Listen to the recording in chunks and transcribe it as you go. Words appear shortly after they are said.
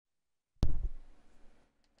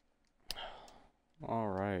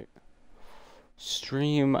Alright.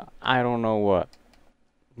 Stream, I don't know what.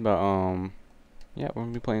 But, yeah, we're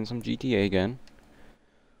gonna be playing some GTA again.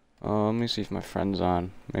 Let me see if my friend's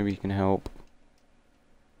on. Maybe he can help.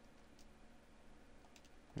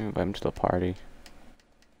 Invite him to the party.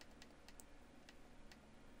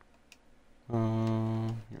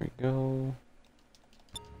 Here we go.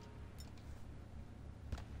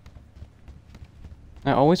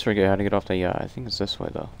 I always forget how to get off the yacht. I think it's this way,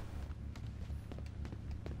 though.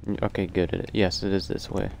 Okay, good. Yes, it is this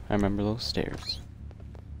way. I remember those stairs.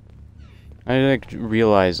 I like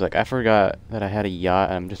realized, like, I forgot that I had a yacht,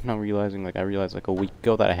 and I'm just now realizing, like, I realized like a week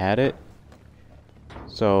ago that I had it.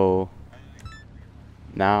 So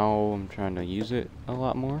now I'm trying to use it a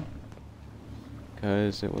lot more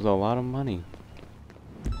because it was a lot of money.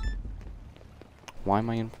 Why am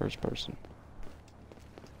I in first person?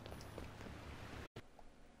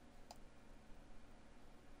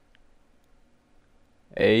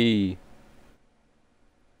 Hey.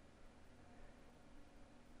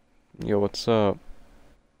 Yo, what's up?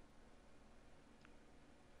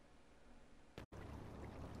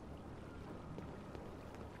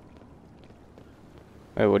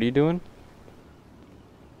 Hey, what are you doing?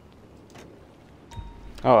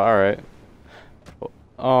 Oh, alright.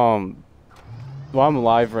 Well, I'm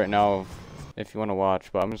live right now if you want to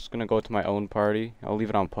watch, but I'm just gonna go to my own party. I'll leave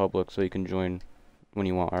it on public so you can join when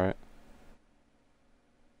you want, alright?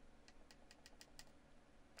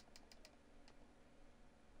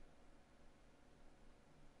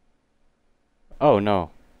 Oh, no.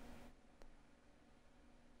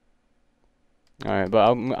 Alright, but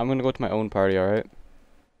I'm gonna go to my own party, alright?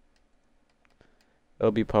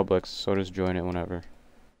 It'll be public, so just join it whenever.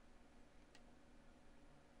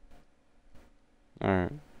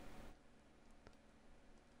 Alright.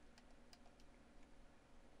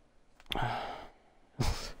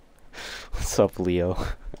 What's up, Leo?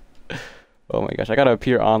 Oh my gosh, I gotta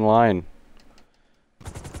appear online.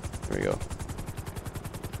 Here we go.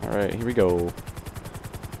 Alright, here we go.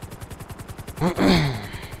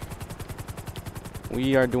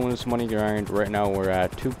 We are doing this money grind. Right now we're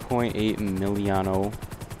at 2.8 million.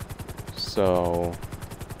 So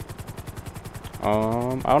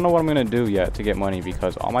I don't know what I'm gonna do yet to get money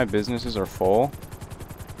because all my businesses are full.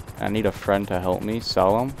 I need a friend to help me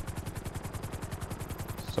sell them.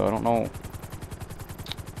 So I don't know.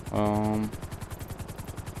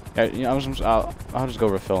 Yeah, you know, I'll just go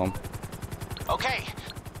refill them. Okay.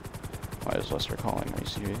 Why is Lester calling? Are you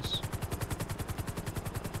serious?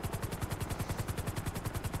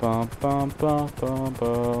 Bum bum bum bum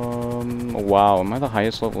bum. Wow, am I the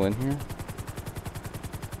highest level in here?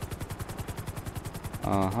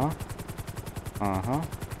 Uh-huh. Uh-huh.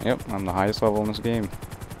 Yep, I'm the highest level in this game.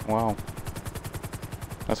 Wow.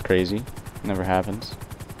 That's crazy. Never happens.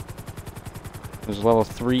 There's level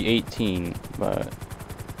 318, but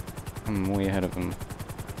I'm way ahead of him.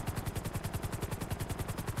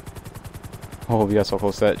 Oh, we got so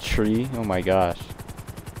close to that tree. Oh my gosh.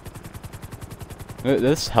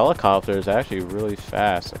 This helicopter is actually really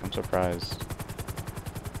fast. Like, I'm surprised.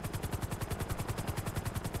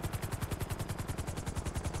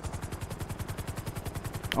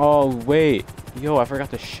 Oh, wait. Yo, I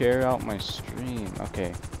forgot to share out my stream.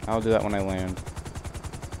 Okay, I'll do that when I land.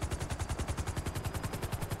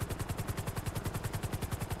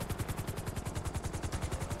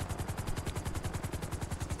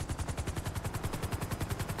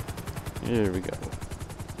 Here we go.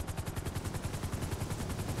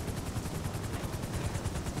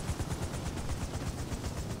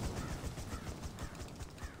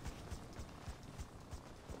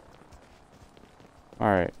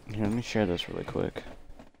 Alright, here, let me share this really quick.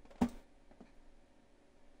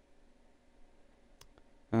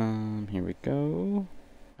 Here we go.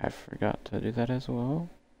 I forgot to do that as well.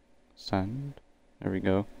 Send. There we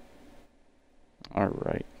go.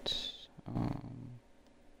 Alright.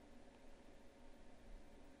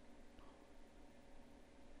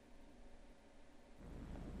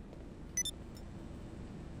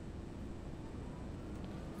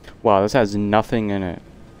 Wow, this has nothing in it.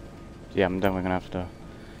 Yeah, I'm definitely gonna have to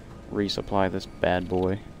resupply this bad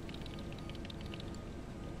boy.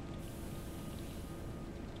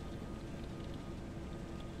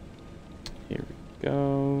 Here we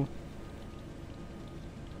go.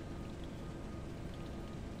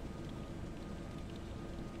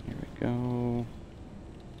 Here we go.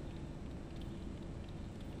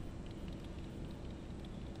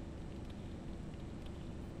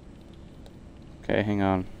 Okay, hang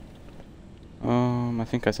on. I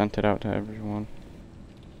think I sent it out to everyone.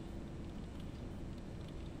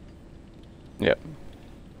 Yep.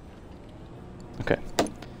 Okay.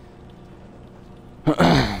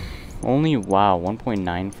 Only, wow,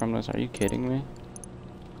 1.9 from this? Are you kidding me?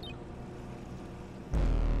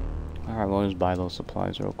 Alright, we'll just buy those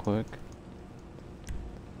supplies real quick.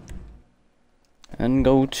 And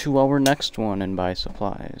go to our next one and buy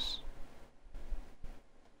supplies.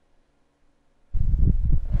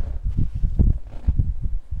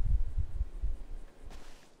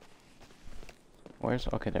 Where's...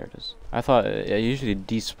 okay, there it is. I thought it usually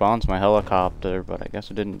despawns my helicopter, but I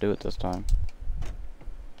guess it didn't do it this time.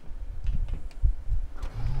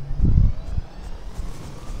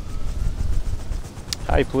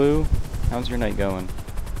 Hi, Blue. How's your night going?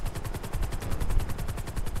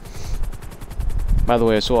 By the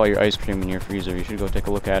way, I saw all your ice cream in your freezer. You should go take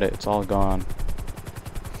a look at it. It's all gone.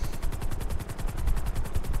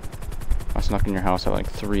 I snuck in your house at like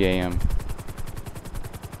 3 a.m.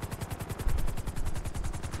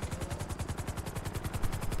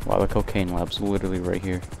 Wow, the cocaine lab's literally right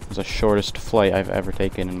here. It's the shortest flight I've ever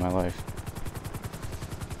taken in my life.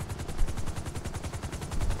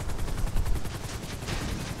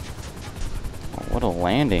 Oh, what a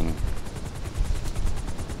landing.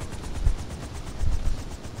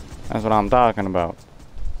 That's what I'm talking about.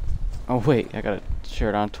 Oh wait, I gotta share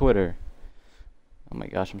it on Twitter. Oh my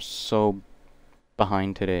gosh, I'm so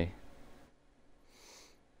behind today.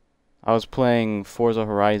 I was playing Forza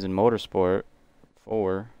Horizon Motorsport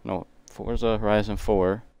 4, no, Forza Horizon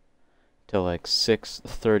 4 till like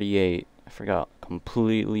 6:38. I forgot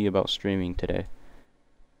completely about streaming today.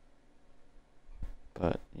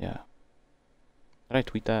 But yeah. Did I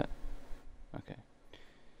tweet that? Okay.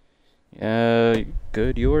 Yeah,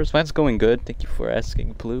 good. Yours? Mine's going good. Thank you for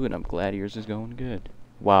asking, Blue, and I'm glad yours is going good.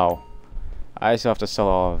 Wow. I still have to sell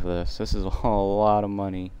all of this. This is a lot of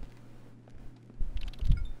money.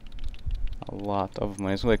 A lot of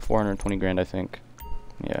money. It's like 420 grand, I think.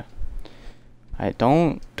 Yeah. I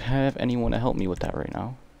don't have anyone to help me with that right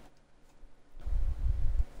now.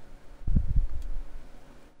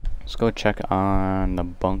 Let's go check on the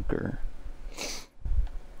bunker.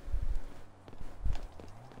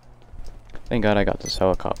 Thank God I got this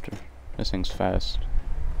helicopter. This thing's fast.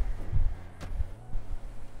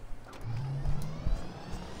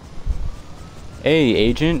 Hey,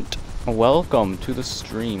 Agent. Welcome to the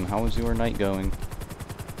stream. How is your night going?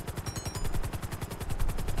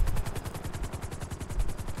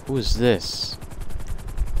 Who is this?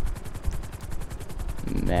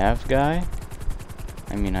 Mav guy?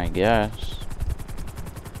 I mean, I guess.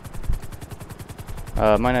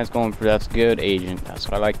 My night's going for that's good, Agent. That's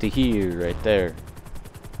what I like to hear right there.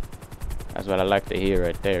 That's what I like to hear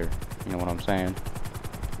right there. You know what I'm saying?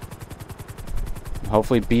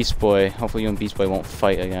 Hopefully Beast Boy, hopefully you and Beast Boy won't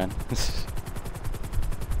fight again.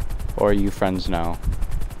 Or are you friends now?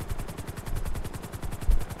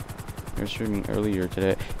 You're streaming earlier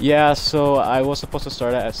today. Yeah, so I was supposed to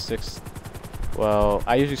start at 6. Well,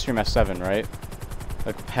 I usually stream at 7, right?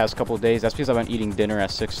 Like the past couple of days. That's because I've been eating dinner at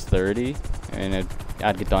 6:30. And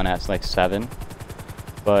I'd get done at like 7.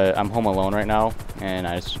 But I'm home alone right now. And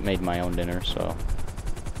I just made my own dinner, so.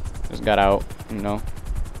 Just got out, you know.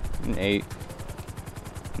 And ate.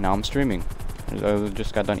 Now I'm streaming. I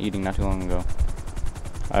just got done eating not too long ago.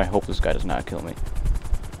 I hope this guy does not kill me.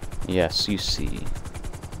 Yes, you see.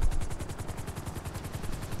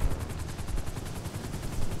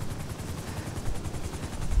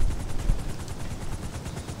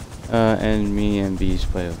 And me and Beast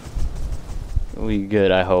play. We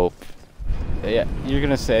good, I hope. Yeah, you're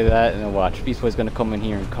gonna say that and then watch. Beast Boy's gonna come in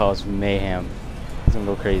here and cause mayhem. He's gonna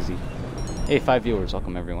go crazy. Hey, 5 viewers,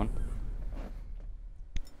 welcome everyone.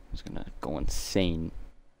 He's gonna go insane.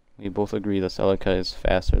 We both agree the Celica is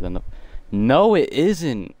faster than the... No, it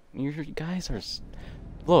isn't! You guys are...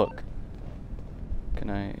 Look. Can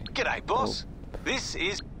I... G'day, boss. Oh. This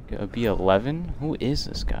is... A B11? Who is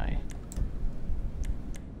this guy?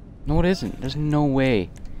 No, it isn't. There's no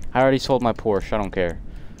way. I already sold my Porsche. I don't care.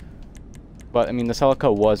 But, I mean, the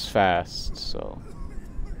Celica was fast, so...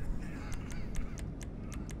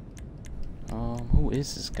 Who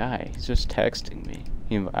is this guy? He's just texting me.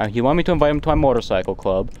 He wanted me to invite him to my motorcycle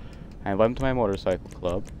club. I invite him to my motorcycle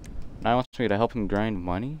club. Now he wants me to help him grind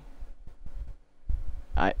money?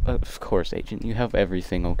 Of course, Agent. You have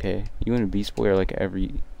everything, okay? You and Beast Boy are like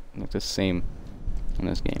the same in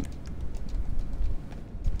this game.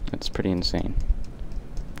 It's pretty insane.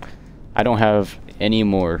 I don't have any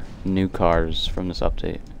more new cars from this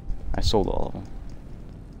update. I sold all of them.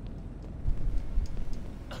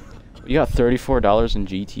 You got $34 in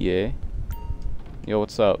GTA? Yo,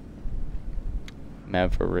 what's up?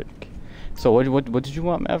 Maverick. So what did you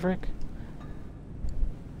want, Maverick?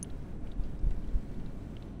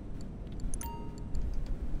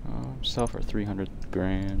 Sell for 300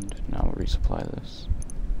 grand. Now we'll resupply this.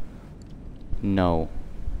 No.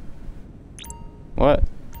 What?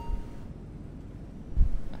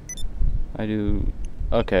 I do.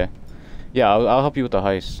 Okay. Yeah, I'll help you with the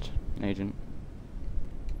heist, agent.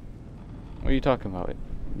 What are you talking about?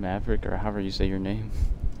 Maverick, or however you say your name?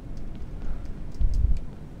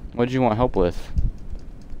 What did you want help with?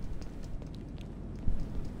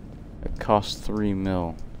 It costs 3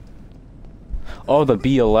 mil. Oh, the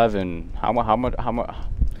B11.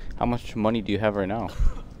 How much money do you have right now?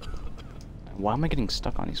 Why am I getting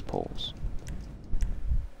stuck on these poles?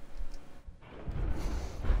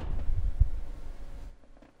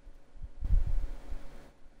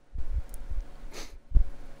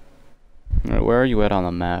 Alright, where are you at on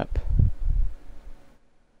the map?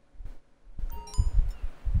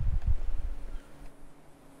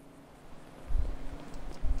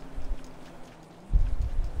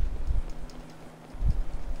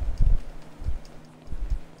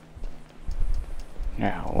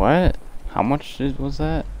 Yeah, what? How much was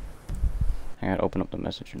that? I gotta open up the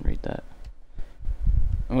message and read that.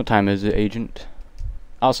 What time is it, agent?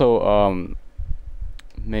 Also,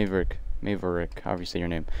 Maverick, however you say your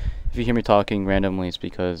name. If you hear me talking randomly, it's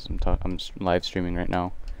because I'm live streaming right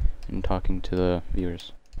now and talking to the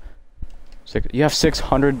viewers. You have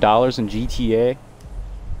 $600 in GTA?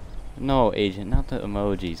 No, agent, not the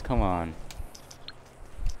emojis. Come on.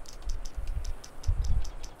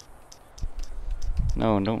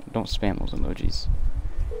 No, don't spam those emojis.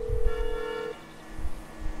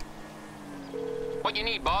 What you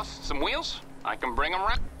need, boss? Some wheels? I can bring them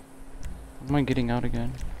right. Am I getting out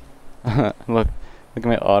again? Look at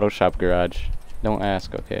my auto shop garage. Don't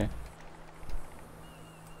ask, okay?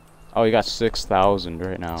 Oh, you got 6,000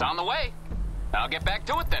 right now. It's on the way. I'll get back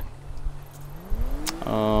to it then.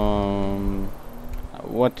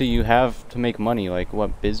 What do you have to make money? Like,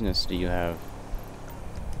 what business do you have?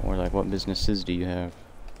 Or like, what businesses do you have?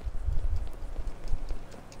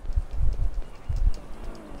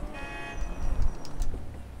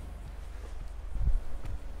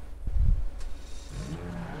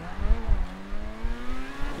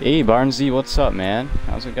 Hey Barnesy, what's up, man?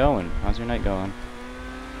 How's it going? How's your night going?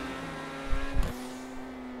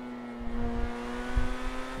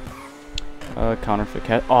 Counterfeit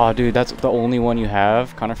cash. Oh, dude, that's the only one you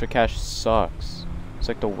have? Counterfeit cash sucks. It's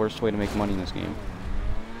like the worst way to make money in this game.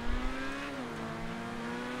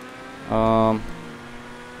 Well,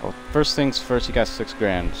 first things first, you got 6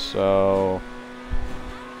 grand, so...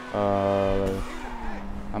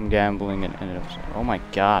 I'm gambling and ended up... Oh my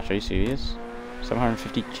gosh, are you serious?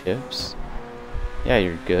 750 chips? Yeah,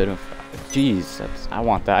 you're good. Jeez, I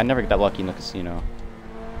want that. I never get that lucky in the casino.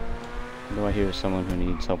 Do I hear someone who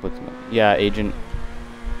needs help with... Yeah, agent.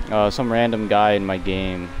 Some random guy in my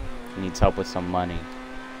game needs help with some money.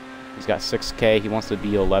 He's got 6K. He wants the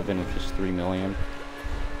B11, which is 3 million.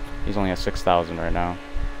 He's only at 6,000 right now.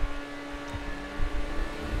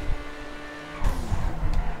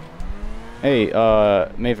 Hey,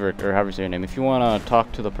 Maverick, or however you say your name, if you want to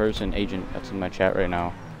talk to the person, agent, that's in my chat right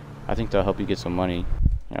now, I think they'll help you get some money.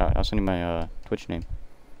 Yeah, I'll send you my, Twitch name.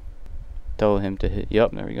 Tell him to hit,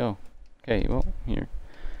 yep, there we go. Okay, well, here.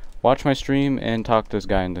 Watch my stream and talk to this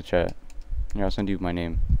guy in the chat. Here, I'll send you my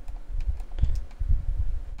name.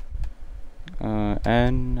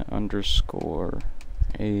 N_APPZ.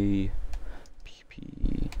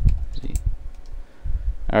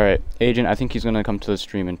 Alright, agent, I think he's gonna come to the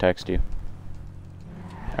stream and text you.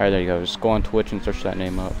 Alright, there you go. Just go on Twitch and search that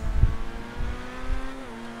name up.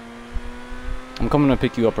 I'm coming to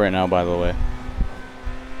pick you up right now, by the way.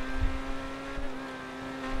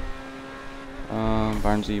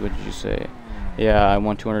 Barnesy, what did you say? Yeah, I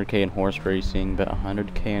won 200k in horse racing, bet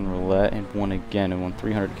 100k in roulette, and won again, and won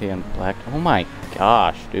 300k in black. Oh my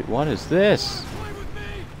gosh, dude, what is this?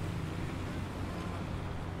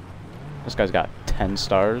 This guy's got 10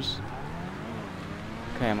 stars.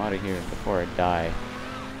 Okay, I'm out of here before I die.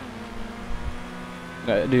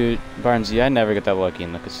 Dude, Barnesy, I never get that lucky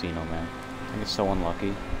in the casino, man. I get so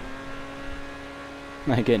unlucky.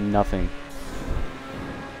 I get nothing.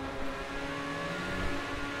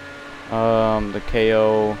 The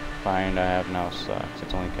KO find I have now sucks.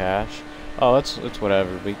 It's only cash. Oh, it's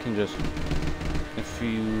whatever. We can just,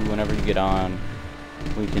 whenever you get on,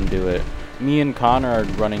 we can do it. Me and Connor are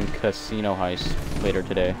running casino heist later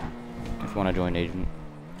today. If you want to join, agent.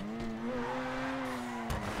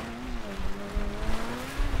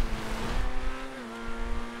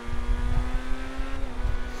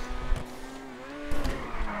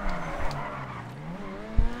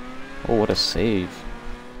 Oh, what a save.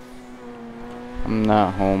 I'm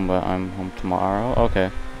not home, but I'm home tomorrow. Okay.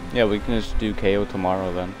 Yeah, we can just do KO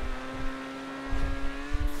tomorrow then.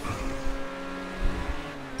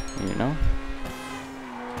 You know?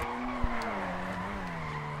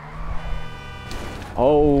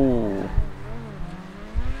 Oh.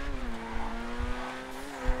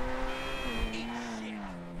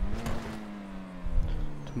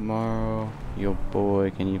 Tomorrow, yo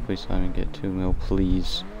boy, can you please let me get 2 mil,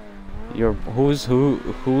 please? Who's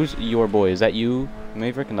your boy? Is that you,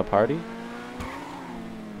 Maverick, in the party?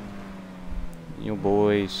 Your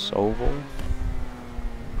boy Soval?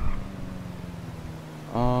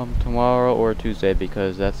 Tomorrow or Tuesday,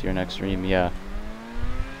 because that's your next stream, yeah.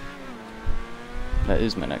 That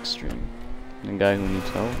is my next stream. The guy who needs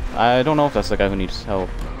help? I don't know if that's the guy who needs help.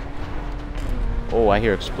 Oh, I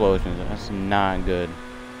hear explosions. That's not good.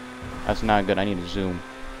 That's not good. I need to zoom.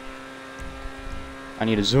 I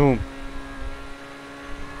need to zoom.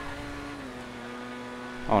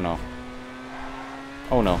 Oh no.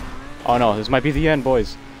 Oh no. Oh no, this might be the end,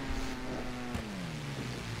 boys.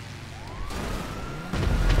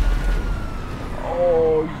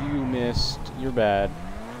 Oh, you missed. You're bad.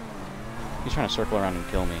 He's trying to circle around and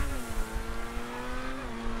kill me.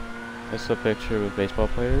 This is a picture with baseball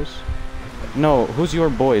players. No, who's your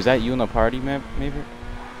boy? Is that you in the party, maybe?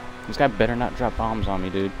 This guy better not drop bombs on me,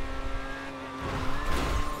 dude.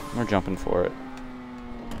 We're jumping for it.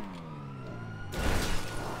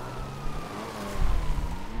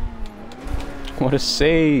 What a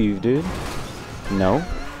save, dude. No?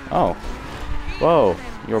 Oh. Whoa.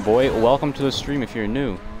 Your boy. Welcome to the stream if you're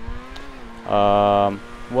new.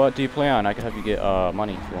 What do you play on? I can help you get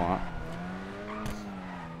money if you want.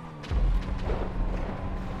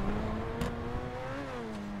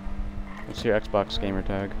 What's your Xbox gamer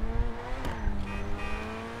tag?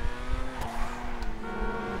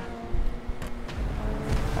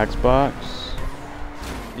 Xbox?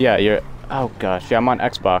 Yeah, you're... Oh gosh, yeah, I'm on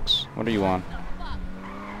Xbox. What are you on?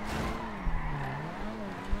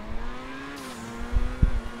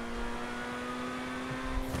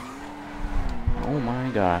 Oh my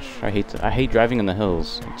gosh, I hate driving in the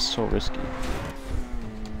hills. It's so risky.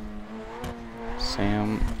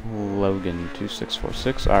 Sam Logan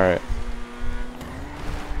 2646. All right.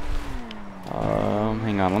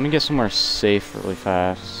 Hang on. Let me get somewhere safe really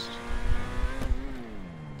fast.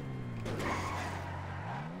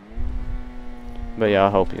 But yeah,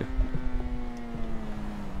 I'll help you.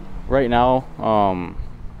 Right now,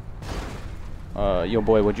 yo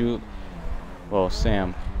boy, would you? Well,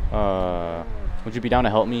 Sam. Would you be down to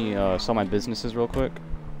help me sell my businesses real quick?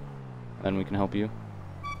 Then we can help you.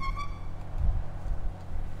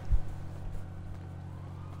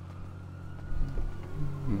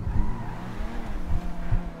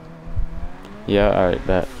 Yeah, alright,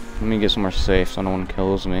 bet. Let me get somewhere safe so no one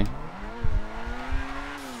kills me.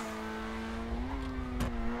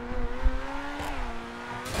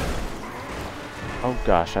 Oh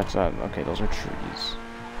gosh, that's okay, those are trees.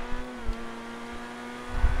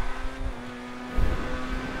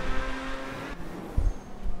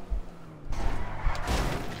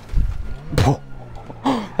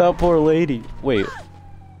 That poor lady. Wait.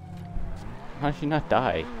 How did she not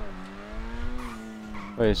die?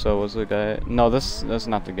 Wait, so was the guy? No, that's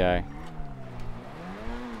not the guy.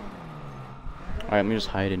 Alright, let me just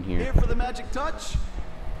hide in here. Here for the magic touch?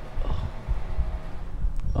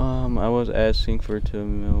 I was asking for 2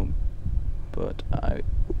 mil, but I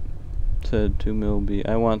said 2 mil B.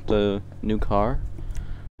 I want the new car.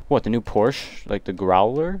 What, the new Porsche? Like the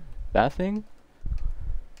Growler? That thing?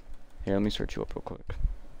 Here, let me search you up real quick.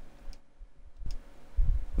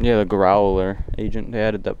 Yeah, the Growler. Agent, they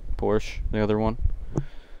added that Porsche, the other one.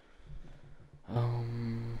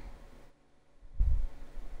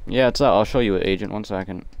 Yeah, it's I'll show you it, Agent. 1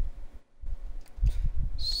 second.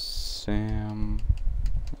 Sam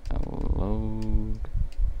Log.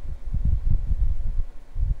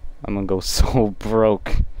 I'm gonna go so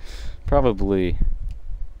broke. Probably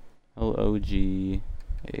Logan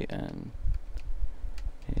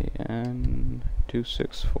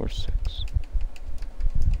 2646.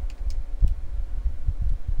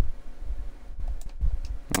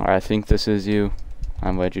 Alright, I think this is you. I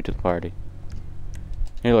invite you to the party.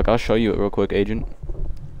 Here, look, I'll show you it real quick, Agent.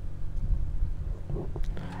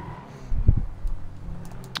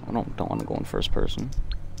 I don't want to go in first person.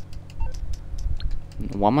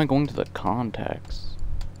 Why am I going to the contacts?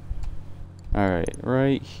 Alright,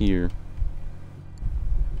 right here.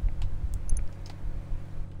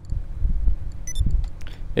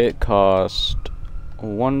 It cost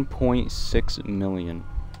 1.6 million.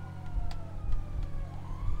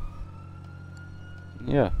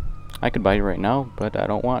 Yeah, I could buy it right now, but I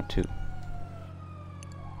don't want to.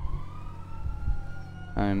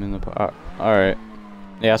 I'm in the alright.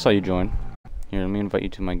 Yeah, I saw you join. Here, let me invite you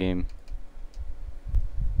to my game.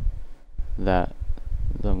 that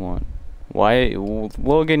the one? Why,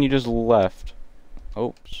 Logan? You just left.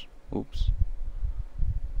 Oops. Oops.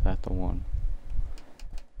 That the one?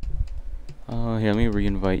 Here, let me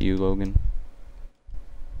re-invite you, Logan.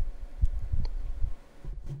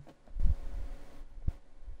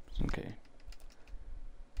 Okay.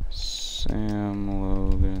 Sam,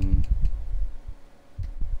 Logan.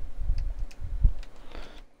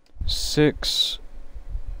 6.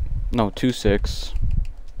 No, 2-6.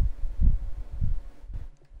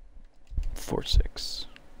 4-6.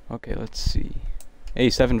 Okay, let's see. Hey,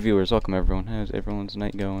 7 viewers. Welcome, everyone. How's everyone's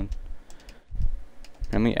night going?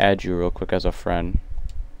 Let me add you real quick as a friend.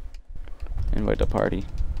 Invite to party.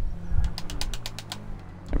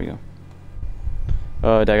 There we go.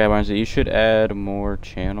 That guy Barnes, you should add more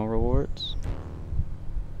channel rewards.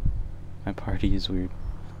 My party is weird.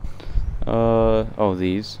 Oh,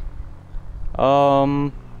 these.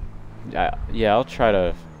 Yeah, I'll try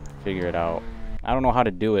to figure it out. I don't know how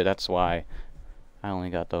to do it, that's why I only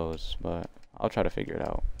got those, but I'll try to figure it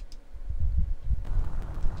out.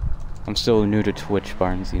 I'm still new to Twitch,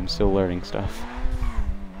 Barnesy. I'm still learning stuff.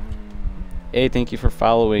 Hey, thank you for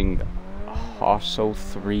following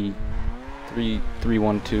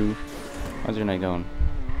Hosso3312. How's your night going?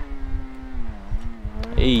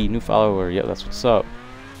 Hey, new follower. Yep, that's what's up.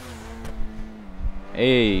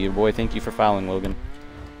 Hey, your boy, thank you for following, Logan.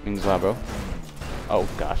 Means a lot, bro. Oh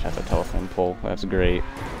gosh, that's a telephone pole. That's great.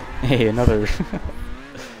 Hey, another.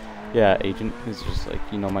 Yeah, Agent is just like,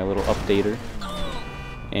 you know, my little updater.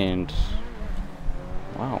 And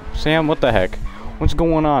wow, Sam, what the heck? What's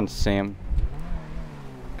going on, Sam?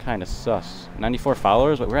 Kinda sus. 94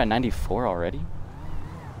 followers? Wait, we're at 94 already?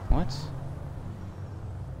 What?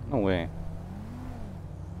 No way.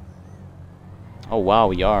 Oh wow,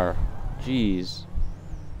 we are. Jeez.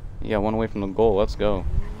 Yeah, one away from the goal. Let's go.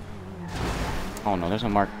 Oh no, there's a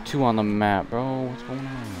Mark II on the map, bro. What's going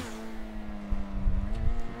on?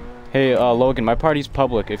 Hey, Logan, my party's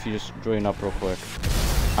public if you just join up real quick.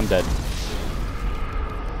 I'm dead.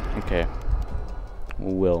 Okay.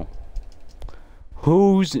 Will.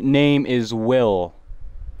 Whose name is Will?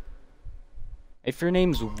 If your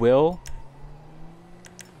name's Will,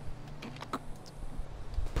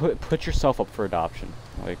 put yourself up for adoption.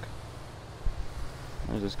 Like,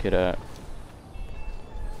 where's this kid at?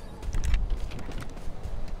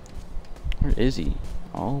 Where is he?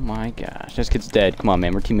 Oh my gosh, this kid's dead. Come on,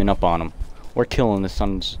 man, we're teaming up on him. We're killing this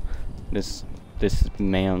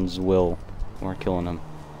man's Will. We're killing him.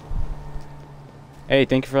 Hey,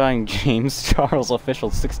 thank you for following James Charles Official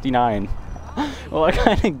 69. What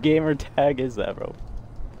kind of gamer tag is that, bro?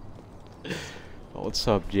 Oh, what's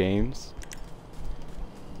up, James?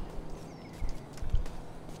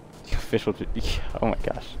 The official. Oh my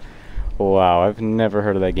gosh. Wow, I've never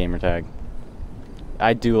heard of that gamer tag.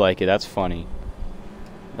 I do like it. That's funny.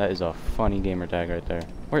 That is a funny gamer tag right there.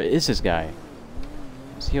 Where is this guy?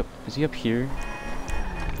 Is he up here?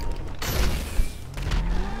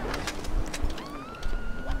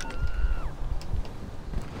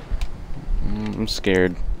 I'm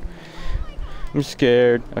scared. I'm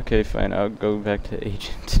scared. Okay, fine. I'll go back to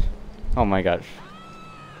Agent. Oh my gosh.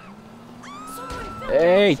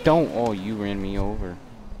 Hey, don't. Oh, you ran me over.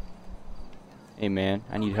 Hey, man.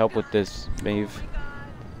 I need help with this, Maeve.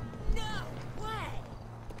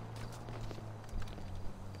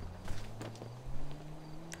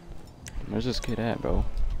 Where's this kid at, bro?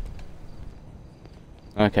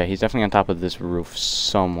 Okay, he's definitely on top of this roof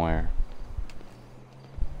somewhere.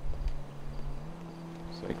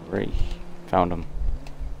 It's like right. Found him.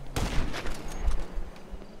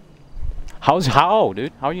 How,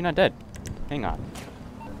 dude? How are you not dead? Hang on.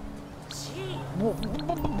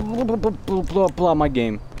 Blow up my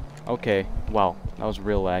game. Okay. Wow, that was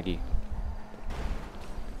real laggy.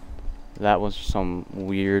 That was some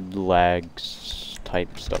weird lags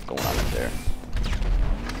type stuff going on up there.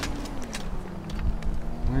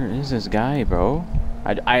 Where is this guy, bro?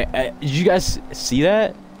 Did you guys see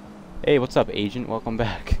that? Hey, what's up, Agent? Welcome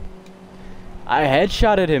back. I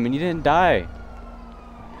headshotted him and he didn't die.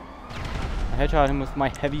 I headshot him with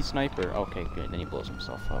my heavy sniper. Okay, good. Then he blows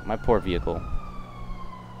himself up. My poor vehicle.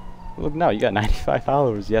 Look now, you got 95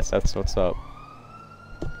 followers. Yes, that's what's up.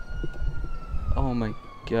 Oh my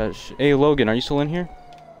gosh. Hey, Logan, are you still in here?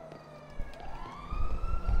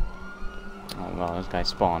 Oh wow, this guy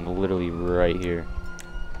spawned literally right here.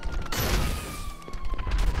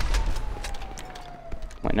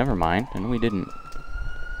 Wait, never mind. I know we didn't.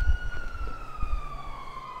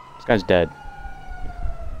 This guy's dead.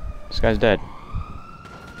 This guy's dead.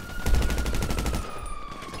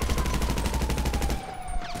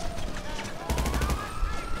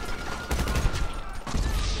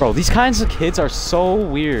 Bro, these kinds of kids are so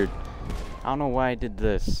weird. I don't know why I did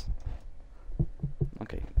this.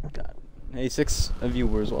 Okay, God. Hey, 6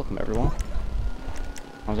 viewers, welcome everyone.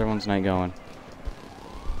 How's everyone's night going?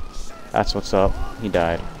 That's what's up. He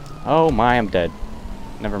died. Oh my, I'm dead.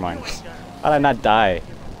 Never mind. How did I not die?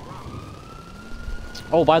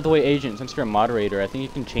 Oh, by the way, Agent, since you're a moderator, I think you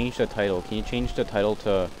can change the title. Can you change the title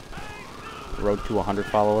to Road to 100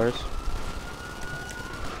 followers?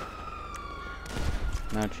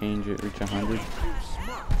 Now change it, reach 100.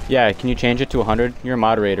 Yeah, can you change it to 100? You're a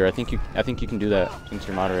moderator. I think you can do that since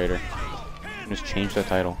you're moderator. Just change the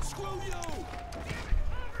title.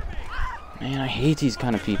 Man, I hate these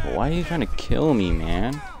kind of people. Why are you trying to kill me,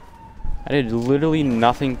 man? I did literally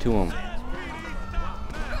nothing to him.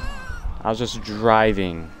 I was just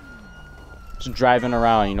driving. Just driving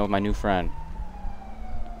around, you know, with my new friend.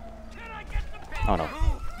 Oh no.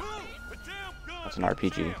 That's an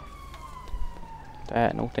RPG.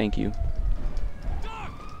 That, no thank you.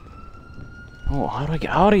 Oh, how do I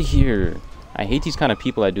get out of here? I hate these kind of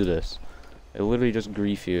people that do this. They literally just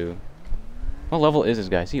grief you. What level is this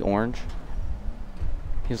guy? Is he orange?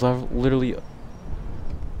 He's level literally...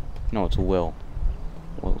 No, it's Will.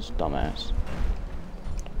 Will's dumbass.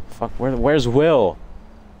 Fuck, where's Will?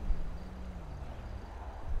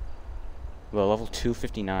 Well, level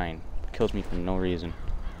 259. Kills me for no reason.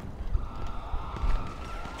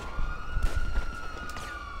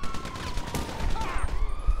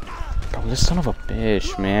 Bro, this son of a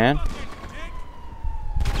bitch, man.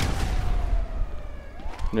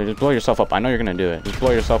 Dude, just blow yourself up. I know you're gonna do it. Just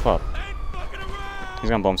blow yourself up. He's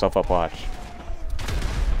gonna blow himself up, watch.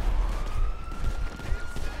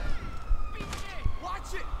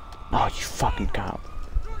 Oh, you fucking cop.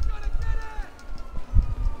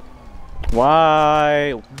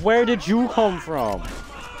 Why? Where did you come from?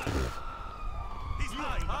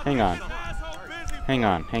 Hang on. Hang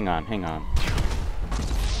on, hang on, hang on.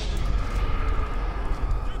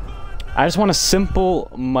 I just want a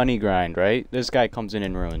simple money grind, right? This guy comes in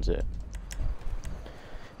and ruins it.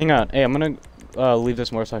 Hang on. Hey, I'm gonna leave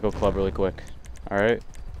this motorcycle club really quick. Alright?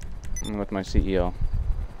 I'm with my CEO.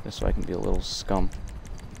 Just so I can be a little scum.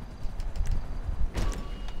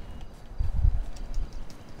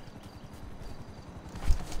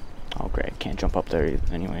 Oh great, can't jump up there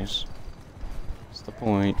anyways. What's the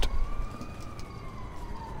point?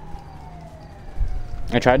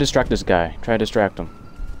 I tried to distract this guy. Try to distract him.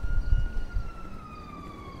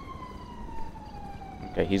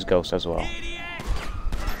 Okay, he's ghost as well.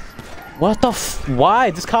 What the f-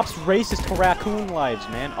 Why? This cop's racist to raccoon lives,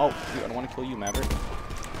 man. Oh, dude, I don't want to kill you, Maverick.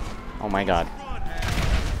 Oh my god.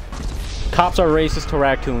 Cops are racist to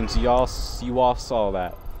raccoons. You all saw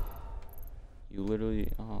that. You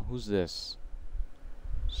literally... Oh, who's this?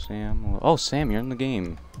 Sam... Oh, Sam, you're in the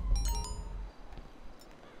game.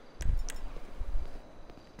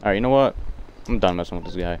 Alright, you know what? I'm done messing with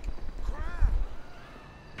this guy.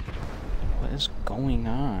 What is going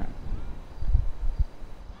on?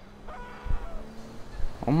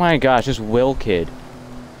 Oh my gosh, this Will kid.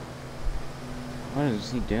 What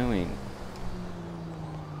is he doing?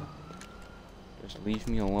 Just leave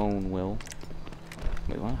me alone, Will.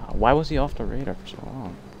 Wait, what? Why was he off the radar for so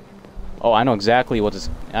long? Oh, I know exactly what this...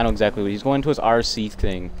 I know exactly what... He's going to his RC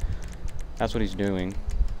thing. That's what he's doing.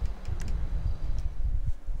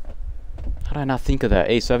 How did I not think of that?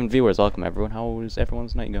 Hey, 7 viewers, welcome everyone. How is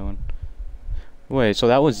everyone's night going? Wait, so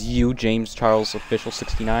that was you, James Charles Official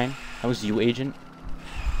 69? That was you, Agent?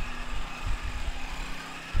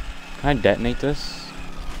 Can I detonate this?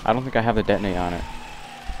 I don't think I have the detonate on it.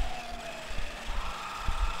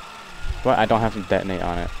 But I don't have to detonate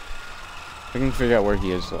on it. I can figure out where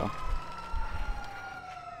he is though.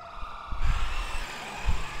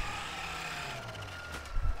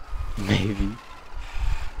 Maybe.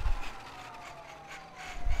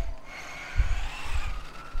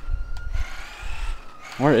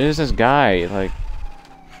 Where is this guy? Like,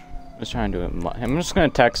 I'm just trying to do it. I'm just gonna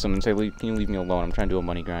text him and say, can you leave me alone? I'm trying to do a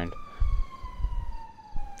money grind.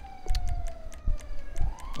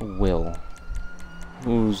 Will.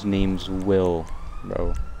 Whose name's Will,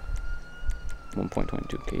 bro? 1.22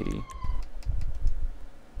 KD.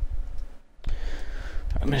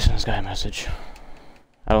 I'm missing this guy a message.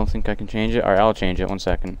 I don't think I can change it. Alright, I'll change it. 1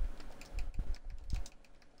 second.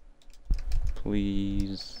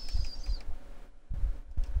 Please.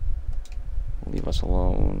 Leave us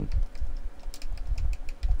alone.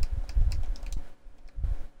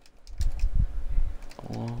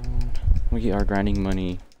 Alone. We are grinding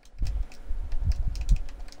money.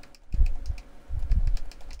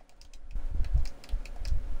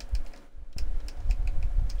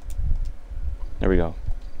 There we go.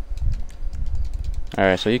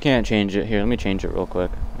 Alright, so you can't change it. Here, let me change it real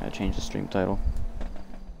quick. I gotta change the stream title.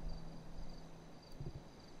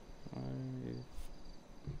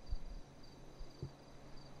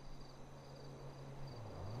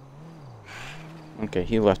 Okay,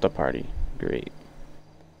 he left the party. Great.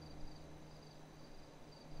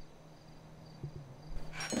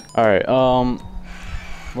 Alright,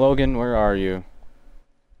 Logan, where are you?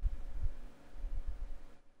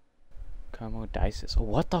 Commodisis. Oh,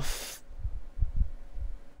 what the f...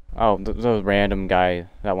 Oh, the random guy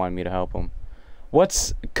that wanted me to help him.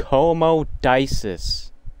 What's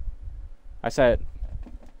Commodisis? I said...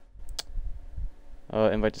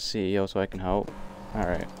 invite the CEO so I can help.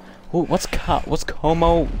 Alright. What's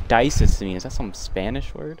Commodisis mean? Is that some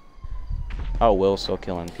Spanish word? Oh, Will's still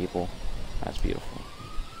killing people. That's beautiful.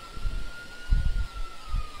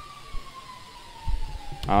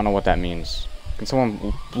 I don't know what that means. Can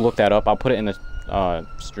someone look that up? I'll put it in the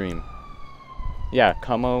stream. Yeah,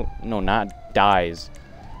 no, not dies.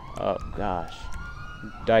 Oh gosh,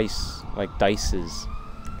 dice, like dices.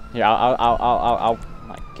 Here, I'll.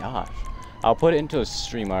 My gosh, I'll put it into a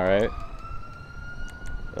stream. All right.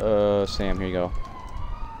 Sam, here you go.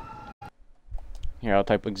 Here, I'll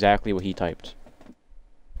type exactly what he typed.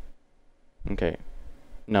 Okay.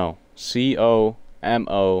 No.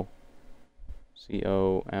 C-O-M-O.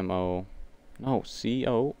 C-O-M-O. No,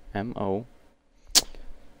 C-O-M-O.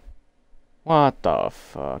 What the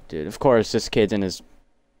fuck, dude? Of course, this kid's in his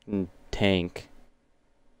tank.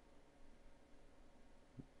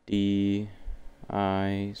 D-I-C-E-S.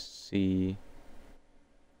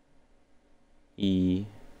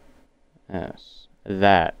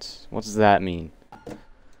 That. What's that mean?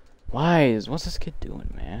 What's this kid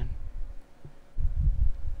doing, man?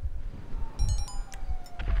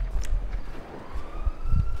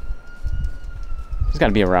 He's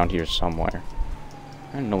gotta be around here somewhere.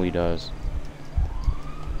 I know he does.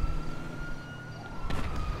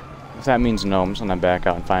 If that means no, I'm just gonna back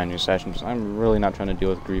out and find a new session. I'm really not trying to deal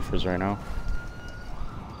with griefers right now.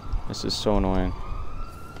 This is so annoying.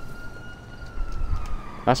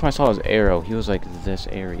 Last time I saw his arrow, he was like this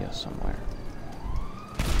area somewhere.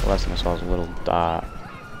 The last time I saw his little dot.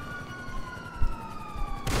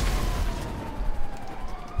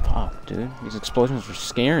 Fuck, dude. These explosions are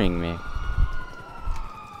scaring me.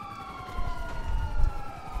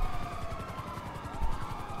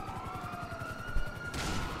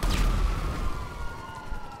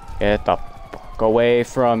 Get the fuck away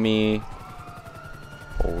from me.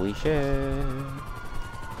 Holy shit.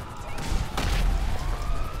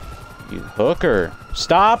 You hooker.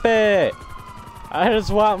 Stop it! I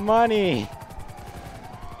just want money.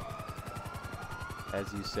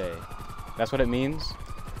 As you say. That's what it means?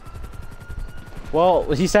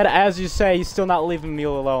 Well, he said as you say. He's still not leaving me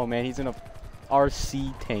alone, man. He's in a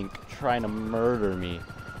RC tank trying to murder me.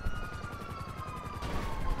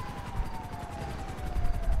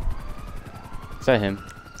 Is that him?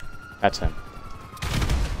 That's him.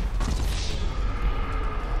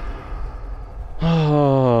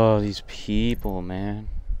 Oh, these people, man.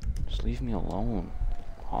 Just leave me alone.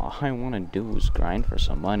 All I want to do is grind for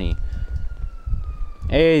some money.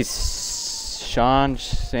 Hey, Sean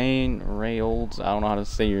Shane Reynolds. I don't know how to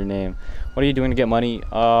say your name. What are you doing to get money?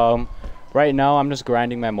 Right now I'm just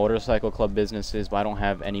grinding my motorcycle club businesses, but I don't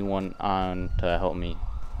have anyone on to help me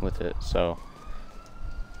with it, so...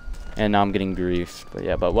 And now I'm getting grief. But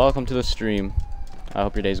yeah, but welcome to the stream. I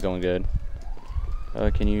hope your day's going good.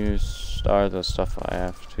 Can you start the stuff I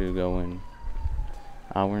have to go in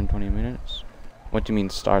hour and 20 minutes? What do you mean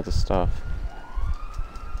start the stuff?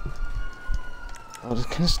 Oh,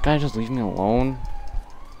 can this guy just leave me alone?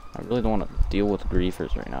 I really don't want to deal with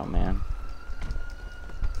griefers right now, man.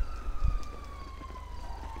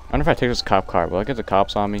 I wonder if I take this cop car, will I get the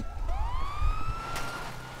cops on me?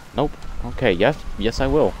 Nope. Okay, yes I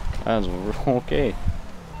will. That's okay.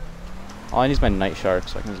 All I need is my night shark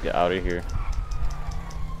so I can just get out of here.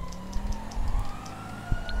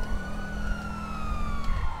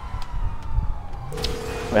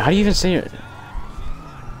 Wait, how do you even say it?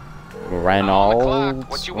 Reynolds?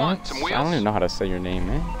 What you want? Some wheels? I don't even know how to say your name,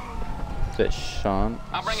 man. Is it Sean?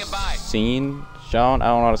 I'll bring it by. Sean? Sean? I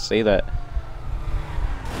don't know how to say that.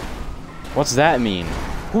 What's that mean?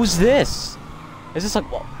 Who's this? Is this like...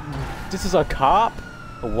 This is a cop?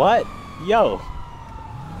 What? Yo!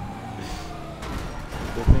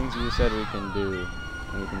 The things you said we can do.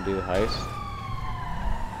 We can do the heist.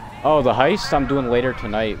 Oh, the heist I'm doing later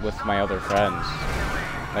tonight with my other friends.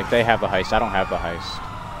 Like, they have the heist. I don't have the heist.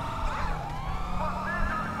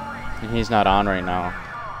 And he's not on right now.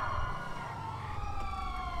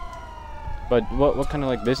 But what kind of,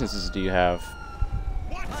 like, businesses do you have?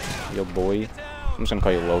 Yo, boy. I'm just gonna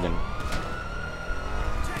call you Logan.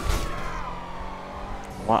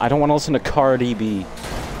 Wow, I don't want to listen to Cardi B.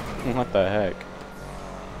 What the heck?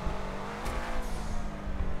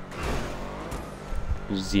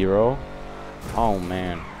 0? Oh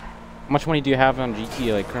man. How much money do you have on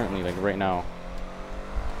GTA like currently, like right now?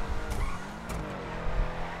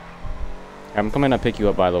 I'm coming to pick you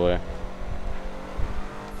up, by the way.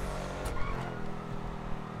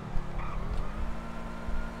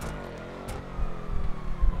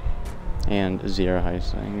 And 0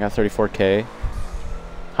 heist. You got 34K.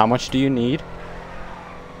 How much do you need?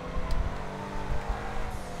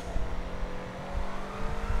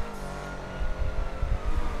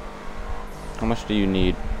 How much do you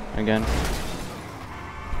need again?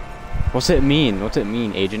 What's it mean? What's it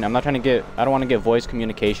mean, agent? I'm not trying to get... I don't want to get voice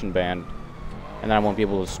communication banned. And then I won't be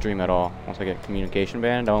able to stream at all. Once I get communication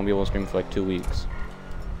banned, I won't be able to stream for like 2 weeks.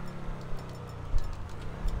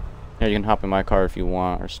 Here, you can hop in my car if you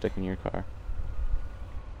want, or stick in your car.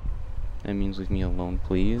 That means leave me alone,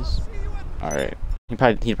 please. Alright. He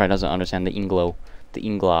probably doesn't understand the English,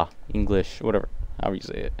 whatever, however you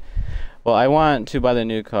say it. Well, I want to buy the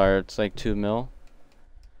new car. It's like 2 mil.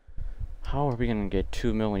 How are we gonna get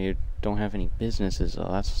 2 mil when you don't have any businesses?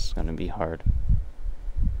 Oh, that's gonna be hard.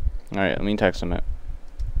 Alright, let me text him it.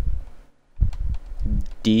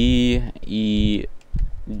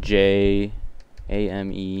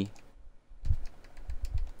 DEJAME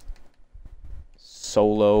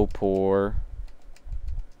Solo por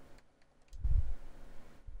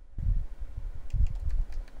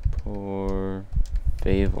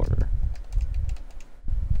favor.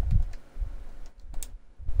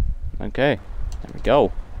 Okay, there we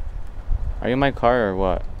go. Are you in my car or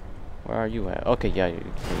what? Where are you at? Okay, yeah,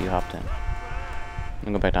 you hopped in. I'm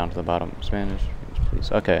gonna go back down to the bottom. Spanish,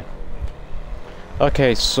 please. Okay.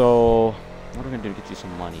 Okay, so what are we gonna do to get you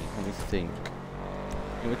some money? Let me think.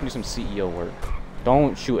 We can do some CEO work.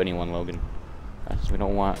 Don't shoot anyone, Logan. We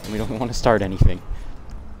don't want to start anything.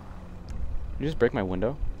 Did you just break my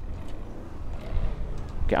window?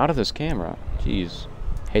 Get out of this camera. Jeez.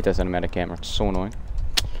 Hate that cinematic camera. It's so annoying.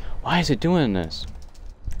 Why is it doing this?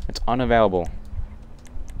 It's unavailable.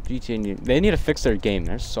 GTA, they need to fix their game.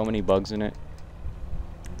 There's so many bugs in it.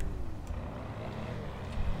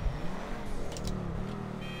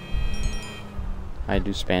 I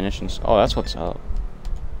do Spanish and oh, that's what's up.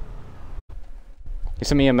 He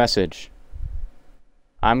sent me a message.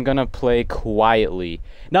 I'm gonna play quietly.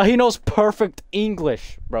 Now he knows perfect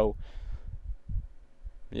English, bro.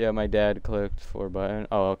 Yeah, my dad clicked for button.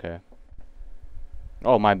 Oh, okay.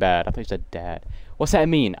 Oh, my bad. I thought you said dad. What's that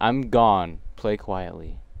mean? I'm gone. Play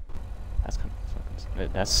quietly. That's kind of fucking...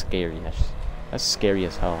 That's scary. That's scary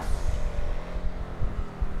as hell.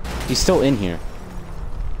 He's still in here.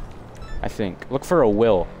 I think. Look for a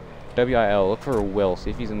Will. W-I-L. Look for a Will. See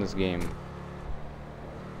if he's in this game.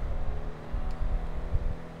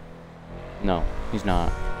 No, he's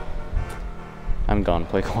not. I'm gone.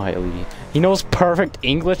 Play quietly. He knows perfect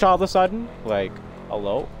English all of a sudden? Like,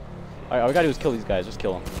 hello? Alright, all we gotta do is kill these guys. Just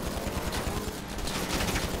kill them.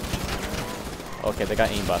 Okay, they got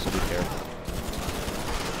aimbot, so be careful.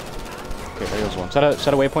 Okay, there goes one. Set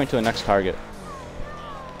a waypoint to the next target.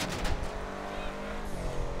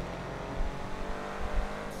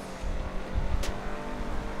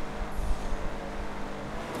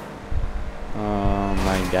 Oh,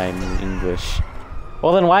 my guy knew English.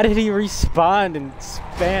 Well, then why did he respond in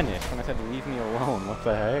Spanish when I said leave me alone? What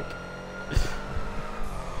the heck?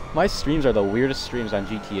 My streams are the weirdest streams on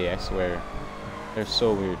GTA, I swear. They're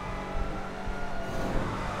so weird.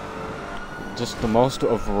 Just the most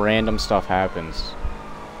of random stuff happens.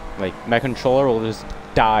 Like, my controller will just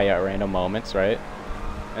die at random moments, right?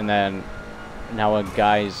 And then, now a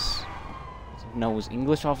guy's knows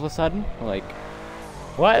English all of a sudden? Like,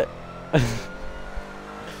 what?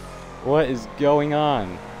 What is going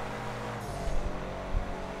on?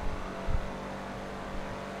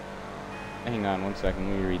 Hang on one second,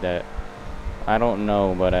 let me read that. I don't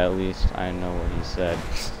know, but at least I know what he said.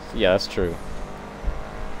 Yeah, that's true.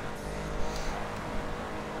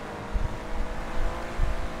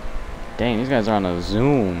 Dang, these guys are on a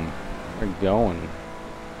Zoom. They're going.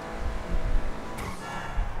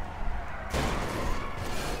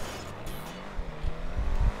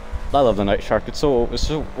 I love the Night Shark. It's so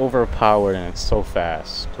overpowered and it's so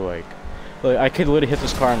fast. Like I could literally hit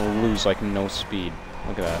this car and lose like no speed.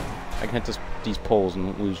 Look at that. I can hit these poles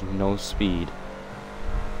and lose no speed.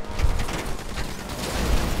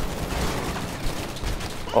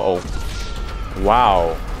 Uh-oh.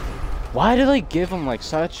 Wow. Why did they give him like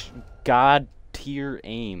such god tier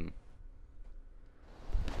aim?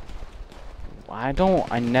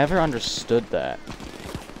 I never understood that.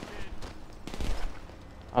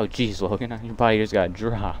 Oh jeez, Logan, your body just got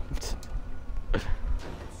dropped.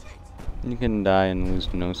 You can die and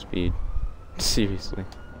lose no speed. Seriously.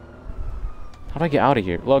 How do I get out of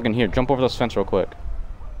here? Logan, here, jump over this fence real quick.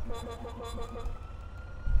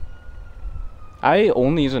 I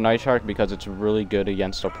only use a Night Shark because it's really good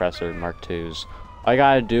against Oppressor Mark IIs. All I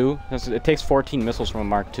gotta do, it takes 14 missiles from a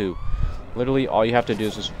Mark II. Literally, all you have to do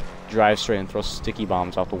is just drive straight and throw sticky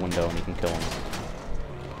bombs out the window and you can kill him.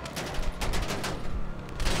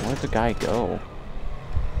 Where'd the guy go?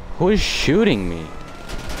 Who is shooting me?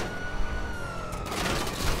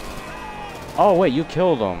 Oh wait, you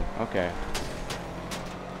killed him. Okay.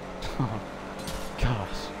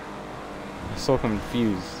 Gosh. I'm so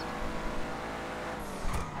confused.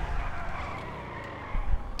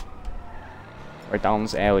 Right down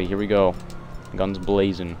this alley. Here we go. Guns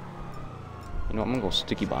blazing. You know what? I'm gonna go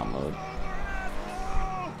sticky bomb mode.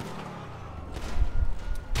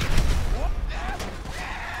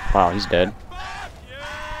 Wow, he's dead.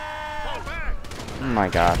 Oh my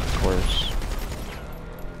god, of course.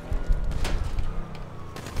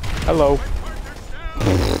 Hello.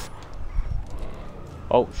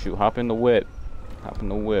 Oh shoot, hop in the whip. Hop in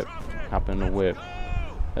the whip. Hop in the whip.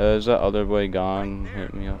 Is that other boy gone?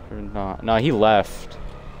 Hit me up or not? No, he left.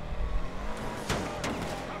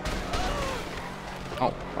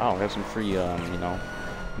 Oh, wow, got some free, you know,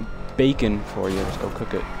 bacon for you. Let's go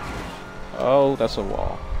cook it. Oh, that's a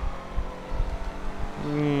wall.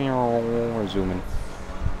 We're zooming.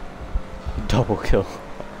 Double kill.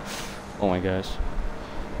 Oh my gosh.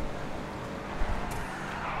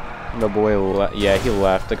 The boy, yeah, he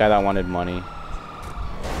left. The guy that wanted money.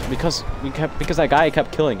 Because that guy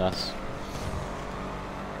kept killing us.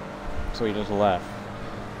 So he just left.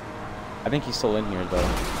 I think he's still in here though.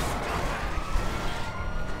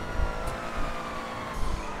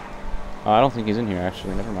 Oh, I don't think he's in here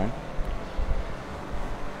actually. Never mind.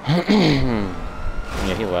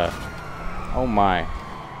 Yeah, he left. Oh my.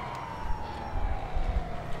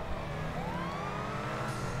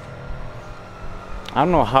 I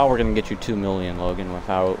don't know how we're gonna get you 2 million, Logan,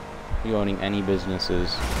 without you owning any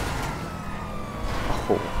businesses.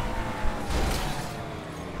 Oh.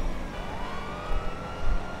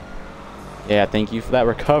 Yeah, thank you for that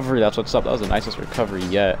recovery. That's what's up. That was the nicest recovery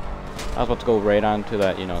yet. I was about to go right onto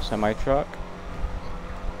that, you know, semi-truck.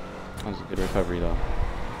 That was a good recovery, though.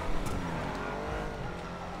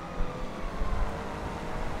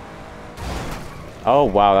 Oh,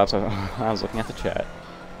 wow, that's a... I was looking at the chat.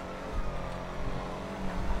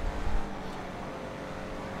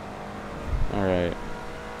 Alright.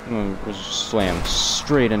 I'm gonna just slam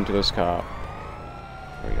straight into this cop.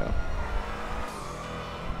 There we go.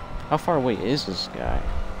 How far away is this guy?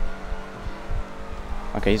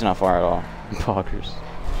 Okay, he's not far at all. Poggers.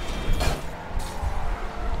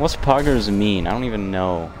 What's poggers mean? I don't even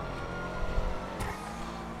know.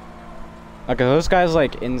 Okay, this guy's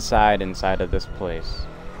like inside of this place.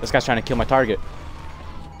 This guy's trying to kill my target.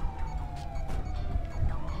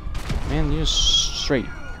 Man, you just straight.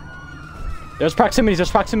 There's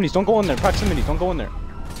proximities, Don't go in there. Proximities, don't go in there.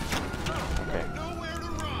 Okay.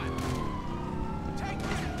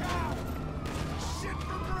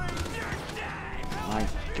 My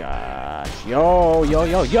gosh.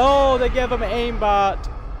 Yo, they give him aimbot.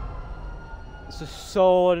 This is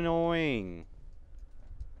so annoying.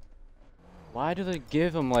 Why do they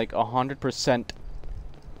give him like 100%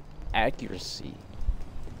 accuracy?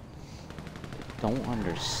 I don't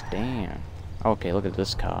understand. Okay, look at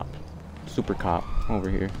this cop. Super cop over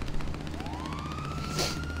here.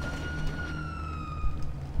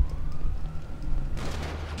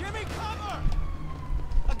 Give me cover!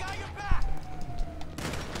 I got your back!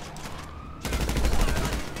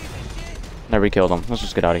 There, we killed him. Let's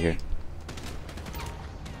just get out of here.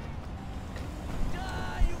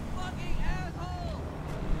 Die, you fucking asshole!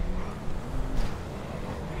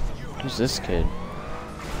 Who's this kid?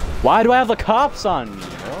 Why do I have the cops on me,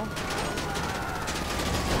 bro?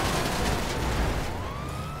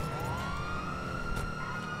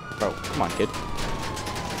 Bro, come on, kid.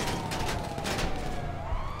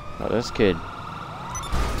 Oh, this kid.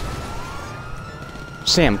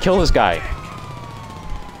 Sam, kill this guy.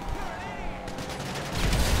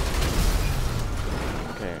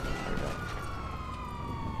 Okay, there we go.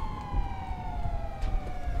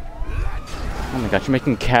 Oh my gosh, you're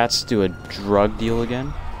making cats do a drug deal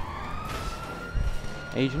again?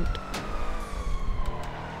 Agent?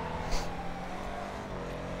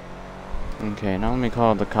 Okay, now let me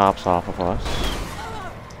call the cops off of us.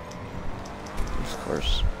 Of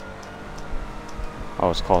course. Oh,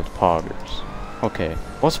 it's called poggers. Okay.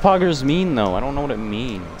 What's poggers mean, though? I don't know what it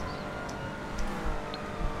means.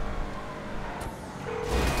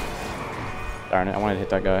 Darn it, I wanted to hit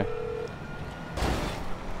that guy.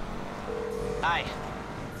 Hi.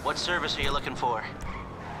 What service are you looking for?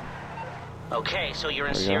 Okay, so you're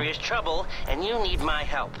in There we go. serious trouble, and you need my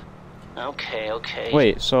help. Okay, okay.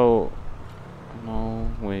 Wait, so... No,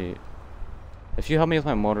 wait. If you help me with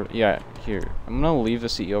my motor... Yeah, here. I'm gonna leave the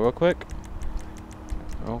CEO real quick.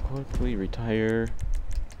 Real quickly, retire.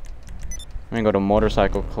 I'm gonna go to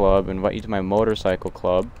motorcycle club, invite you to my motorcycle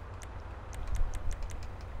club.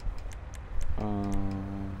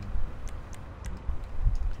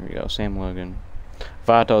 Here we go, Sam Logan.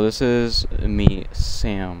 Vato, this is me,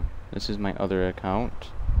 Sam. This is my other account.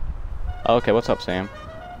 Okay, what's up, Sam?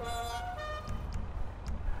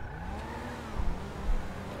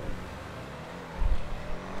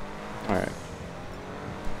 Alright.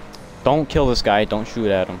 Don't kill this guy, don't shoot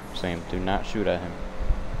at him, Sam. Do not shoot at him.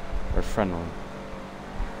 Or friend him.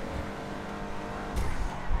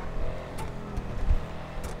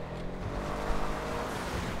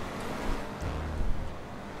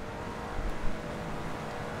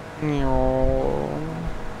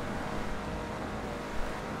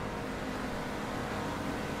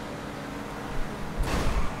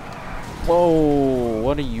 Whoa,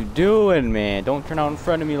 what are you doing, man? Don't turn out in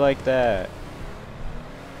front of me like that.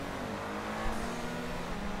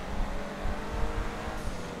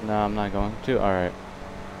 No, I'm not going to. Alright.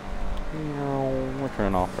 We're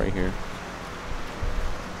turning off right here.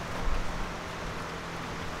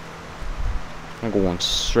 I'm going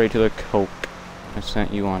straight to the Coke. I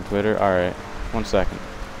sent you on Twitter. Alright. 1 second.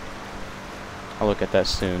 I'll look at that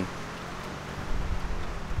soon.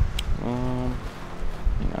 Hang on.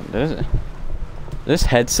 This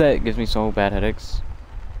headset gives me so bad headaches.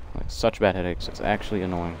 Like, such bad headaches. It's actually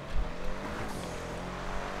annoying.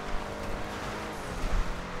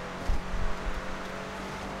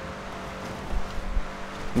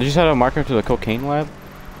 Did you set a marker to the cocaine lab?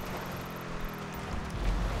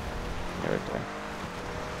 Yeah, right there.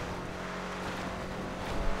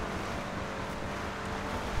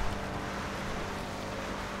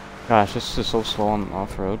 Gosh, this is so slow on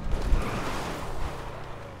off-road.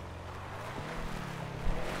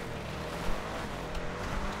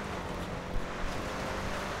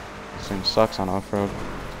 This thing sucks on off-road.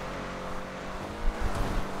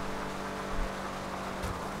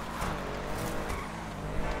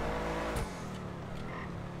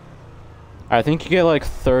 I think you get like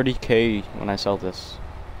 30K when I sell this.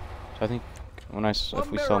 So I think when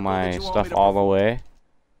if we sell my stuff all the way,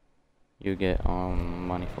 you get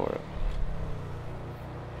money for it.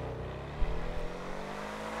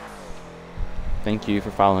 Thank you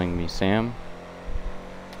for following me, Sam.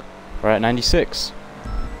 We're at 96.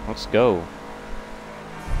 Let's go.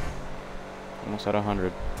 Almost at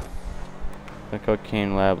 100. The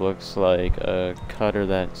cocaine lab looks like a cutter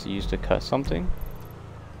that's used to cut something.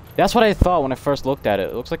 That's what I thought when I first looked at it.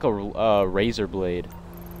 It looks like a razor blade.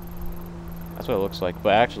 That's what it looks like.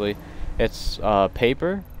 But actually, it's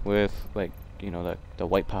paper with, like, you know, the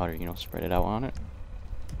white powder, you know, spread it out on it.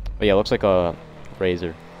 But yeah, it looks like a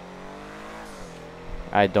razor.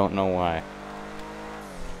 I don't know why.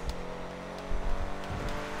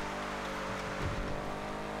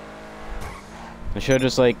 They should have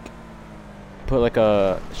just, like, put like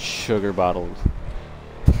a sugar bottle.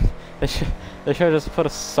 They should have just put a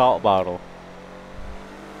salt bottle.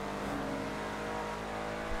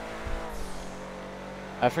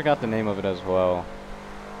 I forgot the name of it as well.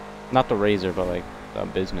 Not the razor, but like the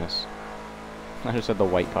business. I just said the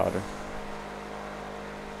white powder.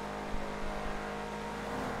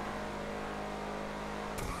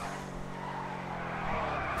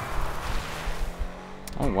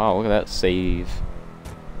 Oh wow, look at that save.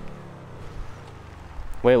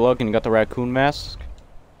 Wait, Logan, you got the raccoon mask?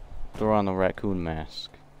 Throw on the raccoon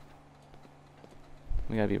mask.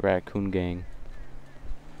 We gotta be raccoon gang.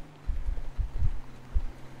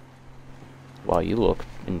 Wow, you look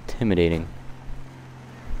intimidating.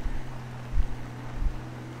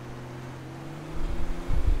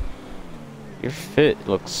 Your fit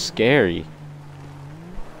looks scary.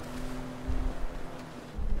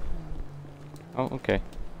 Oh, okay.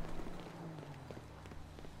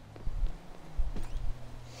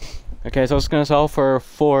 Okay, so it's gonna sell for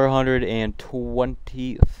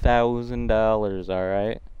 $420,000,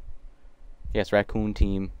 alright? Yes, Raccoon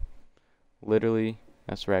Team. Literally,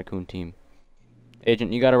 that's Raccoon Team.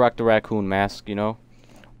 Agent, you gotta rock the raccoon mask, you know?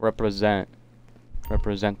 Represent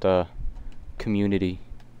the community.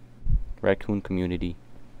 Raccoon community.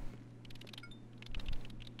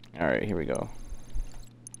 Alright, here we go.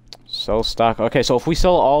 Sell stock. Okay, so if we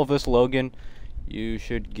sell all of this, Logan, You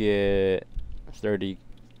should get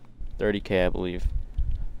 30K, I believe.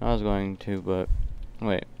 I was going to, but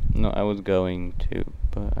wait, no, I was going to,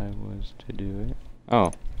 but I was to do it.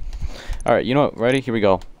 Oh, all right. You know what? Ready? Here we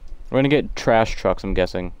go. We're gonna get trash trucks. I'm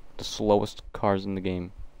guessing the slowest cars in the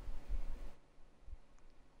game.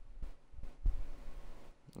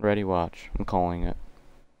 Ready? Watch. I'm calling it.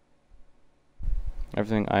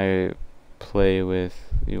 Everything I play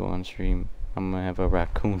with you on stream, I'm gonna have a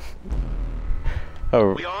raccoon.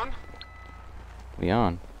 Oh. Leon?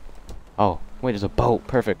 Leon. Oh, wait, there's a boat.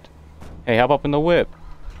 Perfect. Hey, hop up in the whip.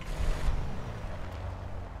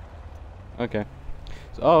 Okay.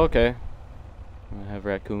 So, oh, okay. I have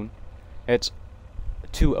raccoon. It's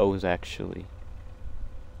 2 O's actually.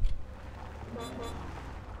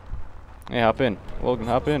 Hey, hop in. Logan,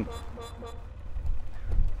 hop in.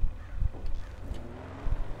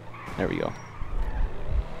 There we go.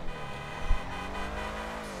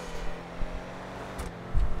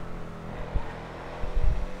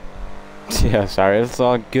 Yeah, sorry. It's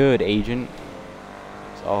all good, agent.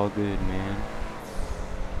 It's all good, man.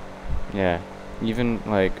 Yeah. Even,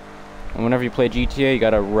 like, whenever you play GTA, you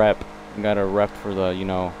gotta rep. You gotta rep for the, you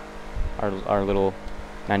know, our little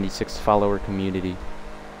 96 follower community.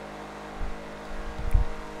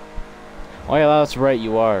 Oh yeah, that's right,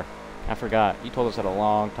 you are. I forgot. You told us that a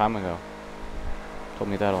long time ago. Told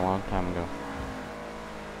me that a long time ago.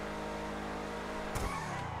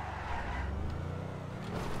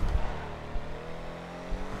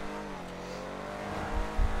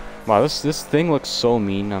 Wow, this thing looks so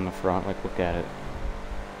mean on the front. Like, look at it.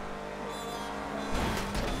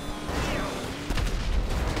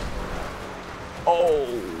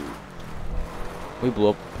 Oh! We blew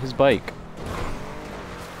up his bike.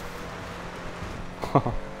 I'm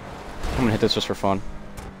gonna hit this just for fun.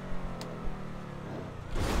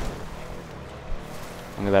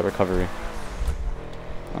 Look at that recovery.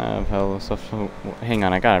 I have hella stuff. So, hang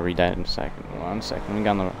on, I gotta read that in a second. 1 second. We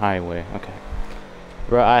got on the highway. Okay.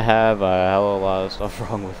 Bro, I have a hell of a lot of stuff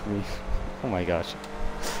wrong with me. Oh my gosh.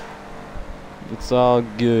 It's all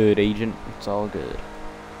good, agent. It's all good.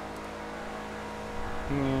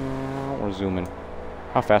 We're zooming.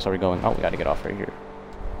 How fast are we going? Oh, we gotta get off right here.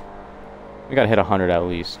 We gotta hit 100 at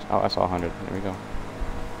least. Oh, I saw 100. There we go.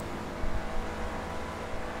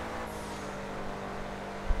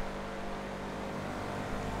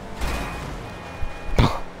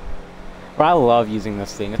 Bro, I love using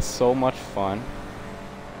this thing. It's so much fun.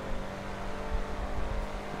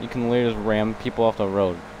 You can literally just ram people off the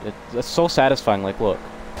road. It's so satisfying. Like, look.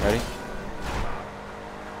 Ready?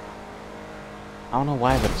 I don't know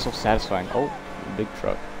why, but it's so satisfying. Oh, big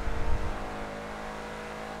truck.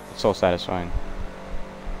 It's so satisfying.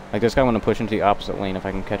 Like, this guy want to push into the opposite lane if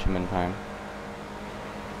I can catch him in time.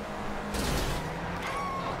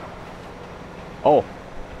 Oh.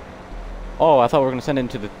 Oh, I thought we were gonna send it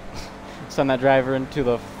into the send that driver into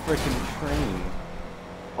the freaking train.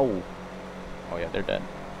 Oh. Oh yeah, they're dead.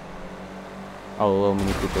 Oh, the little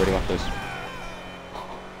Mini Cooper already got this.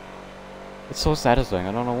 It's so satisfying.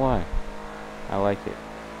 I don't know why. I like it.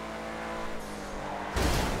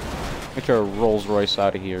 Get your Rolls Royce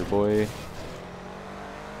out of here, boy.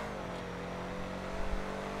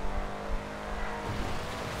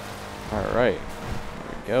 Alright.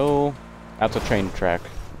 There we go. That's a train track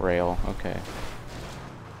rail. Okay.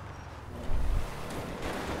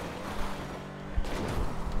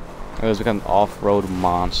 It was like an off-road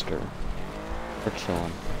monster. We're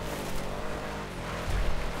chilling.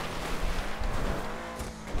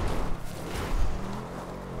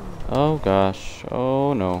 Oh gosh.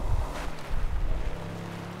 Oh no.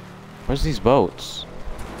 Where's these boats?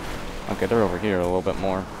 Okay, they're over here a little bit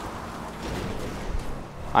more.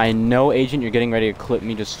 I know, Agent, you're getting ready to clip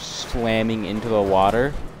me just slamming into the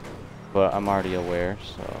water, but I'm already aware,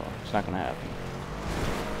 so it's not gonna happen.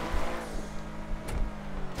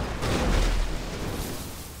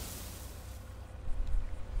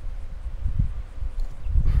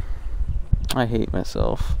 I hate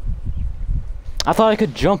myself. I thought I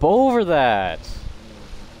could jump over that!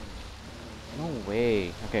 No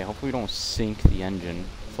way. Okay, hopefully we don't sink the engine.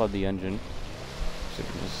 Flood the engine. So we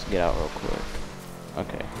can just get out real quick.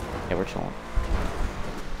 Okay. Yeah, we're chilling.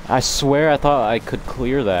 I swear I thought I could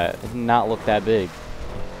clear that. It did not look that big.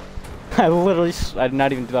 I did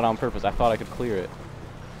not even do that on purpose. I thought I could clear it.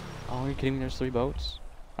 Oh, are you kidding me? There's 3 boats?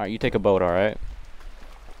 Alright, you take a boat, alright?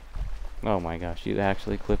 Oh my gosh, you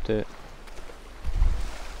actually clipped it.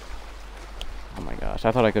 Oh my gosh,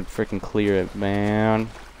 I thought I could freaking clear it, man.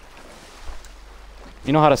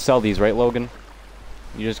 You know how to sell these, right, Logan?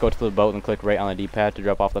 You just go to the boat and click right on the D-pad to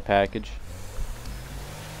drop off the package.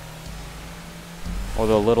 Or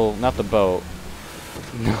the little, not the boat,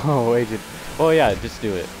 No, Agent. Oh yeah, just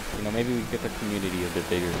do it. You know, maybe we get the community a bit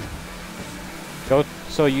bigger. Go.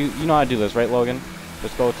 So you know how to do this, right, Logan?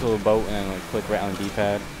 Just go to a boat and then like click right on the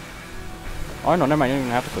D-pad. Oh no, never mind. You don't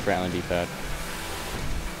even have to click right on the D-pad.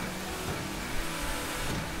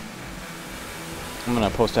 I'm gonna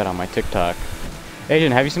post that on my TikTok.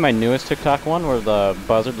 Agent, have you seen my newest TikTok one where the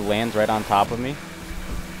buzzard lands right on top of me?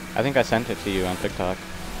 I think I sent it to you on TikTok.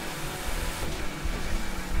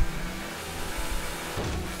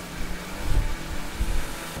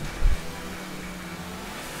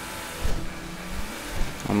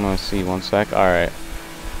 I'm gonna see 1 sec. Alright.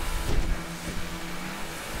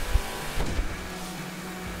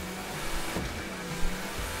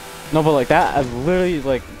 No, but like that, I literally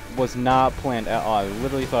like was not planned at all. I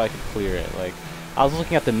literally thought I could clear it. Like, I was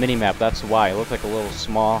looking at the mini-map, that's why. It looked like a little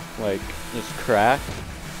small, like, just crack.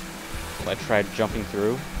 So I tried jumping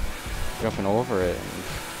over it. And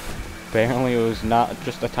apparently it was not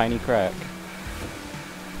just a tiny crack.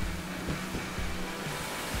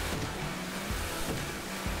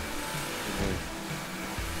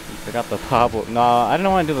 I got the Pablo. No, I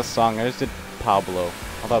didn't want to do the song. I just did Pablo.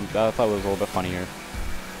 I thought it was a little bit funnier.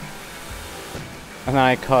 And then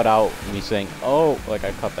I cut out me saying, "Oh," like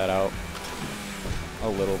I cut that out a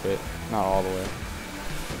little bit, not all the way.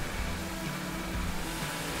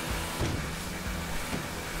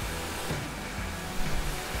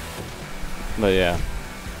 But yeah,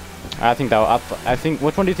 I think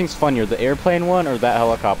which one do you think's funnier, the airplane one or that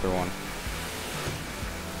helicopter one?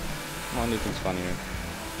 Which one do you think's funnier?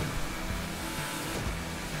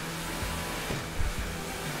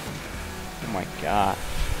 Oh my gosh.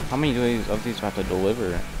 How many of these do I have to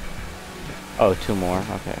deliver? Oh, 2 more.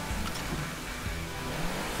 Okay.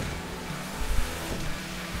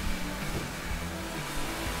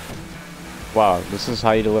 Wow, this is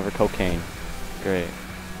how you deliver cocaine. Great.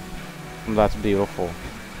 That's beautiful.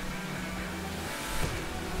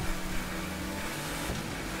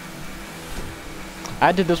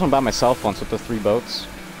 I did this one by myself once with the 3 boats.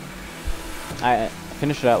 I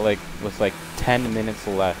finished it out like with like 10 minutes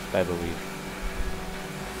left, I believe.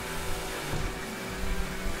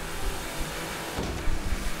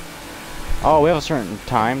 Oh, we have a certain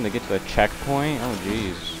time to get to the checkpoint? Oh,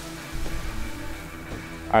 jeez.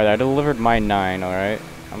 Alright, I delivered my 9, alright?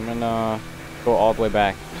 I'm gonna go all the way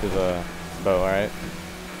back to the boat, alright?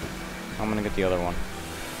 I'm gonna get the other one.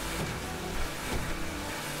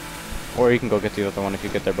 Or you can go get the other one if you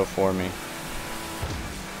get there before me.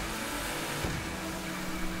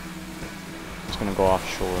 Just gonna go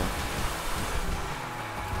offshore.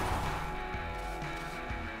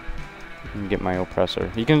 And get my oppressor.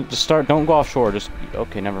 You can just start, don't go offshore, just,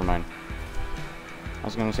 okay, never mind. I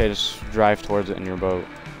was gonna say just drive towards it in your boat.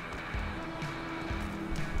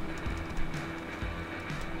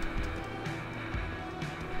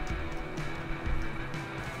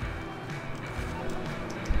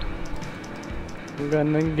 We're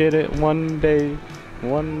gonna get it one day.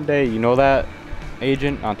 One day. You know that,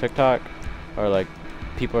 Agent, on TikTok? Or like,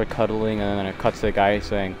 people are cuddling and then it cuts to the guy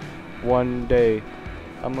saying, "One day.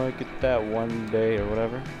 I'm gonna get that one day," or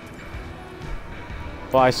whatever.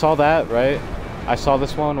 Well, I saw that, right? I saw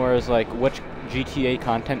this one where it's like, which GTA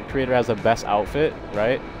content creator has the best outfit,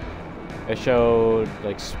 right? It showed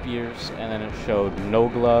like Spears, and then it showed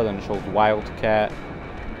Nogla, then it showed Wildcat.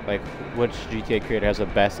 Like, which GTA creator has the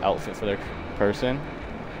best outfit for their person?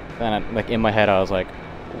 Then, like, in my head, I was like,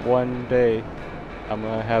 one day, I'm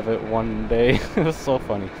gonna have it one day. It was so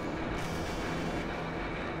funny.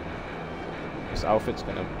 This outfit's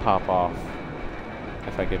gonna pop off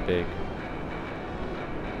if I get big.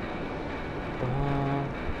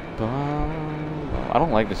 I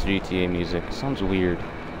don't like this GTA music. It sounds weird.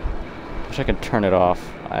 Wish I could turn it off.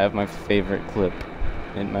 I have my favorite clip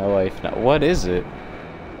in my life now. What is it?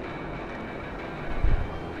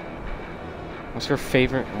 What's your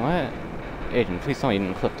favorite? What? Agent, please tell me you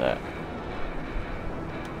didn't clip that.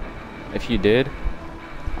 If you did,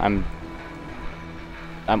 I'm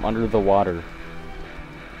under the water.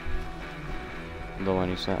 The one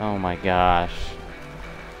you said, oh my gosh.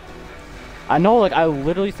 I know, like, I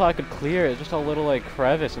literally thought I could clear it. It's just a little, like,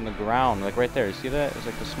 crevice in the ground. Like, right there. You see that? It's,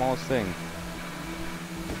 like, the smallest thing.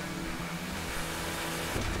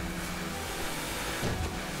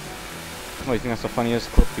 Oh, you think that's the funniest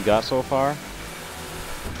clip we got so far?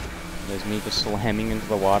 Is me just slamming into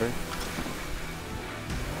the water?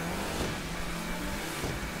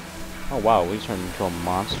 Oh, wow. We turned into a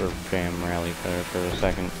monster fam rally there for a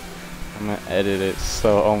second. I'm gonna edit it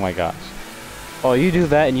so... Oh, my gosh. Oh, you do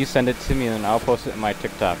that and you send it to me and then I'll post it in my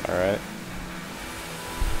TikTok, alright?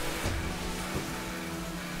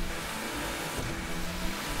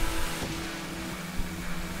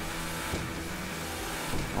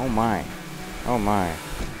 Oh my. Oh my.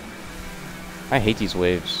 I hate these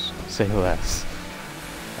waves. Say less.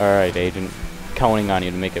 Alright, Agent. Counting on you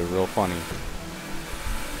to make it real funny.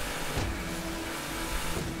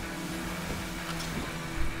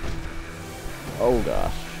 Oh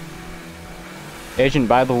gosh. Agent,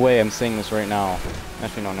 by the way, I'm saying this right now.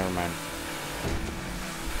 Actually, no, never mind.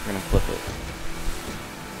 We're gonna flip it.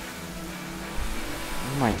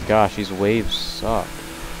 Oh my gosh, these waves suck.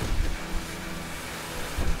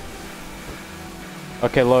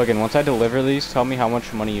 Okay, Logan, once I deliver these, tell me how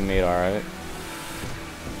much money you made, alright?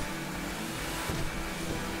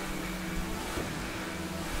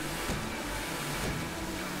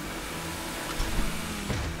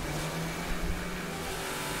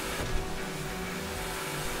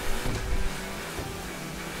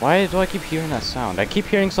 Why do I keep hearing that sound? I keep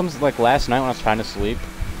hearing something like last night when I was trying to sleep.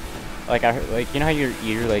 Like I heard, like, you know how your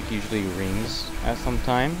ear like usually rings at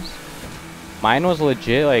sometimes? Mine was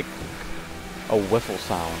legit like a whiffle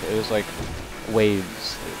sound. It was like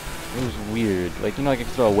waves. It was weird. Like, you know, like you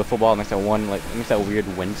throw a wiffle ball and makes that one, like, it makes that weird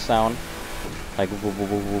wind sound, like woo, woo,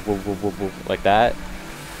 woo, woo, woo, woo, woo, woo, like that.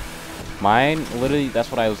 Mine, literally, that's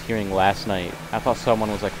what I was hearing last night. I thought someone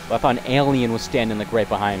was like, I thought an alien was standing like right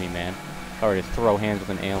behind me, man. I already throw hands with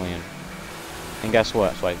an alien. And guess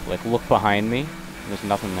what? So I like look behind me, and there's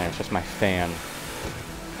nothing there. It's just my fan.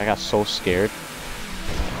 I got so scared.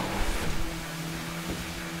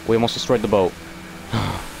 We almost destroyed the boat.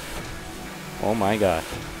 Oh my god.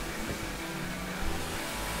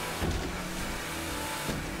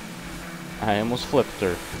 I almost flipped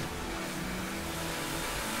her.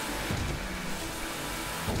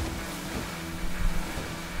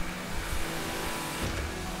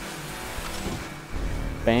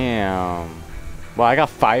 Bam. Well, I got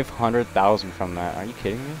 500,000 from that. Are you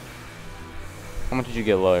kidding me? How much did you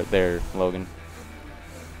get there, Logan?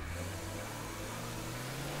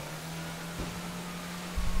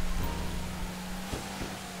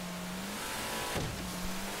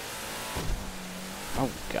 Oh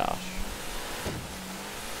gosh.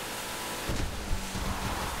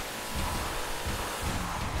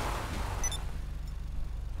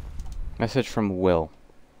 Message from Will.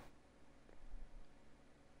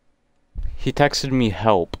 He texted me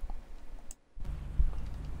help.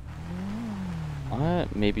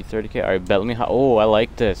 What? Maybe 30k? Alright, bet. Let me. Oh, I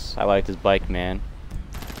like this. I like this bike, man.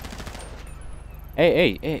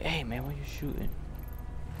 Hey, man, what are you shooting?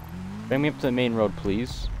 Bring me up to the main road,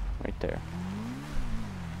 please. Right there.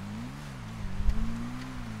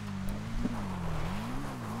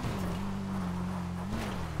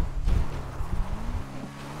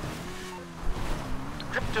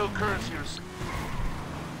 Cryptocurrency.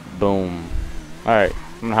 Boom. Alright,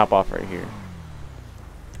 I'm gonna hop off right here.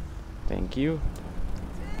 Thank you.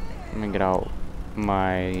 I'm gonna get out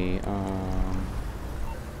my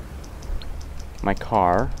my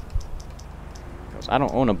car. Because I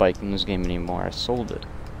don't own a bike in this game anymore. I sold it.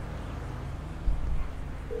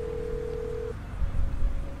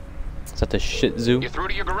 Is that the Shih Tzu? You're through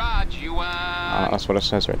to your garage. You That's what it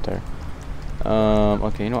says right there.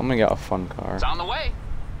 Okay, you know what? I'm gonna get a fun car. It's on the way.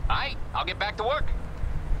 Alright, I'll get back to work.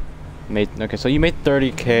 Okay, so you made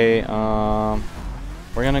 30k.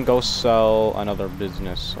 We're gonna go sell another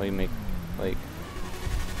business, so you make like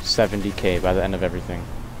 70k by the end of everything.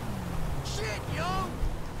 Shit, yo!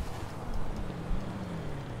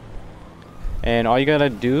 And all you gotta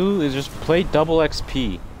do is just play double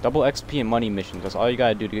XP and money missions. That's all you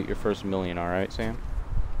gotta do to get your first million. All right, Sam?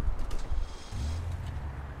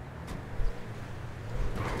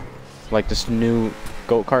 Like this new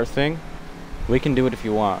goat cart thing. We can do it if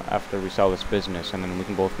you want after we sell this business, and then we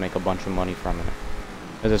can both make a bunch of money from it.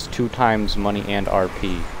 Because it's 2 times money and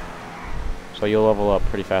RP. So you'll level up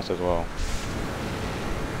pretty fast as well.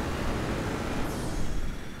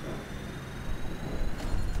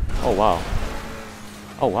 Oh wow.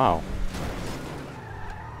 Oh wow.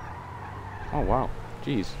 Oh wow.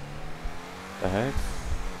 Jeez. The heck?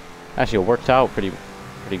 Actually, it worked out pretty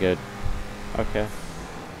good. Okay.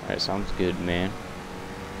 Alright, sounds good, man.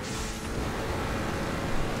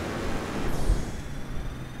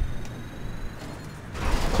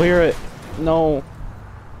 Clear it. No.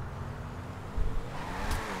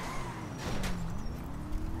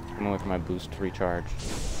 I'm gonna wait for my boost to recharge.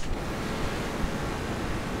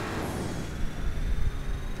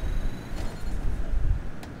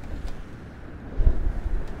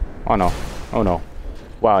 Oh no. Oh no.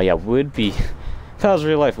 Wow, yeah, would be if that was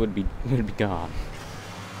real life, would be gone.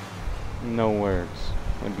 No words.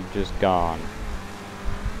 Would be just gone.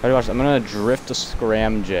 Alright, watch. I'm gonna drift a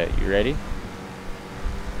scramjet. You ready?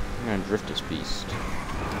 I'm gonna drift this beast.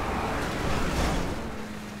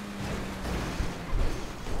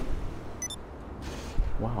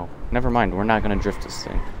 Wow. Never mind, we're not gonna drift this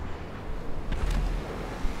thing.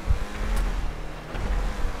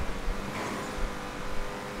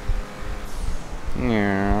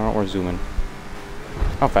 Yeah, we're zooming.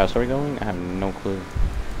 How fast are we going? I have no clue.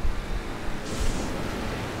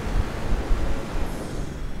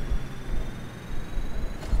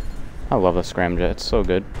 I love the scramjet, it's so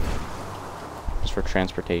good. Just for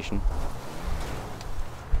transportation.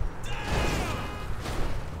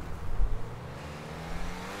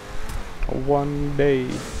 One day,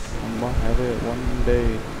 I'm gonna have it one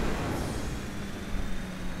day.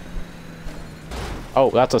 Oh,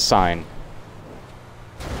 that's a sign.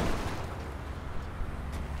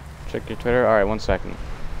 Check your Twitter. Alright, 1 second.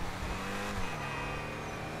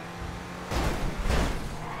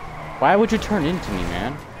 Why would you turn into me,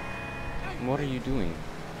 man? What are you doing?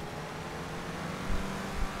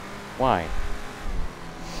 Why?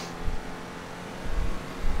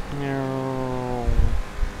 No.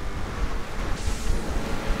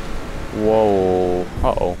 Whoa.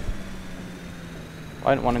 Uh-oh.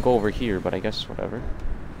 I didn't want to go over here, but I guess whatever.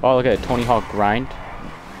 Oh, look at it. Tony Hawk Grind.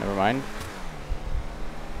 Never mind.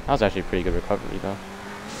 That was actually a pretty good recovery, though.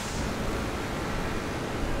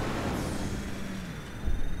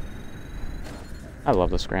 I love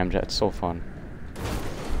the scramjet. It's so fun.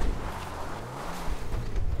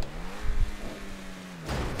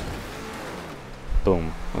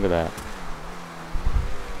 Boom. Look at that.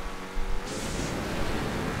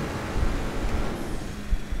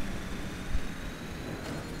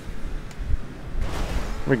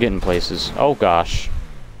 We're getting places. Oh gosh.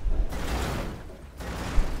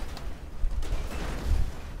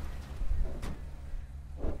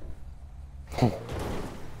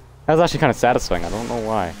 That was actually kind of satisfying. I don't know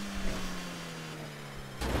why.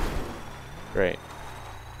 Great.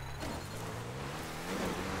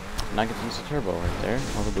 Now I get to use the turbo right there.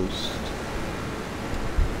 All the boost.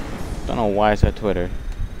 Don't know why I said Twitter.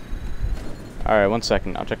 Alright, 1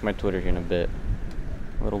 second. I'll check my Twitter here in a bit.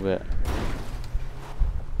 A little bit.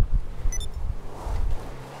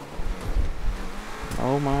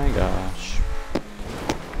 Oh my gosh.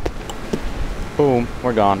 Boom.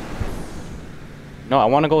 We're gone. No, I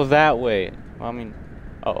want to go that way. Well, I mean...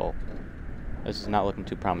 Uh-oh. This is not looking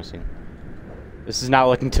too promising. This is not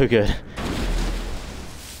looking too good.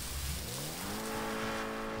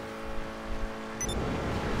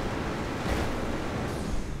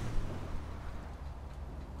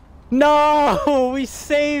 No! We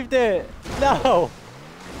saved it! No!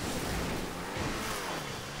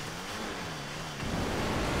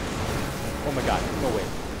 Oh my god, no way.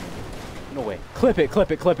 No way. Clip it, clip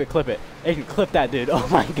it, clip it, clip it. Aiden, clip that dude. Oh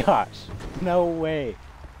my gosh. No way.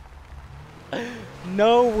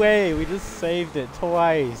 No way. We just saved it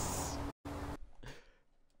twice.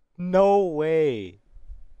 No way.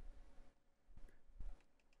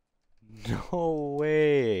 No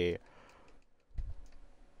way.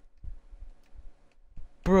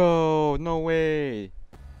 Bro, no way.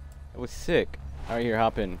 It was sick. Alright, here,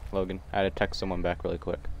 hop in, Logan. I had to text someone back really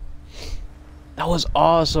quick. That was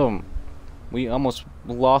awesome. We almost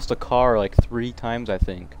lost a car like 3 times, I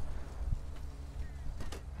think.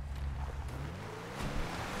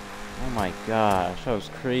 Oh my gosh, that was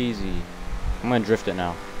crazy. I'm gonna drift it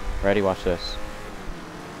now. Ready? Watch this.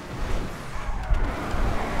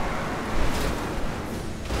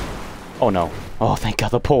 Oh no. Oh, thank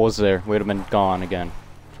God the pole was there. We'd have been gone again.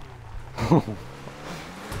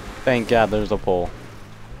 Thank God there's a pole.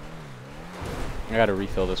 I gotta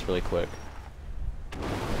refill this really quick.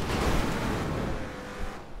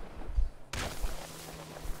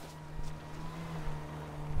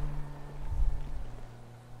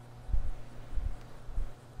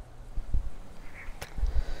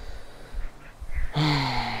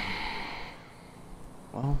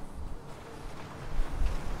 Well,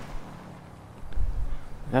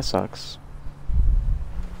 that sucks.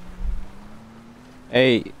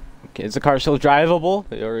 Hey, is the car still drivable,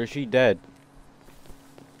 or is she dead?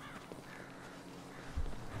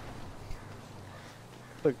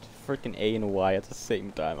 Look, freaking A and Y at the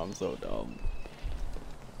same time. I'm so dumb.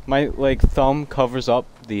 My like thumb covers up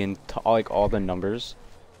the like all the numbers.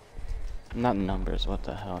 Not numbers. What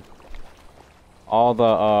the hell? All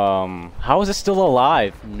the How is it still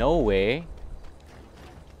alive? No way.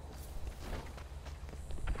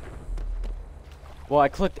 Well, I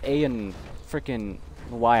clicked A and freaking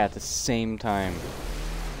Y at the same time.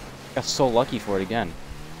 Got so lucky for it again.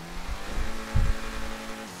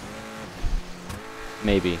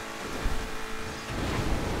 Maybe.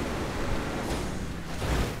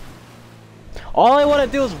 All I want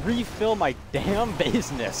to do is refill my damn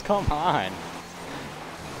business. Come on.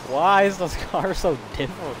 Why is this car so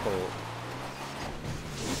difficult?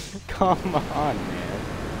 Come on, man.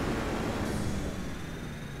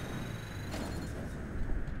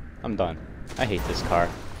 I'm done. I hate this car.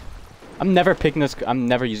 I'm never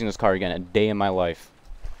using this car again a day in my life.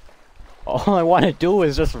 All I want to do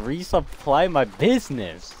is just resupply my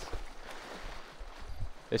business.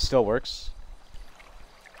 It still works.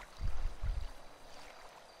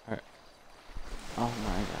 Alright. Oh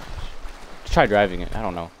my gosh. Let's try driving it. I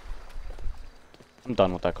don't know. I'm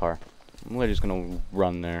done with that car. I'm literally just gonna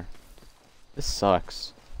run there. This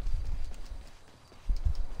sucks.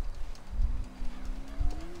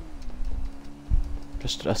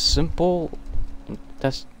 Just a simple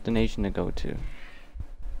destination to go to.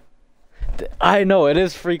 I know it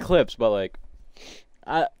is free clips, but like,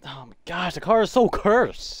 oh my gosh, the car is so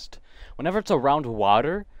cursed. Whenever it's around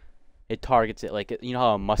water, it targets it. Like, you know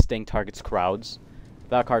how a Mustang targets crowds?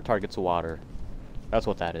 That car targets water. That's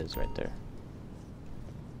what that is right there.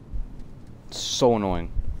 It's so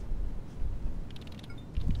annoying.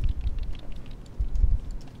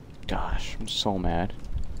 Gosh, I'm so mad.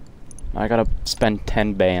 I gotta spend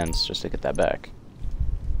 10 bands just to get that back.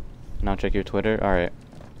 Now check your Twitter. Alright.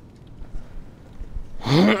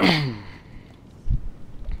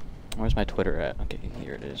 Where's my Twitter at? Okay,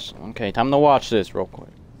 here it is. Okay, time to watch this real quick.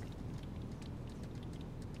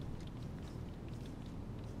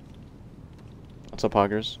 What's up,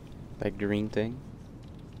 Hoggers? That green thing?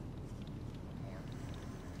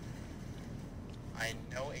 I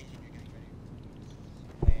know, Agent, you're getting ready.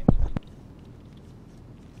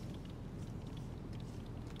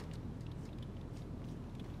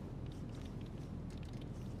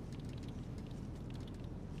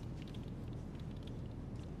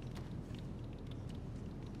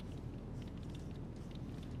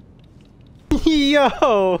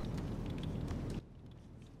 Yo!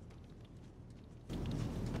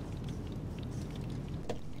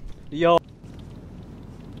 Yo!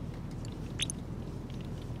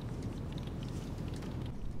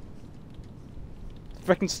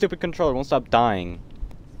 Freaking stupid controller won't stop dying.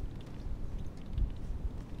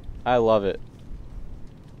 I love it.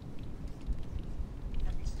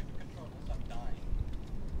 Freaking stupid controller won't stop dying.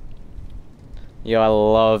 Yo, I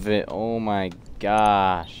love it. Oh my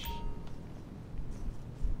gosh.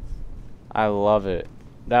 I love it.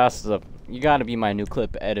 That's the... You gotta be my new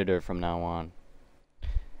clip editor from now on.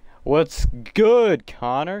 What's good,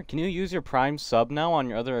 Connor? Can you use your Prime sub now on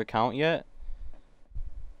your other account yet?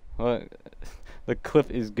 What? The clip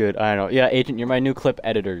is good. I know. Yeah, Agent, you're my new clip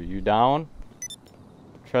editor. You down?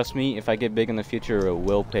 Trust me, if I get big in the future, it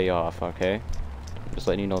will pay off, okay? Just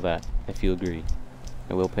letting you know that, if you agree.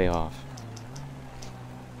 It will pay off.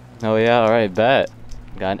 Oh yeah, alright, bet.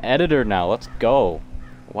 Got an editor now, let's go.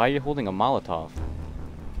 Why are you holding a Molotov?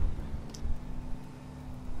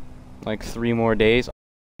 Like 3 more days?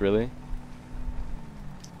 Really?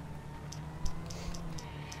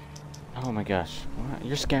 Oh my gosh. What?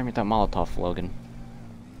 You're scaring me with that Molotov, Logan.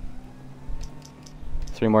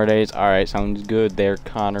 3 more days? Alright, sounds good there,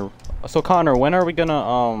 Connor. So Connor, when are we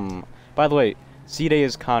gonna, by the way, C-Day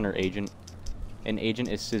is Connor, Agent. And Agent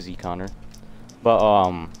is Sizzy, Connor. But,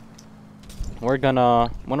 when are we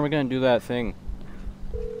gonna do that thing?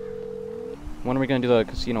 When are we gonna do the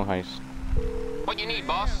casino heist? What you need,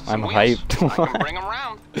 boss? I'm Some wheels? hyped. I can bring 'em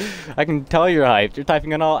round. I can tell you're hyped. You're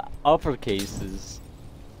typing in all uppercases.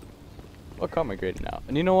 What car am I grading now?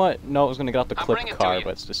 And you know what? No, I was gonna get off the I'll clip bring it to car, you.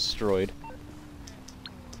 but it's destroyed.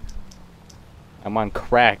 I'm on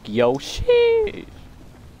crack, yo. Sheesh.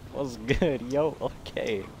 What's good, yo?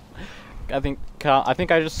 Okay. I think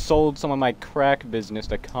I just sold some of my crack business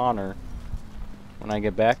to Connor. When I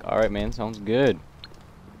get back, all right, man. Sounds good.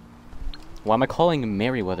 Why am I calling him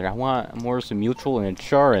Merryweather? I want more some mutual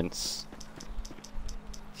insurance.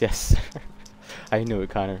 Yes, sir. I knew it,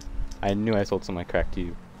 Connor. I knew I sold some of my crack to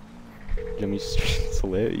you. Jimmy Street's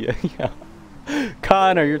lit. Yeah, yeah.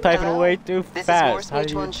 Connor, you're typing Hello? way too This is fast. Morse How do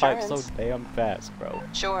you Mutual type so Insurance. damn fast, bro?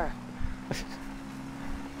 Sure.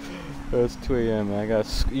 It's 2 a.m. man.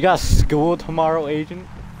 You got school tomorrow, Agent?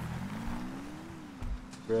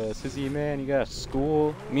 Bruh, Sizzy, man, you got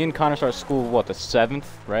school. Me and Connor start school, what, the 7th,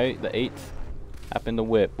 right? The 8th? Happen to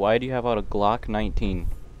whip. Why do you have out a Glock 19?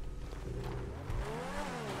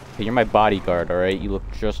 Hey, you're my bodyguard, alright? You look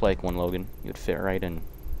just like one, Logan. You'd fit right in.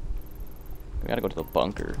 We gotta go to the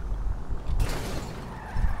bunker.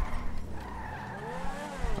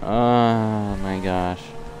 Oh my gosh.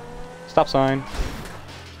 Stop sign.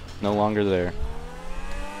 No longer there.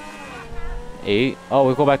 8? Oh,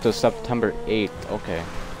 we go back to September 8th. Okay.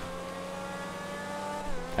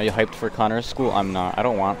 Are you hyped for Connor's school? I'm not. I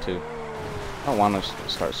don't want to. I don't want to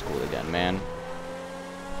start school again, man.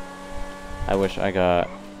 I wish I got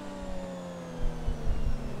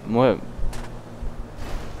What?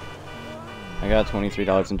 I got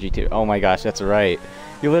 $23 in GTA. Oh my gosh, that's right.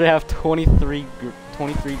 You literally have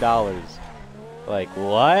 $23. Like,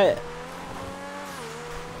 what?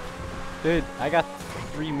 Dude, I got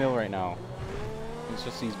 3 mil right now. It's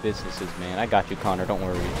just these businesses, man. I got you, Connor. Don't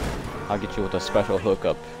worry. I'll get you with a special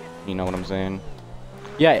hookup. You know what I'm saying?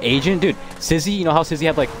 Yeah, agent, dude. Sizzy, you know how Sizzy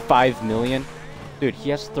had like 5 million? Dude, he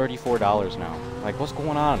has $34 now. Like, what's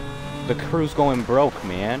going on? The crew's going broke,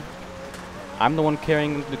 man. I'm the one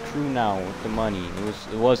carrying the crew now with the money.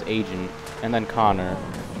 It was agent, and then Connor,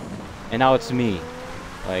 and now it's me.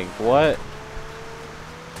 Like, what?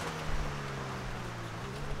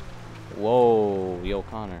 Whoa, yo,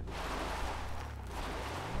 Connor.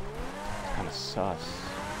 Kind of sus.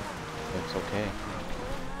 It's okay.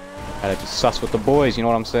 Gotta be sus with the boys, you know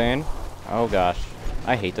what I'm saying? Oh gosh,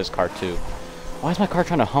 I hate this car too. Why is my car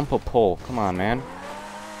trying to hump a pole? Come on, man.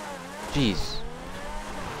 Jeez.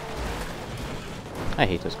 I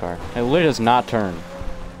hate this car. It literally does not turn.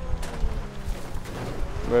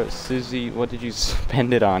 Bro, Susie, what did you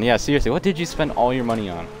spend it on? Yeah, seriously, what did you spend all your money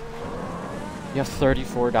on? You have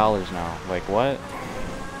 $34 now. Like, what?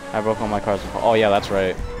 I broke all my cars. Oh, yeah, that's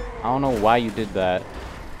right. I don't know why you did that.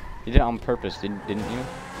 You did it on purpose, didn't you?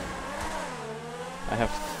 I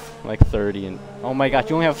have, like, 30 and... Oh my god,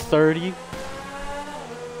 you only have 30?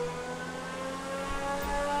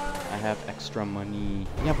 I have extra money.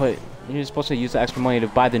 Yeah, but you're supposed to use the extra money to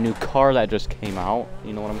buy the new car that just came out.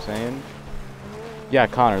 You know what I'm saying? Yeah,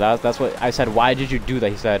 Connor, that's what I said. Why did you do that?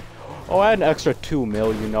 He said, oh, I had an extra 2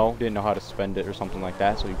 mil, you know. Didn't know how to spend it or something like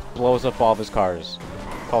that. So he blows up all of his cars.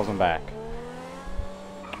 Calls them back.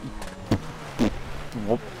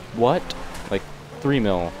 What? Like 3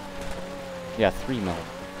 mil. Yeah, 3 mil.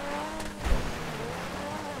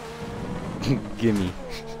 Gimme.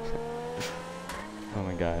 Oh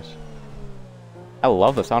my gosh. I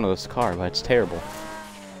love the sound of this car, but it's terrible.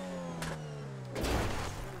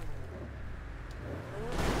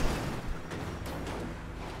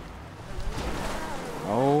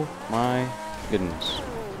 Oh my goodness.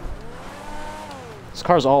 This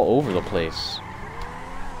car's all over the place.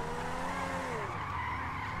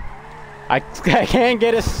 I can't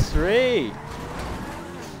get it straight.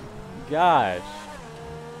 Gosh.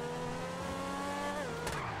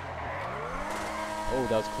 Oh,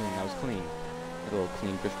 that was clean. That was clean. A little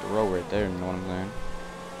clean Christopher Rowe right there. You know what I'm saying?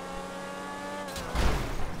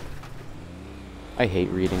 I hate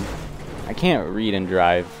reading. I can't read and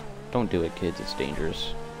drive. Don't do it, kids. It's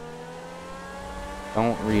dangerous.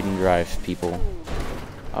 Don't read and drive, people.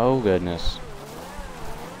 Oh, goodness.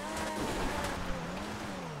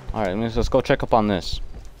 Alright, let's go check up on this.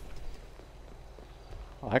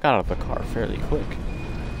 Oh, I got out of the car fairly quick.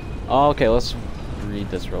 Okay, let's read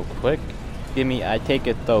this real quick. Give me, I take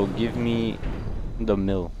it though, give me the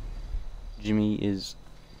mill. Jimmy is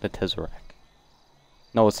the Tesseract.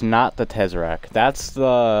 No, it's not the Tesseract. That's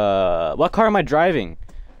the... What car am I driving?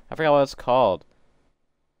 I forgot what it's called.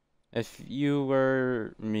 If you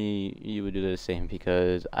were me, you would do the same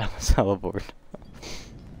because I was hella bored.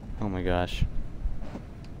 Oh my gosh.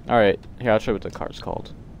 Alright, here, I'll show you what the car's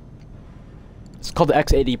called. It's called the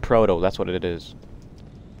X80 Proto, that's what it is.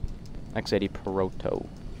 X80 Proto.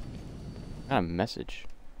 I got a message.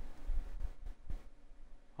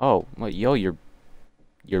 Oh, well, yo, you're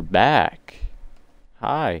back.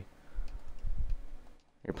 Hi.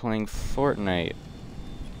 You're playing Fortnite.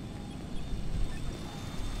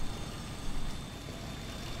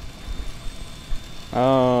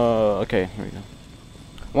 Oh, okay, here we go.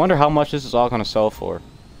 I wonder how much this is all gonna sell for.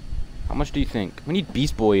 How much do you think? We need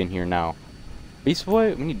Beast Boy in here now. Beast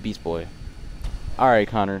Boy? We need Beast Boy. Alright,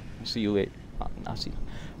 Connor. I'll see you later. I'll see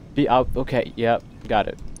you. Okay, yep, got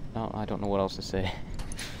it. Oh, I don't know what else to say.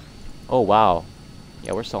 Oh, wow.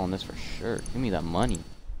 Yeah, we're selling this for sure. Give me that money.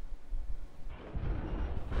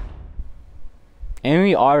 And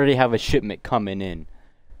we already have a shipment coming in.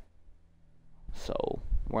 So,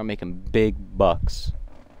 we're making big bucks.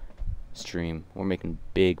 Stream. We're making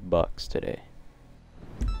big bucks today.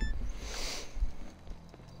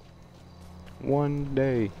 One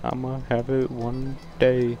day. I'ma have it one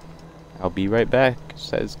day. I'll be right back,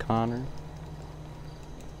 says Connor.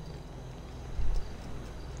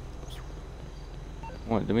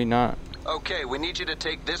 What, did we not? Okay, we need you to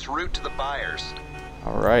take this route to the buyers.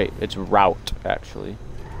 Alright, it's route, actually.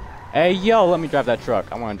 Hey, yo, let me drive that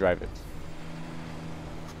truck. I want to drive it.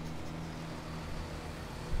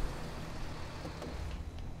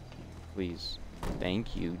 Please.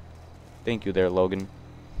 Thank you. Thank you there, Logan.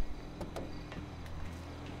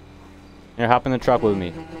 Here, hop in the truck with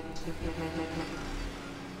me.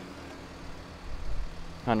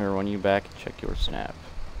 Hunter, when you back, check your snap.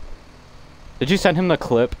 Did you send him the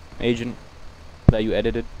clip, Agent, that you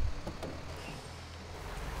edited?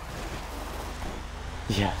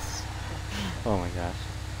 Yes. Oh my gosh.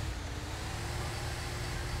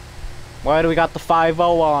 Why do we got the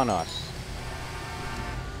 5-0 on us?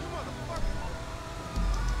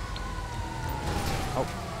 Oh,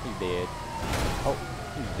 he's dead. Oh,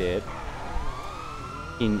 he's dead.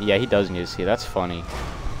 Yeah, he does need to see. That's funny.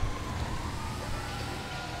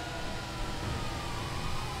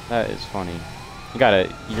 That is funny.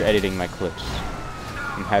 You're editing my clips.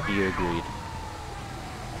 I'm happy you agreed.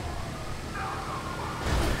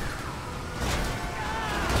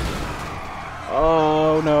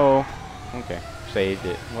 Oh no. Okay, saved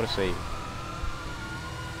it. What a save.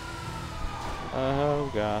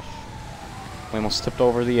 Oh gosh. We almost tipped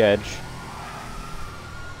over the edge.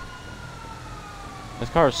 This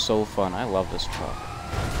car is so fun. I love this truck.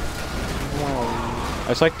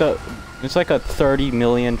 It's like a 30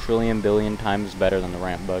 million trillion billion times better than the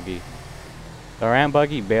ramp buggy. The ramp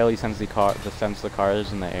buggy barely sends the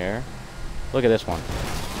cars in the air. Look at this one.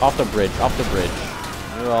 Off the bridge, off the bridge.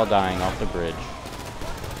 We're all dying off the bridge.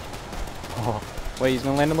 Oh, wait, he's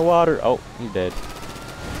gonna land in the water. Oh, he's dead.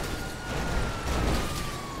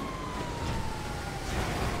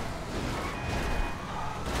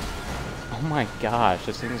 Oh my gosh,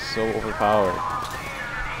 this thing is so overpowered.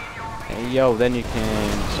 Hey, yo, then you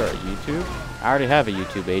can start a YouTube. I already have a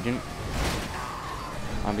YouTube, Agent.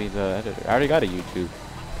 I'll be the editor. I already got a YouTube.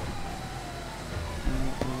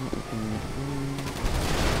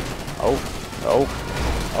 Oh, oh,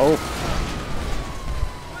 oh.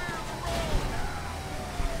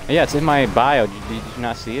 Yeah, it's in my bio. Did you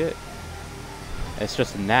not see it? It's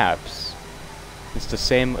just Naps. It's the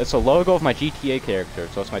same. It's a logo of my GTA character,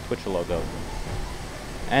 so it's my Twitch logo.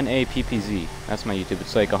 NAPPZ. That's my YouTube.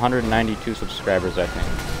 It's like 192 subscribers, I think.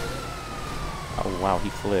 Oh wow, he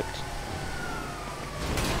flipped.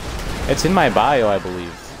 It's in my bio, I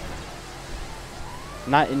believe.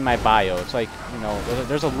 Not in my bio. It's like, you know,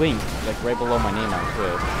 there's a link like right below my name on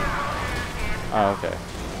Twitch. Oh, okay.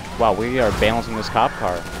 Wow, we are balancing this cop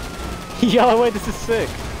car. Yo, wait, this is sick.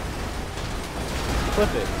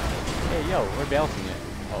 Flip it. Hey, yo, we're balancing it.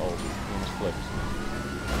 Uh-oh, we almost flipped.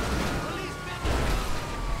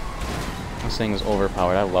 This thing is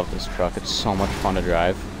overpowered. I love this truck. It's so much fun to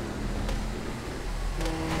drive.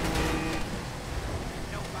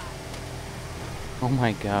 Oh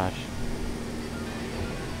my gosh.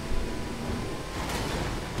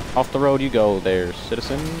 Off the road you go there,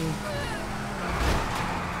 citizen.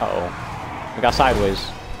 Uh-oh. We got sideways.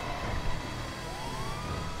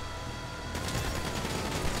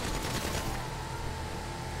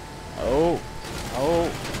 Oh. Oh.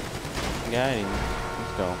 Got him.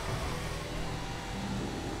 Let's go.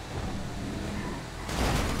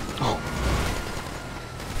 Oh.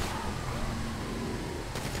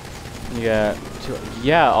 Yeah.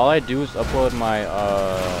 Yeah, all I do is upload my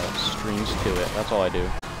streams to it. That's all I do.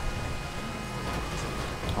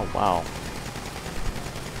 Oh wow.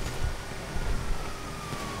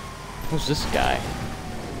 Who's this guy?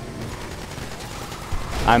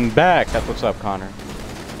 I'm back. That's what's up, Connor.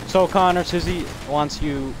 So Connor, Sizzy wants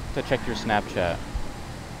you to check your Snapchat.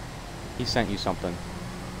 He sent you something.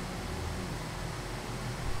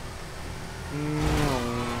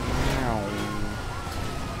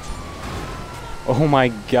 Oh my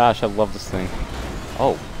gosh, I love this thing.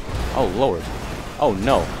 Oh. Oh, Lord. Oh,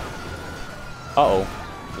 no. Uh-oh.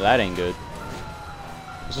 That ain't good.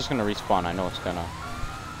 It's just gonna respawn. I know it's gonna.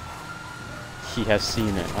 He has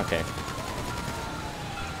seen it. Okay.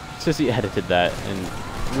 Sissy edited that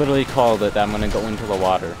and literally called it that I'm gonna go into the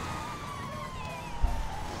water.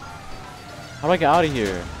 How do I get out of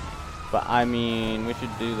here? But I mean, we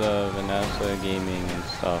should do the Vanessa gaming and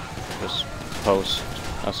stuff. Just post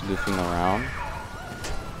us goofing around.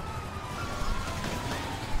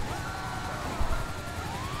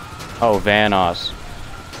 Oh, Vanoss.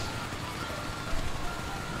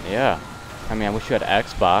 Yeah. I mean, I wish you had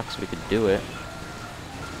Xbox. We could do it.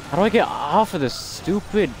 How do I get off of this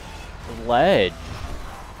stupid ledge?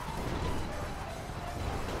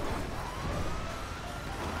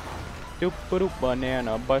 Doop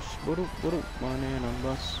banana bus. Banana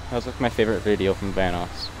bus. That's like my favorite video from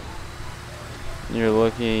Vanoss. You're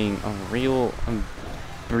looking unreal.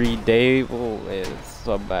 Unbreedable is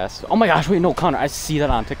the best. Oh my gosh, wait, no, Connor, I see that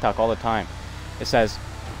on TikTok all the time. It says,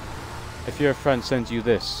 if your friend sends you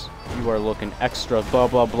this, you are looking extra blah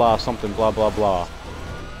blah blah something blah blah blah.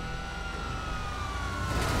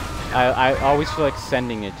 I always feel like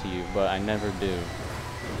sending it to you, but I never do.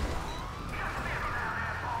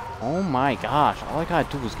 Oh my gosh, all I gotta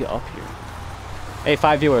do is get up here. Hey,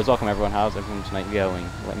 5 viewers, welcome everyone. How's everyone's night going?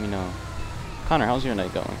 Let me know. Connor, how's your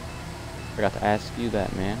night going? Forgot to ask you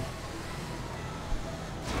that, man.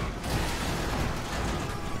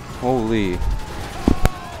 Holy.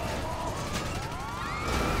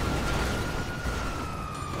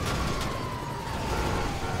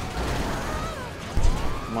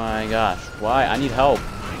 My gosh, why? I need help.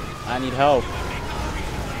 I need help.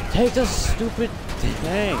 Take this stupid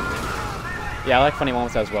thing. Yeah, I like funny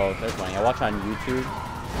moments as well. They're funny. I watch on YouTube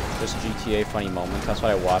just GTA funny moments. That's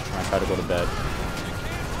what I watch when I try to go to bed.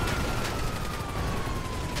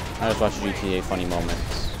 I just watch GTA funny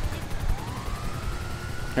moments.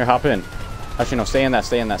 Here, hop in. Actually, no, stay in that,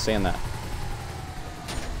 stay in that, stay in that.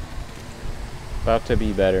 About to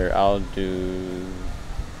be better. I'll do...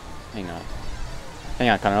 Hang on. Hang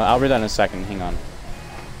on, Connor. I'll read that in a second. Hang on.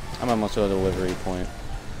 I'm almost to a delivery point.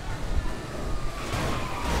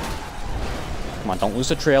 Come on, don't lose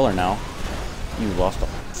the trailer now. You lost a...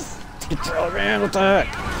 Get the trailer, man. What the heck?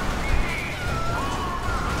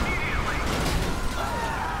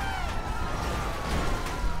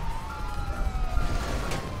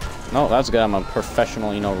 No, that's good. I'm a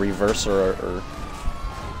professional, you know, reverser or...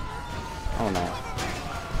 Oh, no.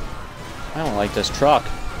 I don't like this truck.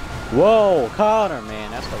 Whoa, Connor,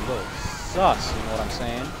 man. That's a little sus, you know what I'm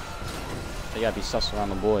saying? You gotta be sus around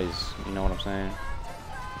the boys, you know what I'm saying?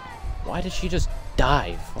 Why did she just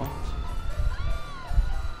dive? What?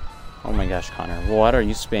 Oh my gosh, Connor. What are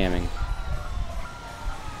you spamming?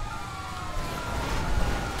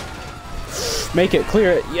 Make it,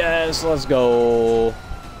 clear it. Yes, let's go.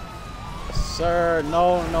 Sir,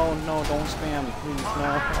 no, no, no, don't spam, please.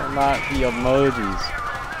 No, not the emojis.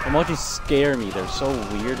 Emojis scare me. They're so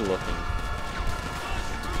weird looking.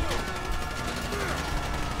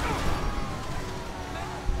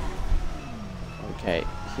 Okay,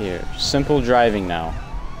 here. Simple driving now.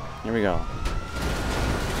 Here we go.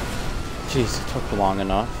 Jeez, it took long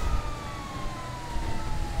enough.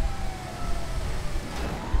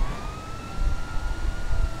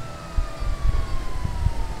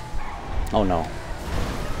 Oh no.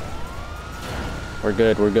 We're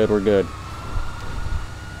good, we're good, we're good.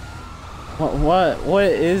 What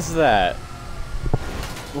is that?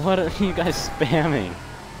 What are you guys spamming?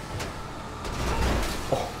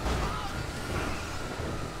 Oh.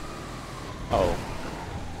 Oh.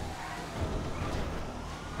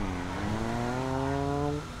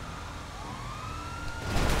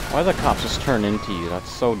 Why the cops just turn into you? That's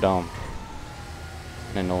so dumb.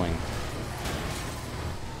 And annoying.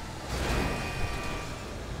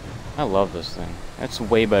 I love this thing. It's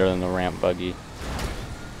way better than the ramp buggy.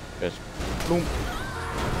 Just boom.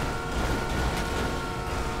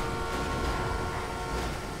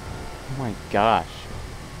 Oh my gosh.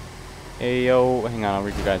 Hey yo, hang on, I'll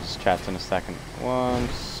read you guys' chats in a second. 1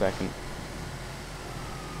 second.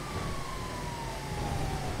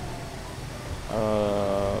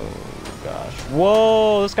 Gosh.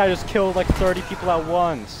 Whoa, this guy just killed like 30 people at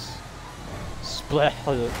once. Splat.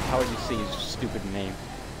 How would you say his stupid name?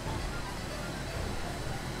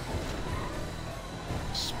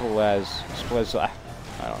 Splaz, I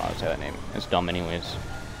don't know how to say that name. It's dumb anyways.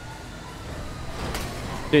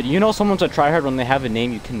 Dude, you know someone's a tryhard when they have a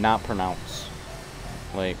name you cannot pronounce.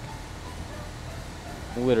 Like,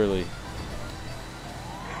 literally.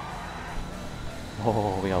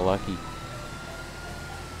 Oh, we got lucky.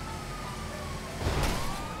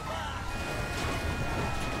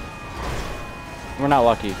 We're not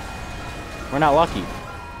lucky. We're not lucky.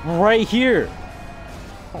 Right here!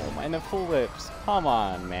 Oh, my nipple lips. Come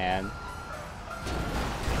on, man.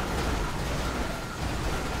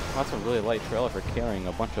 That's a really light trailer for carrying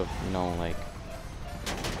a bunch of, you know, like,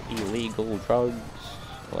 illegal drugs.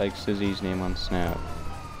 Like Sizzy's name on Snap.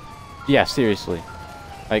 Yeah, seriously.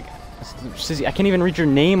 Like, Sizzy, I can't even read your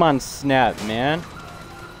name on Snap, man.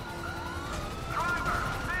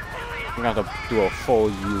 I'm gonna have to do a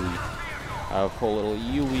full Yui. A full little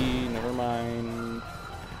Yui, never mind.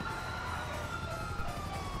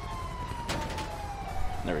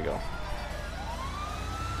 There we go.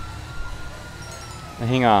 Now,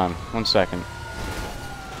 hang on, 1 second.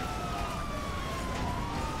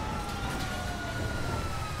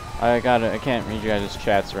 I can't read you guys'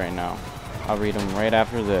 chats right now. I'll read them right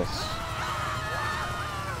after this.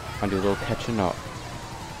 I'll do a little catching up.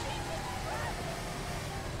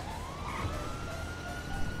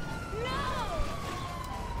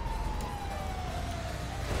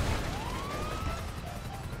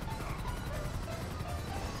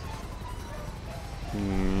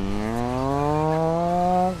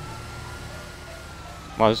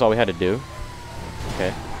 Well, this is all we had to do?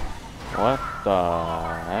 Okay. What the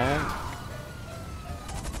heck?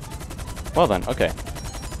 Well then, okay.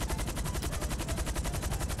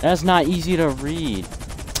 That's not easy to read.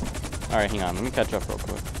 Alright, hang on. Let me catch up real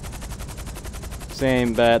quick.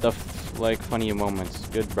 Same, but the like funny moments.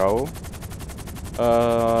 Good, bro.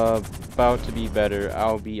 About to be better.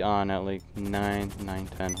 I'll be on at like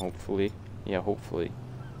 9:10, hopefully. Yeah, hopefully.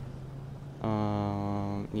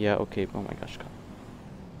 Yeah, okay. Oh my gosh.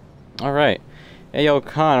 Alright. Hey, yo,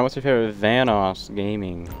 Connor, what's your favorite Vanoss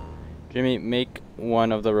gaming? Jimmy, make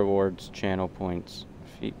one of the rewards channel points.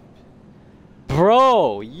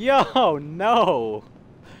 Bro! Yo, no!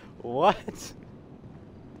 What?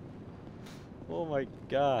 Oh my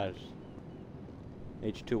gosh.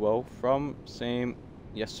 H2O from same.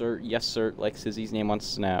 Yes, sir, like Sizzy's name on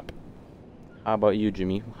Snap. How about you,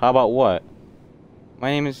 Jimmy? How about what?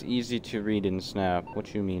 My name is easy to read in Snap.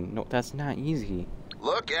 What you mean? No, that's not easy.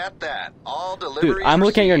 Look at that. All deliveries Dude, I'm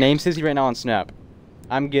looking at your received. name, Sizzy, right now on Snap.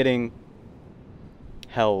 I'm getting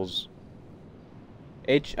hells.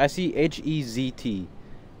 I see H-E-Z-T.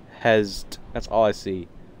 Hezd. That's all I see.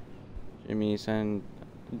 Jimmy send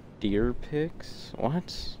deer pics?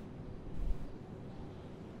 What?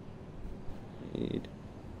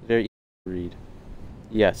 Very easy to read.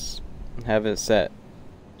 Yes. Have it set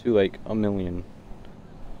to like 1 million.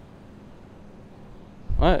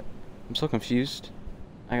 What? I'm so confused.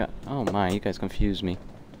 Oh my, you guys confuse me.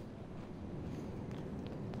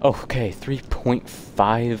 Oh, okay,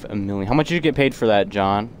 3.5 million. How much did you get paid for that,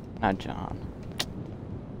 John? Not John.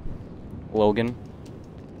 Logan.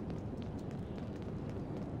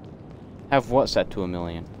 Have what set to 1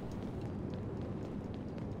 million?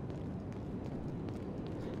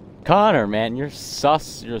 Connor, man, you're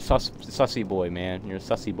sus. You're a sussy boy, man. You're a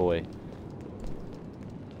sussy boy.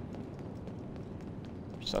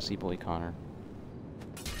 Sussy boy, Connor.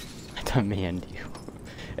 I demand you.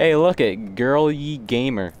 Hey, look at Girly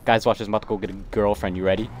Gamer. Guys, watch this. I'm about to go get a girlfriend. You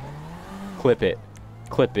ready? Clip it.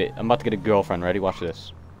 Clip it. I'm about to get a girlfriend. Ready? Watch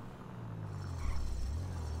this.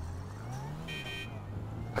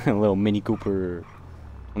 A little Mini Cooper.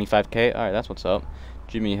 25K? Alright, that's what's up.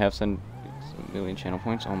 Jimmy, have some 1 million channel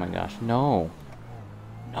points? Oh my gosh. No.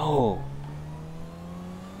 No.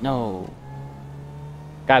 No.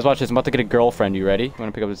 Guys, watch this. I'm about to get a girlfriend. You ready? I'm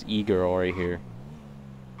gonna pick up this E-girl right here.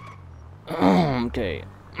 Okay.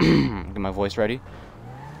 Get my voice ready.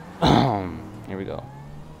 Here we go.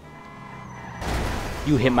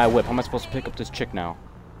 You hit my whip. How am I supposed to pick up this chick now?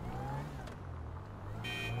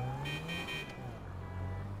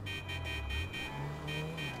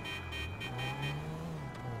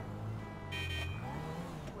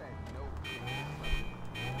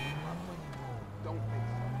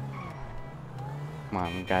 Come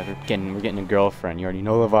on, guys, we're getting a girlfriend. You already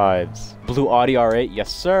know the vibes. Blue Audi R8, yes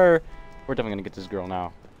sir. We're definitely gonna get this girl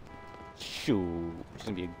now. Shoot, she's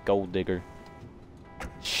gonna be a gold digger.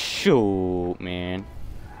 Shoot, man.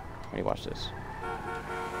 Ready, watch this.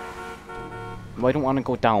 Well, I don't want to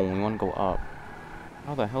go down. We want to go up.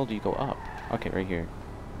 How the hell do you go up? Okay, right here.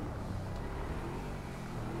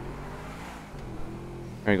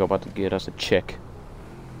 There you go. About to get us a chick.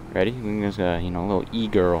 Ready? We just got, you know, a little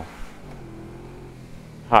E-girl.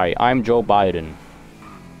 Hi, I'm Joe Biden.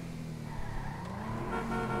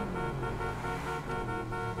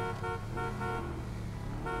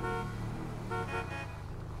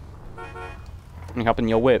 Let me hop in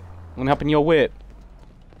your whip. Let me hop in your whip.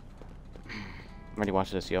 Ready,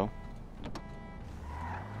 watch this, yo.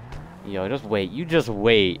 Yo, just wait. You just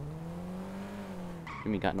wait.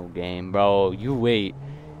 Jimmy got no game, bro. You wait.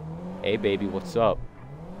 Hey, baby, what's up?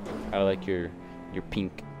 I like your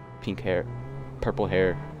pink hair. Purple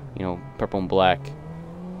hair, you know, purple and black.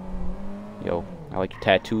 Yo, I like your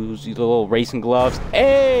tattoos, these little racing gloves.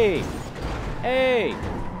 Hey! Hey!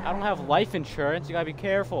 I don't have life insurance, you gotta be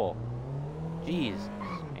careful. Jeez,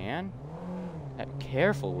 man. Be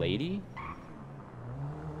careful, lady.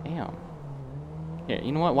 Damn. Here,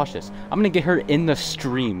 you know what? Watch this. I'm gonna get her in the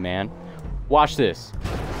stream, man. Watch this.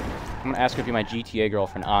 I'm gonna ask her to be my GTA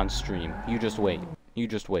girlfriend on stream. You just wait. You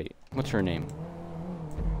just wait. What's her name?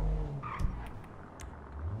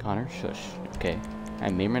 Connor, shush. Okay. I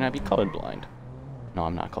may or may not be colorblind. No,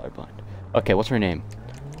 I'm not colorblind. Okay, what's her name?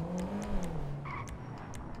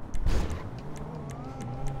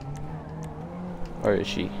 Where is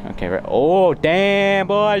she? Okay, right. Oh, damn,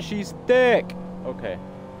 boy, she's thick. Okay.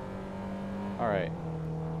 Alright.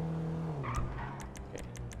 Okay.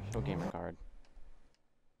 Show gamer card.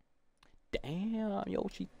 Damn, yo,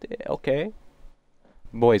 she thick. Okay.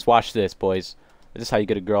 Boys, watch this, boys. This is how you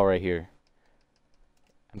get a girl right here.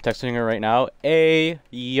 I'm texting her right now. Hey,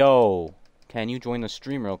 yo. Can you join the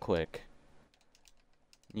stream real quick?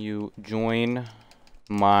 You join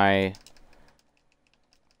my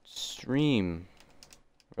stream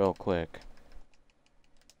real quick.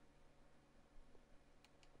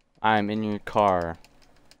 I'm in your car.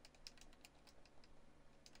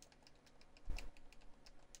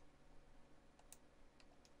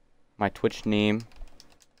 My Twitch name.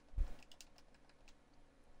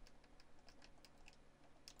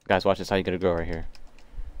 Guys, watch this. How you get a girl right here.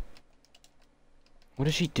 What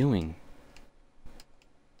is she doing?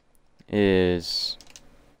 Is...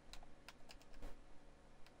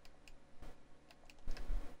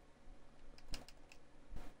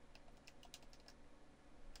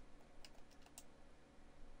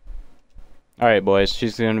 Alright, boys.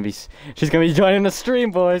 She's gonna be joining the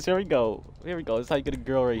stream, boys. Here we go. Here we go. This is how you get a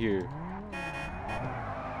girl right here.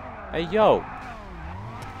 Hey, yo.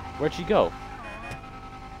 Where'd she go?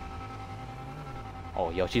 Oh,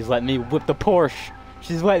 yo, she's letting me whip the Porsche.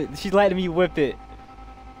 She's letting me whip it.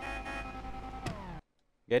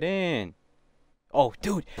 Get in. Oh,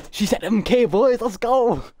 dude, she's at MK, boys. Let's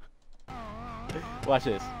go. Watch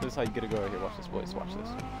this. This is how you get a girl right here. Watch this, boys. Watch this.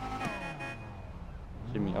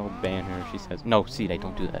 Jimmy, I'll ban her. She says, no, see, they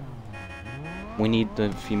don't do that. We need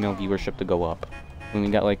the female viewership to go up. We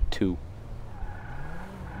got like 2.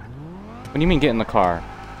 What do you mean get in the car?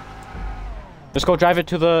 Just go drive it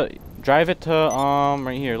to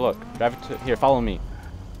right here, look. Drive it to, here, follow me.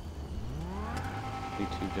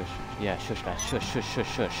 Yeah, shush guys,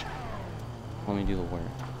 shush. Let me do the work.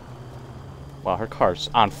 Wow, her car's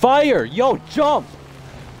on fire! Yo, jump!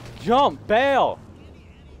 Jump, bail!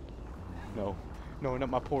 No, not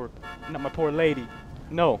my poor lady.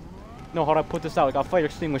 No, how'd I put this out? I got fire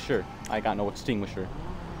extinguisher. I got no extinguisher.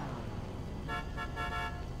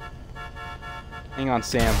 Hang on,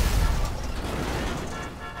 Sam.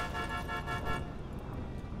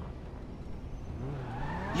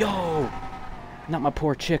 Yo! Not my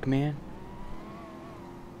poor chick, man.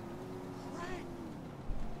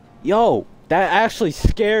 Yo! That actually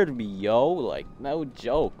scared me, yo. Like, no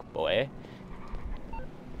joke, boy.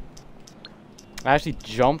 I actually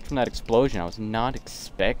jumped from that explosion. I was not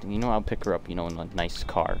expecting. You know, I'll pick her up, you know, in a nice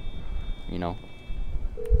car. You know?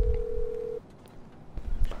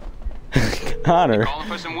 Connor. Calling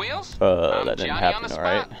for some wheels? That didn't Johnny happen, on the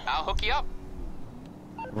alright? spot. I'll hook you up.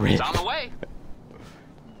 Rip. It's on the way.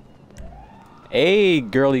 Hey,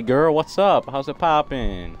 girly girl, what's up? How's it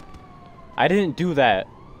poppin'? I didn't do that.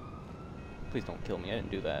 Please don't kill me. I didn't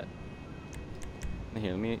do that.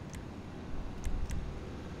 Here, let me...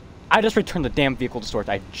 I just returned the damn vehicle to storage.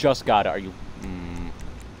 I just got it. Are you...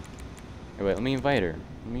 Hey, wait, let me invite her.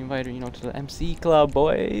 Let me invite her, you know, to the MC club,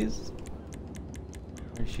 boys.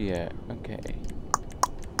 Where's she at? Okay.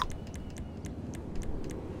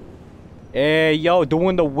 Hey, yo,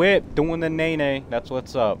 doing the whip. Doing the nay-nay. That's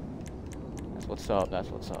what's up. What's up? That's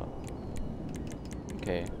what's up.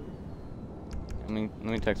 Okay. Let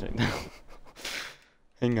me text her.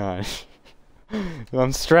 Hang on.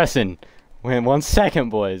 I'm stressing. Wait 1 second,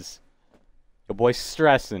 boys. Your boy's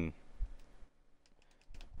stressing.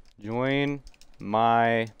 Join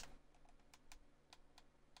my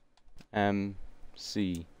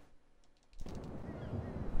MC.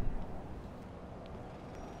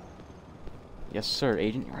 Yes, sir,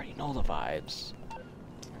 agent. You already know the vibes.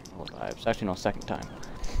 Vibes. Actually, no, second time.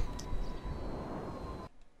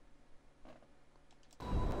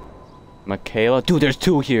 Michaela. Dude, there's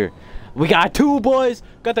 2 here. We got 2, boys.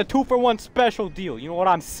 Got the 2-for-1 special deal. You know what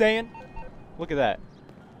I'm saying? Look at that.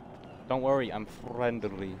 Don't worry, I'm friendly.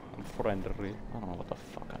 I don't know what the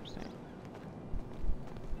fuck I'm saying.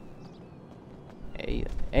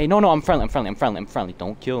 Hey, no, I'm friendly.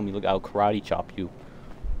 Don't kill me. Look, I'll karate chop you.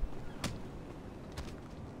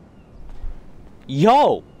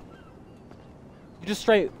 Yo! You just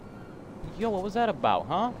straight... Yo, what was that about,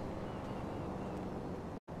 huh?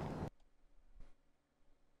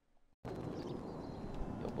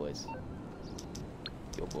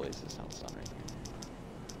 Yo, boys, this sounds fun right here.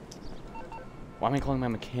 Why am I calling my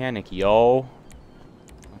mechanic, yo?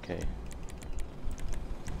 Okay.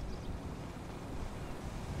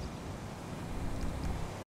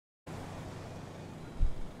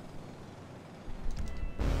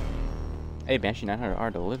 Hey, Banshee 900 are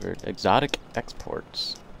delivered. Exotic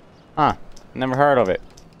exports. Huh. Never heard of it.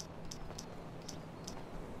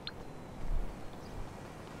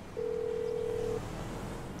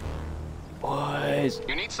 Boys.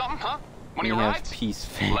 You need something, huh? One of We your have rides? peace,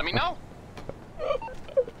 fam. Let me know.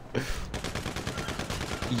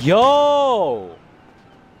 Yo!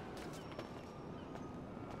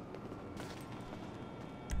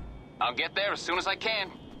 I'll get there as soon as I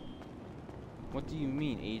can. What do you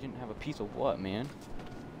mean, agent? Have a piece of what, man?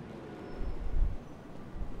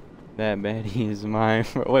 That baddie is mine.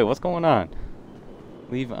 Wait, what's going on?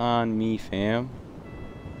 Leave on me, fam.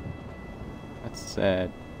 That's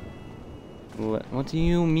sad. What do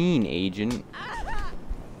you mean, agent?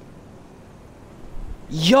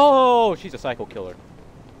 Yo! She's a psycho killer.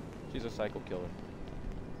 She's a psycho killer.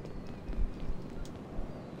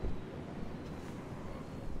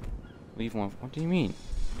 Leave one. What do you mean?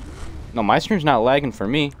 No, my stream's not lagging for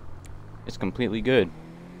me. It's completely good.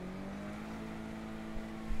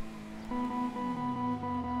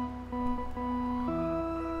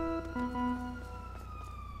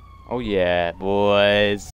 Oh yeah,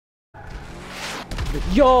 boys.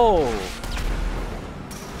 Yo!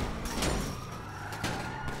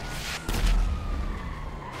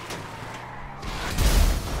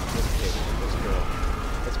 This girl.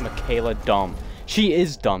 It's Michaela Dumb. She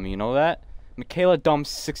is dumb, you know that? Michaela Dumb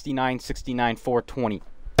 6969 420.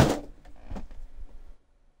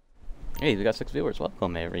 Hey, we got 6 viewers.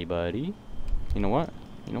 Welcome everybody. You know what?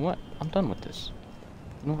 You know what? I'm done with this.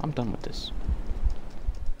 You know what? I'm done with this.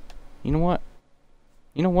 You know what?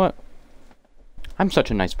 You know what? I'm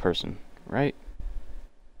such a nice person, right?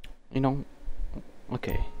 You know?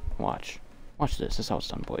 Okay, watch. Watch this. This is how it's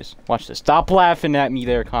done, boys. Watch this. Stop laughing at me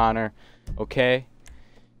there, Connor. Okay?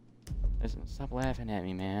 Listen, stop laughing at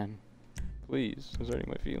me, man. Please. It's hurting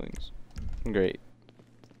my feelings. Great.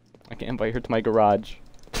 I can invite her to my garage.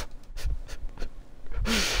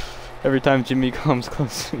 Every time Jimmy comes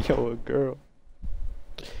close to yo, a girl.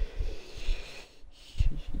 She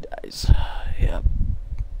dies. Yep.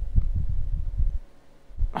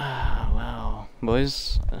 Well,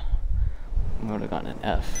 boys, I would have gotten an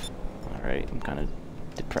F. Alright, I'm kind of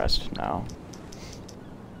depressed now.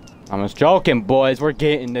 I'm just joking, boys. We're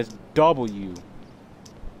getting this W.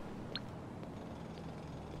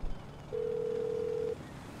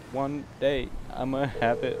 One day, I'ma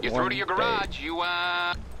have it. You're through to your garage. Day. You,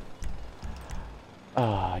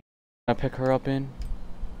 I pick her up in.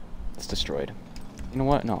 It's destroyed. You know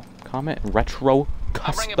what? No. Comment retro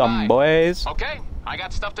custom, boys. Okay, I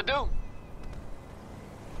got stuff to do.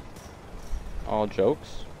 All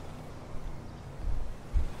jokes?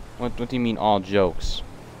 What do you mean all jokes?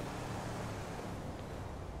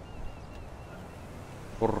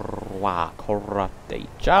 Karate.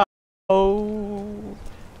 Ciao.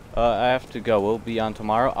 I have to go. We'll be on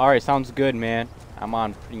tomorrow. Alright, sounds good, man. I'm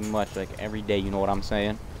on pretty much like every day, you know what I'm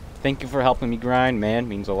saying? Thank you for helping me grind, man.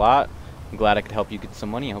 Means a lot. I'm glad I could help you get some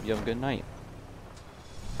money. I hope you have a good night.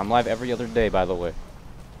 I'm live every other day, by the way.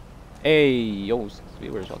 Hey, yo, 6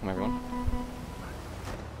 viewers. Welcome, everyone.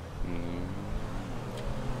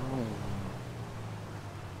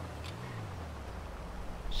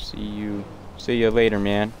 See you later,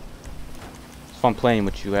 man. It's fun playing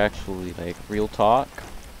with you, actually. Like, real talk.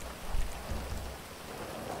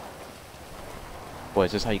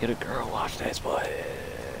 Boys, this is how you get a girl. Watch this,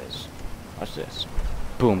 boys. Watch this.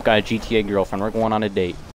 Boom, got a GTA girlfriend. We're going on a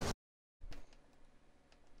date.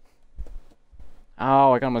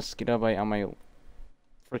 Ow, I got a mosquito bite on my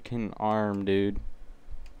freaking arm, dude. I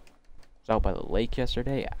was out by the lake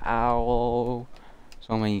yesterday. Ow.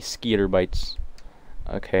 So many skeeter bites.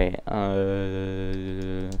 Okay,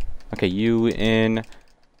 okay, you in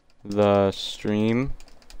the stream?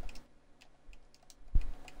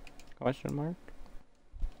 Question mark?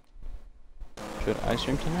 Should I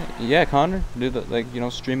stream tonight? Yeah, Connor. Do the, like, you know,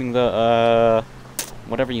 streaming the,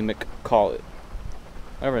 whatever you call it.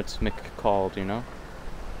 Whatever it's called, you know?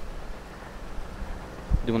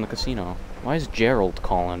 Doing the casino. Why is Gerald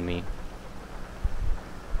calling me?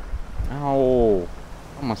 Ow.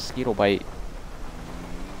 A mosquito bite.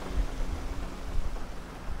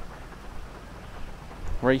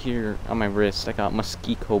 Right here on my wrist, I got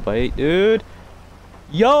mosquito bite, dude.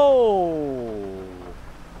 Yo!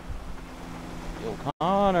 Yo,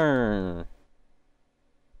 Connor.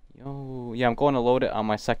 Yo, yeah, I'm going to load it on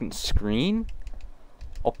my second screen.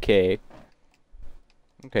 Okay.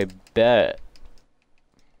 Okay, bet.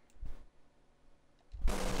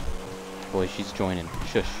 Boy, she's joining.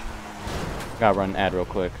 Shush. Gotta run an ad real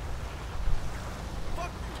quick.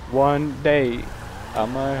 One day,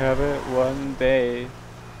 I'ma have it one day.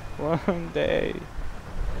 One day.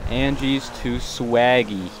 Angie's too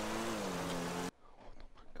swaggy.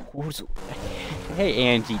 Hey,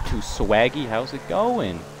 Angie too swaggy. How's it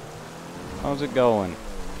going? How's it going?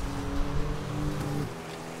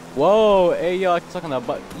 Whoa! Hey, yo, I can suck on that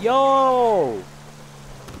butt. Yo!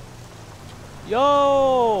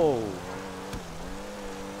 Yo!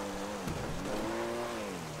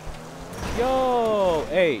 Yo!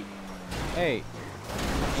 Hey! Hey!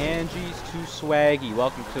 Angie's too swaggy.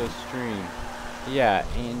 Welcome to the stream. Yeah,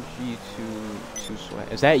 Angie too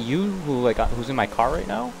swaggy. Is that you who who's in my car right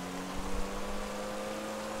now?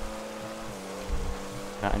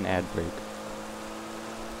 Got an ad break.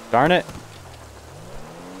 Darn it!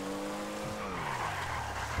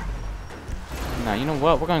 Now, you know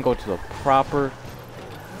what? We're gonna go to the proper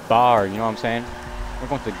bar, you know what I'm saying? We're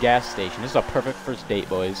going to the gas station. This is a perfect first date,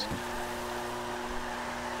 boys.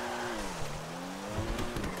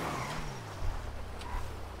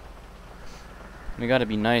 We gotta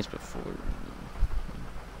be nice before.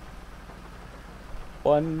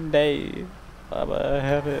 One day, I'ma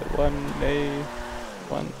have it one day.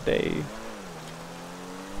 One day.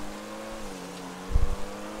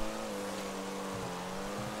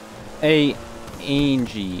 Hey,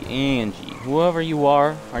 Angie, whoever you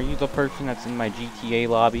are you the person that's in my GTA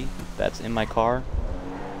lobby? That's in my car?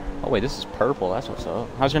 Oh wait, this is purple, that's what's up.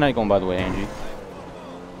 How's your night going, by the way, Angie?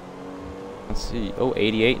 Let's see, oh,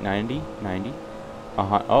 88, 90, 90.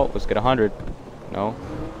 Oh, let's get 100. No.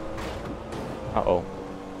 Uh-oh.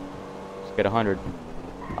 Let's get 100.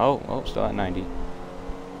 Oh, still at 90.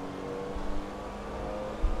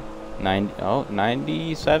 90, oh,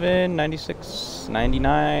 97, 96,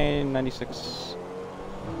 99, 96.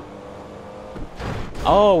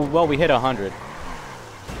 Oh, well, we hit 100.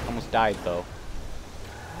 Almost died, though.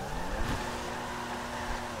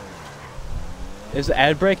 Is the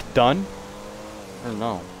ad break done? Or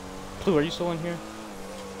no? Blue, are you still in here?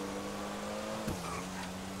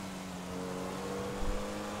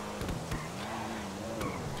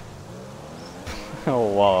 Oh,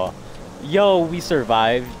 wow. Yo, we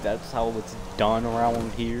survived. That's how it's done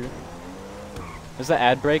around here. Is the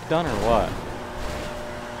ad break done or what?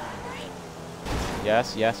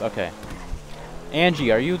 Yes, yes, okay.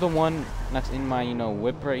 Angie, are you the one that's in my,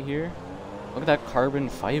 whip right here? Look at that carbon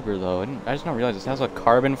fiber, though. I just don't realize this has a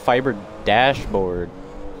carbon fiber dashboard.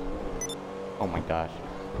 Oh my gosh.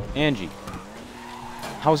 Angie,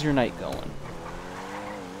 how's your night going?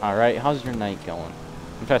 Alright, how's your night going?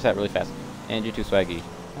 I'm trying to say that really fast. Angie too swaggy.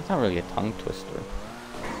 That's not really a tongue twister.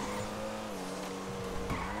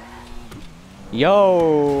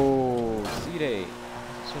 Yo! C-Day.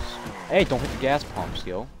 Hey, don't hit the gas pumps,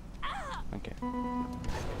 yo. Okay.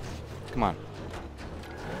 Come on.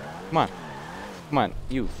 Come on. Come on.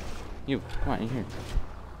 You. Come on, in here.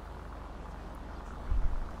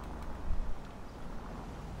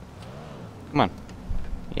 Come on.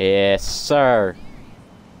 Yes, sir.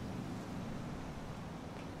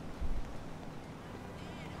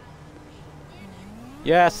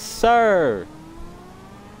 Yes, sir.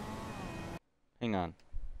 Hang on.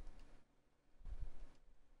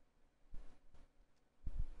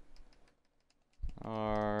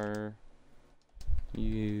 R-U-A-N-G-I-E.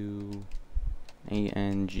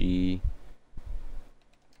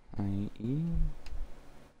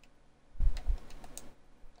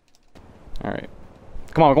 Alright.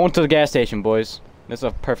 Come on, we're going to the gas station, boys. This is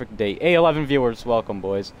a perfect date. Hey, 11 viewers, welcome,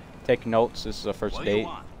 boys. Take notes, this is a first date.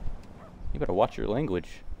 You better watch your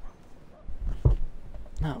language.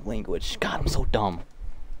 Not language. God, I'm so dumb.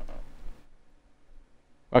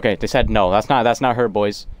 Okay, they said no. That's not her,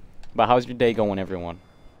 boys. But how's your day going, everyone?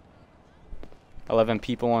 11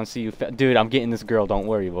 people want to see you. Dude, I'm getting this girl. Don't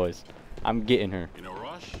worry, boys. I'm getting her. In a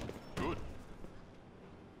rush? Good.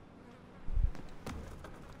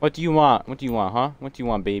 What do you want? What do you want, huh? What do you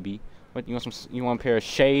want, baby? What you want? You want a pair of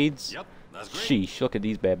shades? Yep, that's great. Sheesh, look at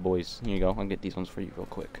these bad boys. Here you go. I'll get these ones for you real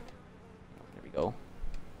quick. There we go.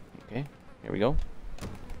 Okay, here we go.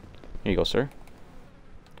 Here you go, sir.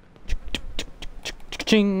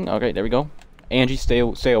 Ching. Okay, there we go. Angie, stay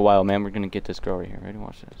a while, man. We're gonna get this girl right here. Ready?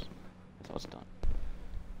 Watch this. That's how it's done.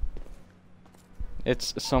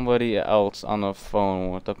 It's somebody else on the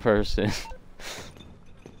phone with the person.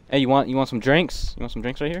 Hey, you want some drinks? You want some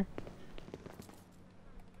drinks right here?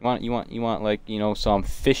 You want like, some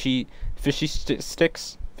fishy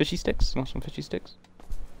sticks? Fishy sticks? You want some fishy sticks?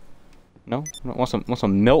 No? Want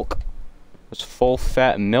some milk? Just full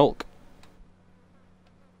fat milk?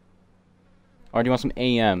 Or do you want some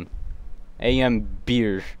AM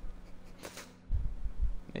beer?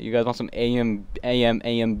 You guys want some AM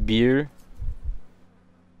beer?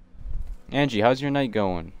 Angie, how's your night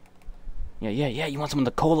going? Yeah, you want some of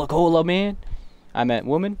the cola, man? I meant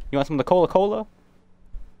woman. You want some of the cola?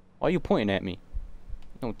 Why are you pointing at me?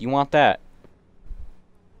 No, you want that?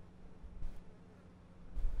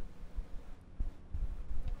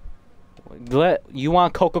 You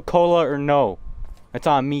want Coca-Cola or no? It's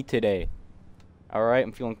on me today. Alright,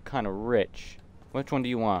 I'm feeling kind of rich. Which one do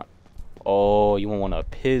you want? Oh, you want one of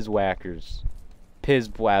Piz Whackers. Piz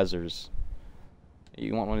Blazzers.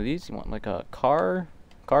 You want one of these? You want like a car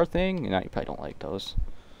thing? No, you probably don't like those.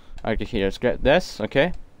 Okay, here, let's get this.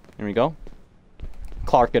 Okay, here we go.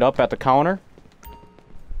 Clark it up at the counter.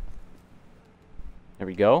 There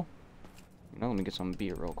we go. Let me get some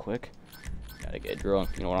beer real quick. Gotta get drunk.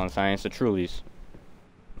 You know what I'm saying? It's the Trulies.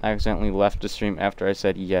 I accidentally left the stream after I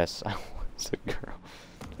said yes. I It's a girl.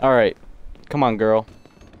 Alright. Come on, girl.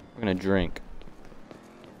 We're gonna drink.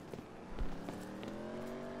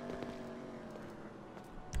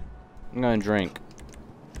 I'm gonna drink.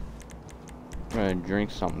 I'm gonna drink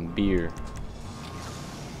some beer.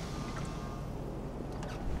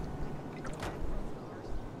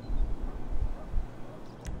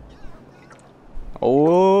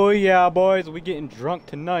 Oh yeah, boys, we getting drunk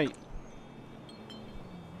tonight.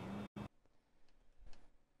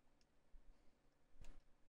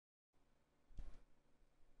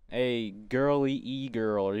 Hey, girly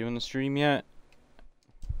e-girl, are you in the stream yet?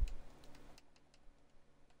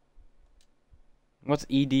 What's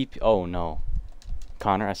EDP? Oh no.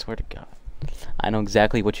 Connor, I swear to God. I know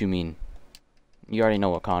exactly what you mean. You already know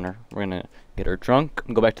what, Connor. We're gonna get her drunk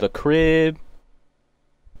and go back to the crib.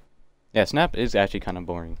 Yeah, Snap is actually kind of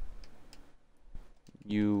boring.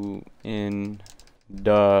 You in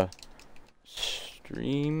the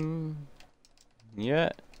stream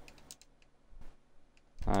yet?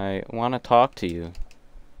 I wanna talk to you.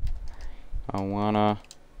 I wanna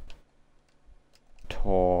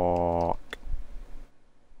talk.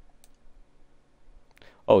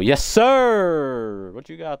 Oh, yes, sir! What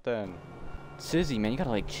you got then? Sizzy, man, you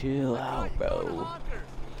gotta like chill out, bro.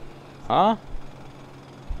 Huh?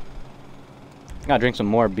 Gotta drink some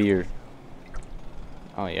more beer.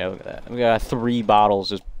 Oh yeah, look at that. We got 3 bottles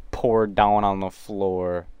just poured down on the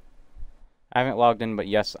floor. I haven't logged in, but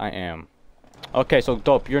yes, I am. Okay, so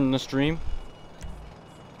Dope, you're in the stream?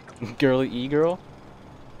 Girly e-girl?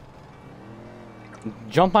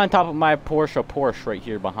 Jump on top of my Porsche right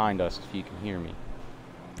here behind us if you can hear me.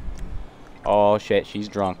 Oh shit, she's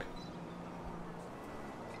drunk.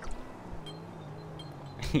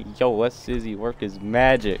 Yo, let Sizzy work his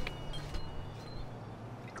magic.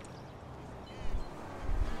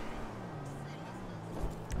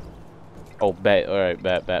 Oh, bet. Alright,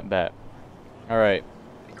 bet. Alright.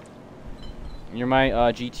 You're my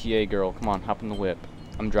GTA girl. Come on, hop in the whip.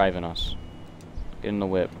 I'm driving us. Get in the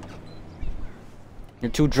whip. You're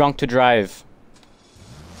too drunk to drive.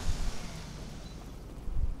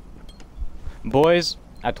 Boys,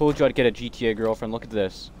 I told you I'd get a GTA girlfriend. Look at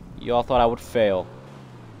this. You all thought I would fail.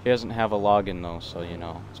 She doesn't have a login though, so you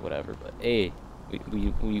know, it's whatever. But hey,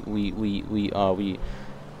 we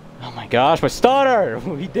oh my gosh, my stutter!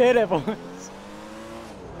 We did it, boys!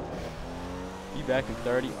 Be back in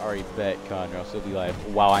 30? Already bet, Connor. I'll still be like,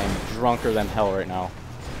 wow, I am drunker than hell right now.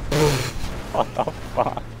 What the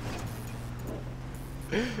fuck?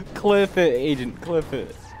 Clip it, agent, clip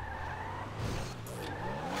it.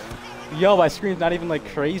 Yo, my screen's not even like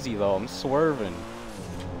crazy though. I'm swerving.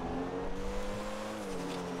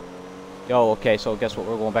 Yo, okay, so guess what?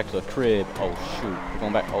 We're going back to the crib. Oh shoot. We're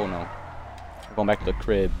going back. Oh no. We're going back to the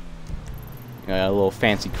crib. Yeah, a little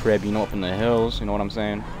fancy crib, you know, up in the hills. You know what I'm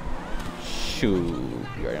saying? Shoot.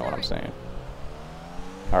 You already know what I'm saying.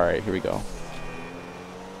 Alright, here we go.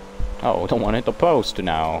 Oh, don't want to hit the post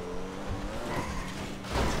now.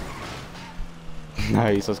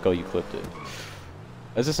 Nice, let's go. You clipped it.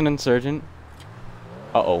 Is this an insurgent?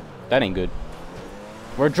 Uh-oh. That ain't good.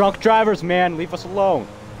 We're drunk drivers, man. Leave us alone.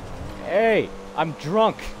 Hey, I'm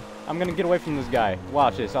drunk. I'm gonna get away from this guy.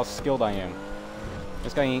 Watch this, how skilled I am.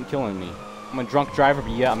 This guy ain't killing me. I'm a drunk driver,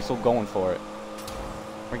 but yeah, I'm still going for it.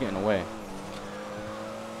 We're getting away.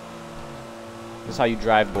 This is how you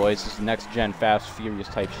drive, boys. This is next gen Fast Furious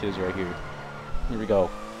type shiz right here. Here we go.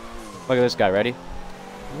 Look at this guy, ready?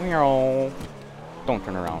 Don't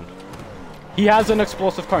turn around. He has an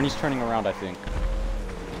explosive car and he's turning around, I think.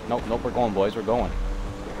 Nope, nope, we're going, boys, we're going.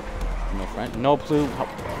 No French? No, Plu,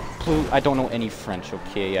 I don't know any French,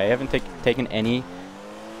 okay? I haven't taken any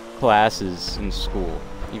classes in school,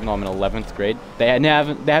 even though I'm in 11th grade. They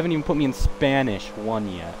haven't even put me in Spanish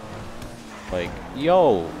 1 yet. Like,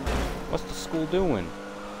 yo, what's the school doing?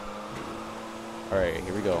 Alright,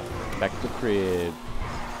 here we go. Back to the crib.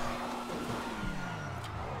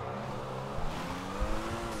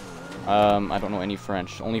 I don't know any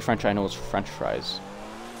French. Only French I know is French fries.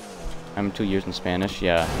 I'm 2 years in Spanish.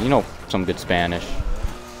 Yeah, you know some good Spanish.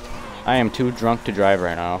 I am too drunk to drive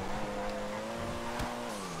right now.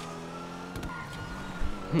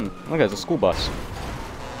 Look at there's a school bus.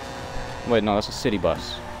 Wait, no, that's a city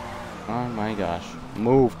bus. Oh my gosh.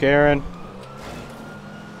 Move, Karen.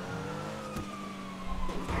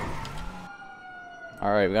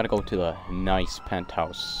 Alright, we gotta go to the nice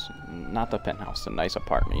penthouse. Not the penthouse, the nice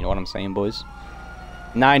apartment. You know what I'm saying, boys?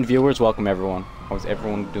 9 viewers, welcome everyone. How's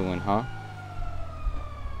everyone doing, huh?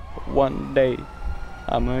 One day,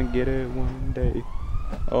 I'm gonna get it one day.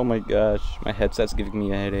 Oh my gosh, my headset's giving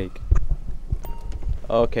me a headache.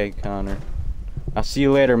 Okay, Connor. I'll see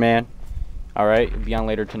you later, man. Alright, be on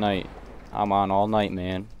later tonight. I'm on all night,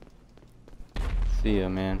 man. See ya,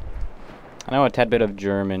 man. I know a tad bit of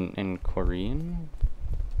German and Korean.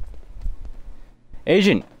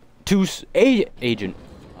 Agent! Agent!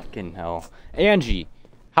 Fucking hell. Angie!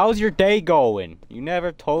 How's your day going? You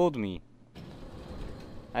never told me.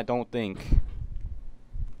 I don't think.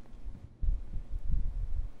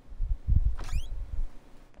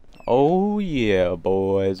 Oh yeah,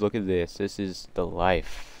 boys. Look at this. This is the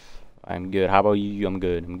life. I'm good. How about you? I'm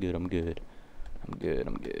good. I'm good. I'm good. I'm good.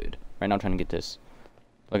 I'm good. Right now I'm trying to get this.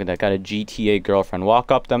 Look at that. Got a GTA girlfriend. Walk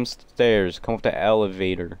up them stairs. Come up the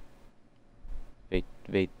elevator.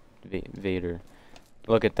 Vader.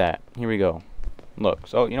 Look at that. Here we go. Look.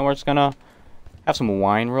 So, you know, we're just gonna have some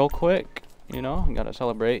wine real quick. You know, I gotta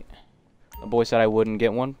celebrate. The boy said I wouldn't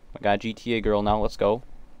get one. I got a GTA girl now. Let's go.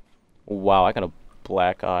 Wow, I got a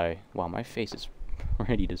black eye. Wow, my face is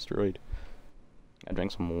already destroyed. I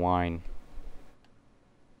drank some wine.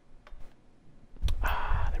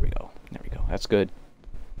 Ah, there we go. There we go. That's good.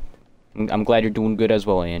 I'm glad you're doing good as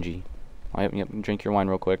well, Angie. Yep, drink your wine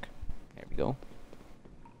real quick. There we go.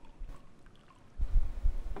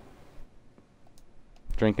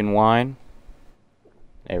 Drinking wine.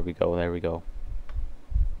 There we go, there we go.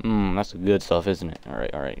 That's the good stuff, isn't it?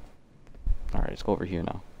 Alright, alright. Alright, let's go over here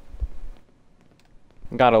now.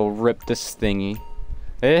 Gotta rip this thingy.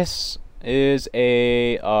 This is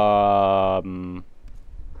a,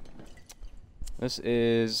 This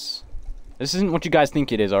isn't what you guys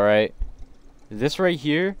think it is, alright? This right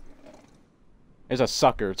here is a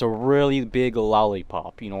sucker. It's a really big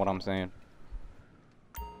lollipop, you know what I'm saying?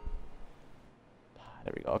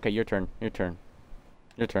 There we go. Okay, your turn. Your turn.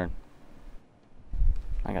 Your turn.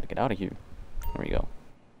 I gotta get out of here. There we go.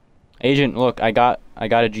 Agent, look, I got a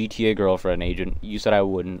GTA girlfriend, Agent. You said I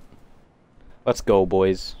wouldn't. Let's go,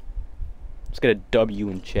 boys. Let's get a W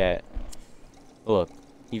in chat. Look,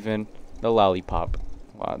 even the lollipop.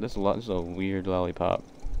 Wow, this is a weird lollipop.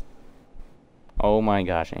 Oh my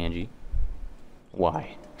gosh, Angie.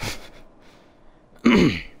 Why?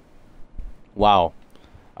 Wow.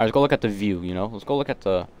 Alright, let's go look at the view, you know? Let's go look at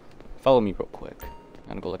the... Follow me real quick. I'm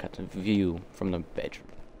gonna go look at the view from the bedroom.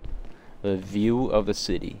 The view of the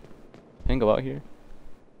city. Can I go out here?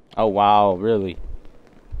 Oh, wow, really?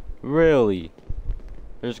 Really?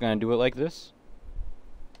 They're just gonna do it like this?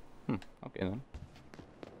 Okay then.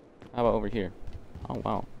 How about over here? Oh,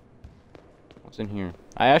 wow. What's in here?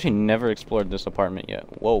 I actually never explored this apartment yet.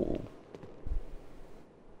 Whoa.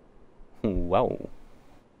 Wow.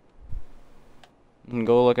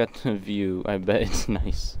 Go look at the view. I bet it's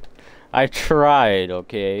nice. I tried,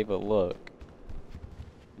 okay, but look.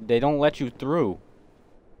 They don't let you through.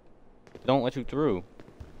 They don't let you through.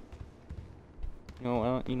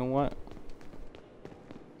 You know what?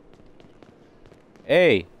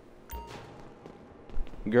 Hey!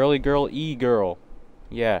 Girly girl, e-girl.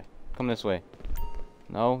 Yeah, come this way.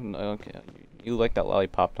 No? Okay. You like that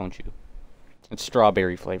lollipop, don't you? It's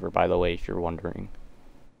strawberry flavor, by the way, if you're wondering.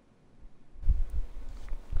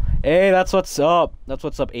 Hey, that's what's up. That's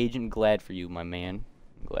what's up, Agent. Glad for you, my man.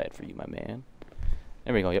 Glad for you, my man.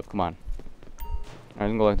 There we go. Yep, come on. Alright, I'm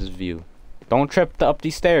gonna go look at this view. Don't trip up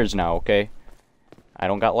these stairs now, okay? I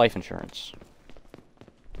don't got life insurance.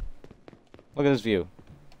 Look at this view.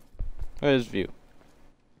 Look at this view.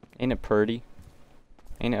 Ain't it pretty?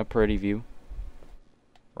 Ain't it a pretty view?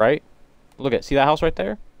 Right? Look at, see that house right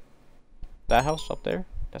there? That house up there?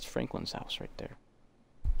 That's Franklin's house right there.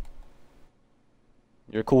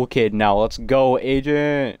 You're a cool kid now. Let's go,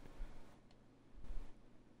 Agent.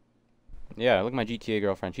 Yeah, look at my GTA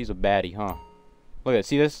girlfriend. She's a baddie, huh? Look at it.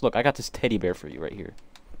 See this? Look, I got this teddy bear for you right here.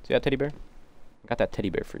 See that teddy bear? I got that teddy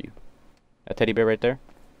bear for you. That teddy bear right there?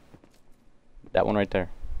 That one right there.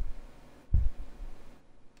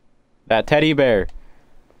 That teddy bear.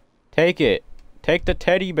 Take it. Take the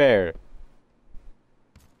teddy bear.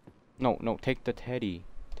 No, no, take the teddy.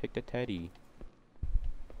 Take the teddy.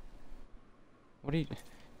 What are you...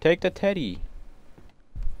 Take the teddy.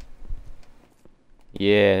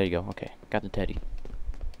 Yeah, there you go. Okay, got the teddy.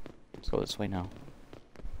 Let's go this way now.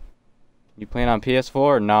 You playing on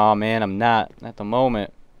PS4? Nah, man, I'm not at the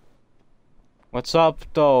moment. What's up,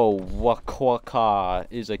 though? Waka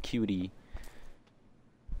is a cutie.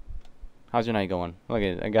 How's your night going? Look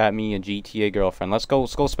at it. I got me a GTA girlfriend. Let's go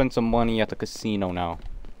spend some money at the casino now.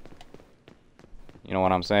 You know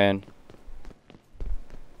what I'm saying?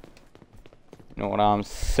 You know what I'm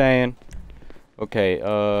saying? Okay,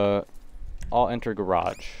 I'll enter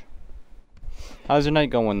garage. How's your night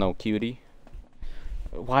going though, cutie?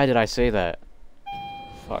 Why did I say that?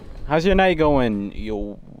 Fuck. How's your night going,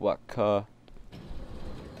 yo waka?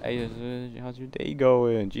 Hey, how's your day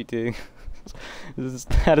going, GTA?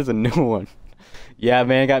 That is a new one. Yeah,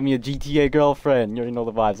 man, got me a GTA girlfriend. You already know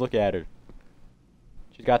the vibes. Look at her.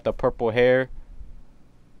 She's got the purple hair,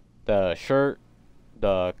 the shirt,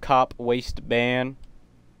 the cop waistband,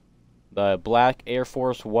 the black Air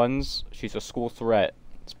Force Ones. She's a school threat.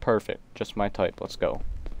 It's perfect. Just my type. Let's go.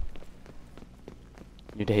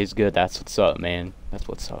 Your day's good. That's what's up, man. That's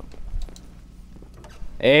what's up.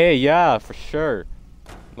 Hey, yeah, for sure.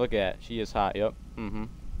 Look at, she is hot. Yep.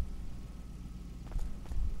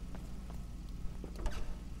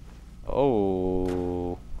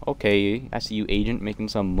 Oh, okay. I see you, agent, making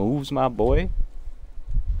some moves, my boy.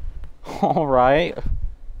 All right.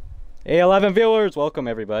 Hey, 11 viewers, welcome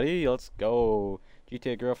everybody. Let's go.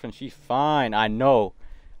 GTA girlfriend, she fine. I know.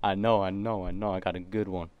 I got a good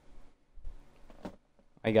one.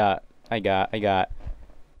 I got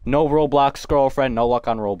no Roblox girlfriend, no luck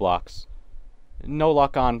on Roblox. No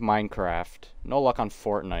luck on Minecraft. No luck on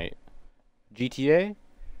Fortnite. GTA?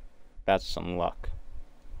 That's some luck.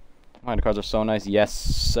 My cards are so nice. Yes,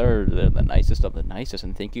 sir. They're the nicest of the nicest,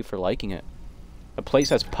 and thank you for liking it. The place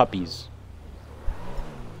has puppies.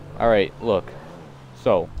 Alright, look.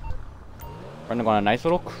 So, we're gonna go on a nice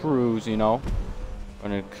little cruise, you know. We're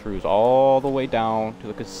gonna cruise all the way down to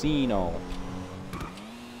the casino.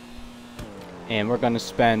 And we're gonna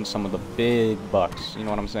spend some of the big bucks. You know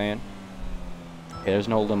what I'm saying? Okay, there's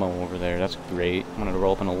no limo over there. That's great. I'm gonna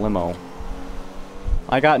roll up in a limo.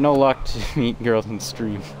 I got no luck to meet girls in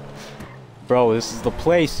stream. Bro, this is the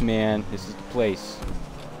place, man. This is the place.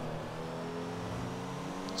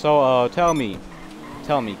 So, tell me,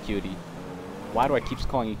 cutie. Why do I keep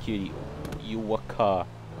calling you cutie? Yuwaka.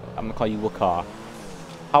 I'm gonna call you Waka.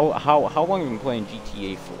 How long have you been playing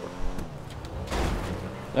GTA for?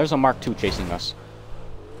 There's a Mark II chasing us.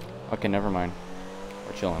 Okay, never mind.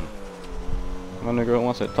 We're chilling. I'm the girl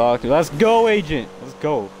wants to talk to. Let's go, agent. Let's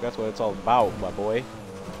go. That's what it's all about, my boy.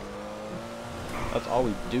 That's all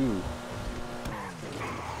we do.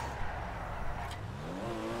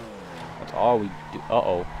 That's all we do.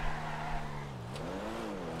 Uh-oh.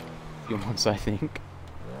 A few months, I think.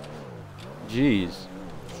 Jeez.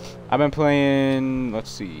 I've been playing, let's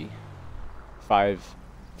see, five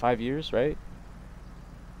years, right?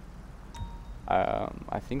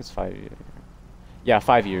 I think it's 5 years. Yeah,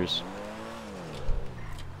 5 years.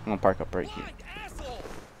 I'm gonna park up right here.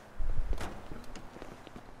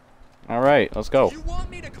 All right, let's go. You want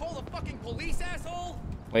me to call the fucking police, asshole?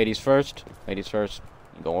 Ladies first. Ladies first.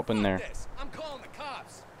 You go up in there. I'm calling the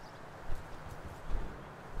cops.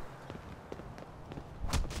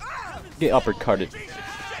 Get uppercutted.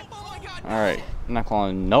 All right, I'm not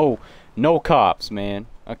calling no cops, man.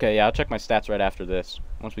 Okay, yeah, I'll check my stats right after this.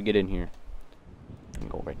 Once we get in here,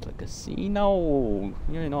 go right to the casino. You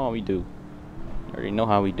already know how we do. You already know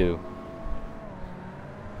how we do.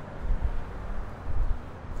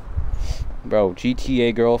 Bro,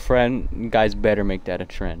 GTA girlfriend, you guys better make that a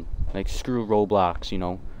trend. Like, screw Roblox, you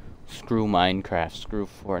know. Screw Minecraft, screw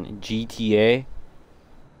Fortnite. GTA,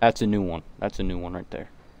 that's a new one. That's a new one right there.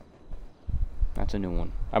 That's a new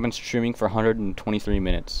one. I've been streaming for 123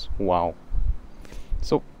 minutes. Wow.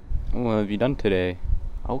 So, what have you done today?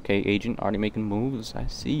 Okay, agent, already making moves. I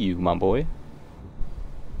see you, my boy.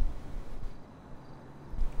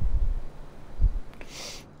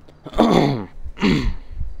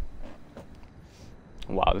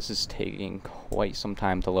 Wow, this is taking quite some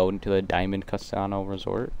time to load into the Diamond Casino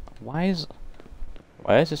Resort. Why is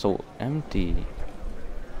this so empty?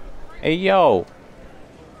 Hey, yo!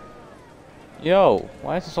 Yo,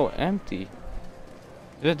 why is it so empty?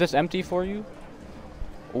 Is this empty for you?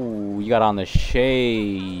 Ooh, you got on the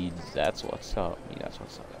shades. That's what's up. That's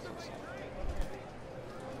what's up. That's what's up.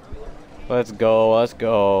 Let's go. Let's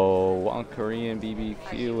go. One Korean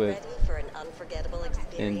BBQ with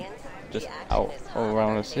and just out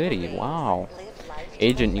around the city. Wow.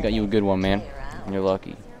 Agent, you got you a good one, man. You're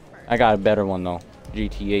lucky. I got a better one though,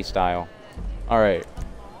 GTA style. All right,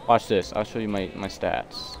 watch this. I'll show you my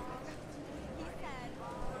stats.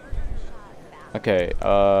 Okay,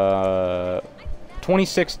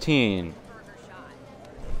 2016.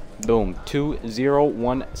 Boom,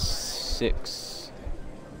 2016.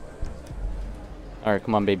 Alright,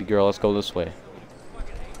 come on, baby girl, let's go this way.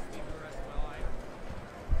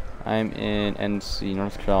 I'm in NC,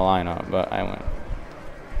 North Carolina, but I went.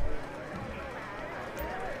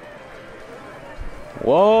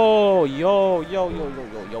 Whoa, yo,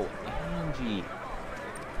 Angie.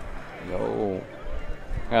 Yo.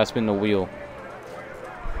 I gotta spin the wheel.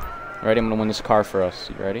 Ready? I'm gonna win this car for us.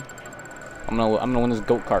 You ready? I'm gonna win this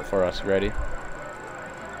goat kart for us. You ready?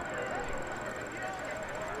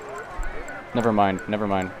 Never mind.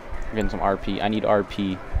 I'm getting some RP. I need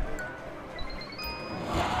RP.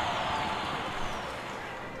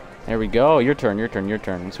 There we go. Your turn, your turn, your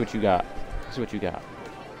turn. Let's see what you got. Let's see what you got.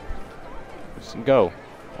 Let's go.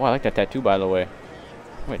 Oh, I like that tattoo, by the way.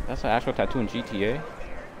 Wait, that's an actual tattoo in GTA?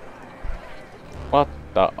 What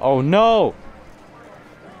the? Oh, no!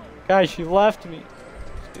 Guys, she left me.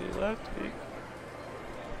 She left me.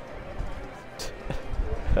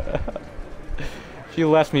 She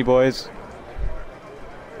left me, boys.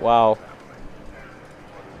 Wow.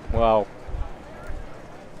 Wow.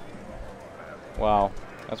 Wow.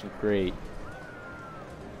 That's great.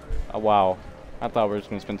 Wow. I thought we were just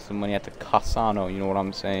gonna spend some money at the Casano, you know what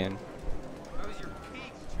I'm saying?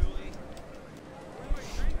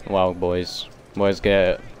 Wow, boys. Boys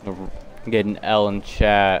get an L in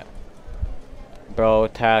chat. Bro,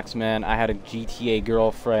 Tax, man, I had a GTA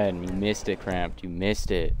girlfriend. You missed it, Cramped. You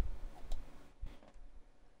missed it.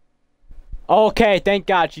 Okay, thank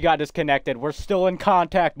God she got disconnected. We're still in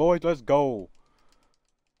contact, boys. Let's go.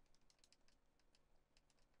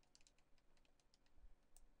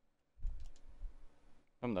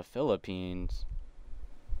 From the Philippines.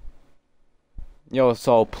 Yo,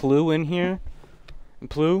 so Plu in here?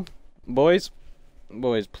 Plu? Boys?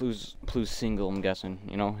 Boys, Plu's single, I'm guessing.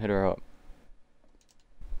 You know, hit her up.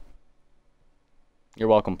 You're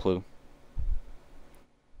welcome, Plu.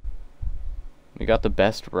 We got the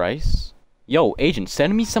best rice? Yo, agent,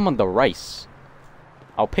 send me some of the rice.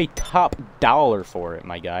 I'll pay top dollar for it,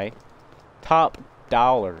 my guy. Top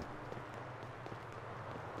dollar.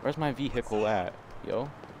 Where's my vehicle at, yo?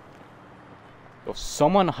 Yo,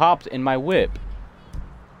 someone hopped in my whip.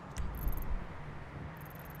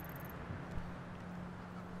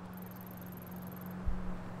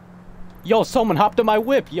 Yo, someone hopped in my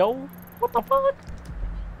whip, yo. What the fuck?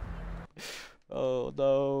 Oh,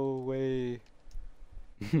 no way.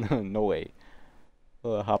 No way.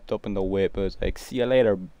 Hopped up in the whip. It was like, see you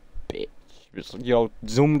later, bitch. Just, yo,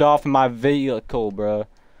 zoomed off in my vehicle, bruh.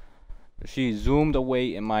 She zoomed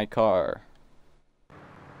away in my car.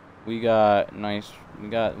 We got nice. We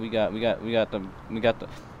got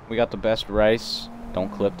the best rice.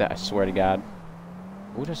 Don't clip that. I swear to God.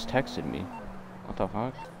 Who just texted me? What the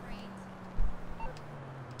fuck?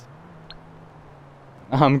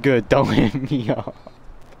 I'm good. Don't hit me up.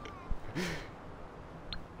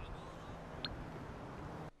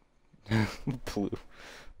 Plu,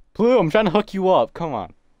 I'm trying to hook you up. Come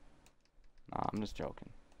on. Nah, I'm just joking.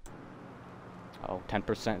 Oh,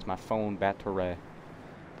 10% is my phone battery.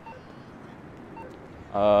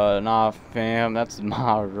 Nah, fam, that's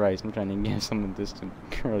my rice. I'm trying to get some of this to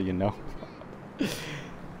girl, you know.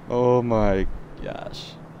 Oh my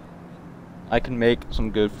gosh. I can make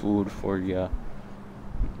some good food for ya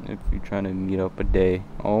if you're trying to meet up a day.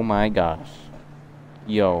 Oh my gosh.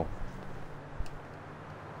 Yo.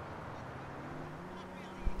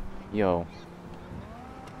 Yo.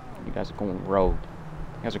 You guys are going rogue.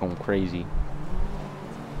 You guys are going crazy.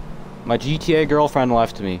 My GTA girlfriend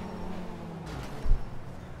left me.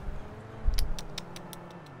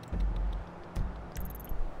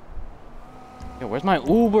 Yo, where's my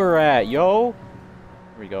Uber at, yo?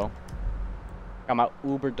 Here we go. Got my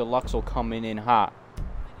Uber Deluxo coming in hot.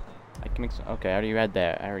 I can make some. Okay, I already read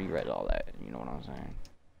that. I already read all that. You know what I'm saying?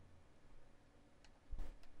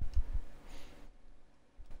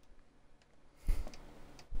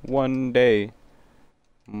 One day.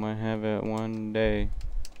 I'm gonna have it one day.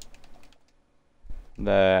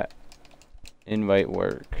 That invite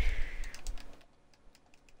work.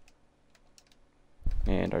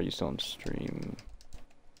 And are you still on stream?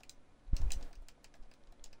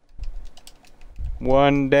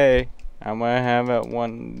 One day. I'm gonna have it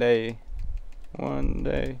one day. One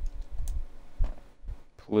day.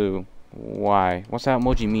 Plu. Why? What's that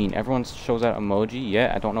emoji mean? Everyone shows that emoji?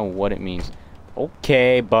 Yeah, I don't know what it means.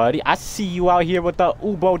 Okay, buddy. I see you out here with the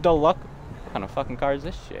Ubo Deluxe. What kind of fucking car is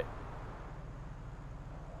this shit?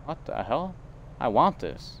 What the hell? I want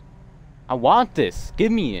this. I want this.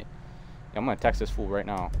 Give me it. Yeah, I'm gonna text this fool right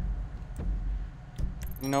now.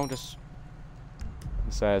 You know, just...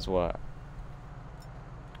 It says what?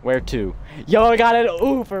 Where to? Yo, I got an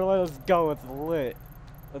Uber. Let's go. It's lit.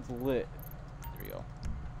 It's lit. There we go.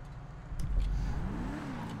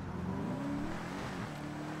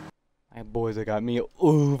 Hey, boys, I got me an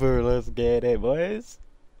Uber. Let's get it, boys.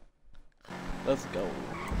 Let's go.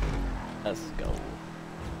 Let's go.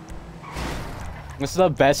 This is the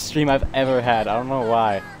best stream I've ever had. I don't know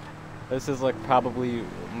why. This is like probably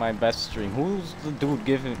my best stream. Who's the dude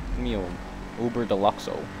giving me a Uber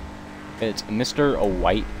Deluxo? It's Mr. A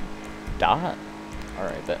White Dot.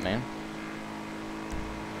 Alright, bet, man.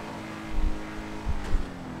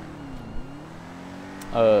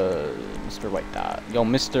 Mr. White Dot. Yo,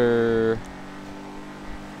 Mr.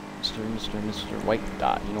 Mr. White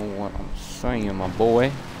Dot. You know what I'm saying, my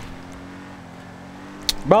boy.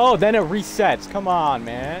 Bro, then it resets. Come on,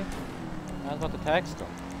 man. I was about to text him.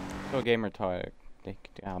 Go gamer tag.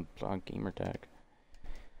 Gamer tag.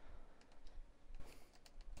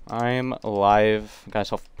 I'm live. Gotta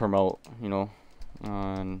self-promote, you know,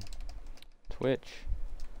 on Twitch.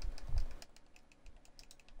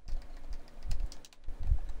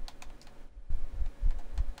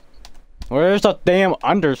 Where's the damn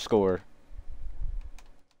underscore?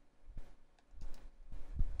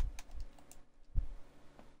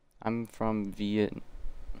 I'm from Vietnam.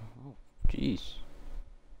 Oh, jeez.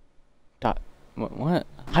 What?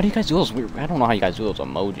 How do you guys do those weird? I don't know how you guys do those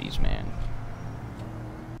emojis, man.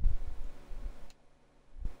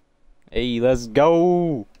 Hey, let's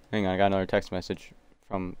go. Hang on, I got another text message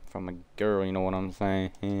from a girl. You know what I'm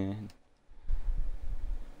saying?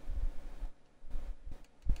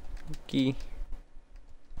 Okay.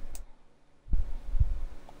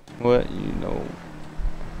 What, you know?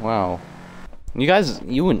 Wow. You guys,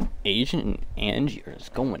 you and Agent and Angie are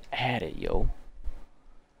just going at it, yo.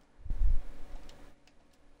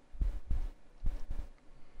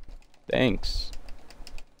 Thanks.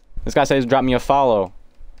 This guy says drop me a follow.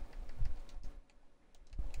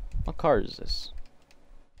 What car is this?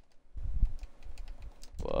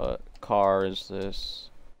 What car is this?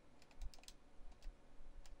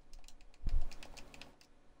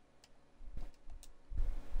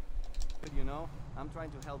 You know, I'm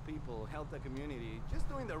trying to help people, help the community, just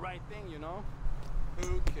doing the right thing, you know?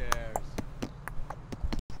 Who cares?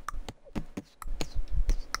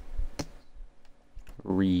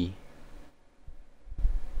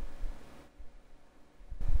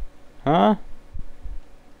 Huh?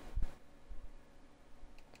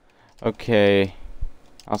 Okay.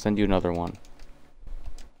 I'll send you another one.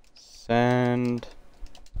 Send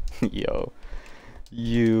yo.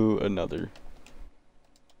 You another.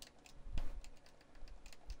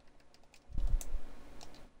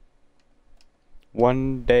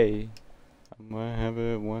 One day. I'm gonna have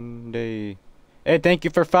it one day. Hey, thank you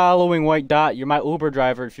for following, White Dot. You're my Uber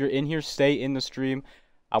driver. If you're in here, stay in the stream.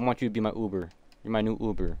 I want you to be my Uber. You're my new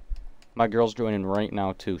Uber. My girl's joining right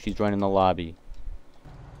now, too. She's joining the lobby.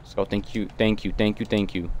 So, thank you, thank you, thank you,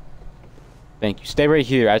 thank you. Thank you. Stay right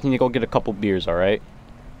here. I just need to go get a couple beers, alright?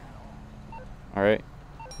 Alright?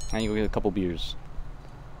 I need to go get a couple beers.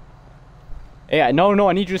 Hey, no,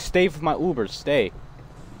 I need you to stay with my Uber. Stay.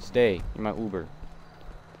 Stay. You're my Uber.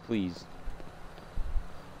 Please.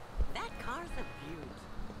 That car's a beaut.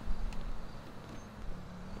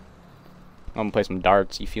 I'm gonna play some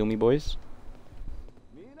darts. You feel me, boys?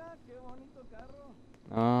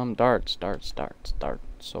 Darts.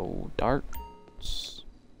 So, darts.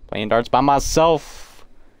 Playing darts by myself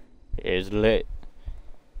is lit.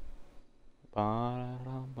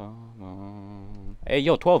 Hey,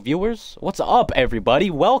 yo, 12 viewers? What's up,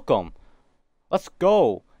 everybody? Welcome. Let's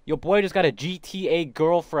go. Your boy just got a GTA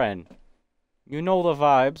girlfriend. You know the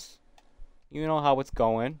vibes. You know how it's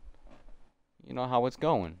going. You know how it's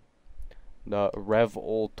going. The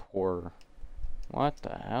Revoltor. What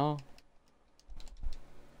the hell?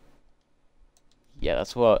 Yeah,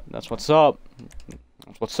 that's what's up. That's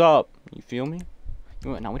what's up. You feel me?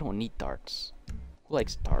 Now we don't need darts. Who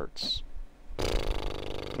likes darts?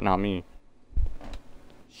 Not me.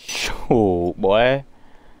 Shoo, boy.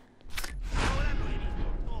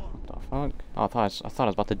 What the fuck? Oh, I thought I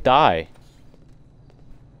was about to die.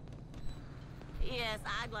 Yes,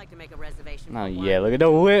 I'd like to make a reservation. Oh yeah, look at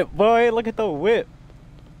the whip, boy. Look at the whip.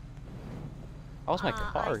 How's my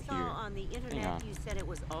car I saw here? on the internet you said it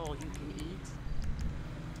was all you can eat.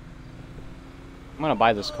 I'm gonna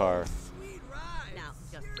buy this car. Now,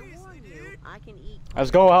 just to warn you, I can eat.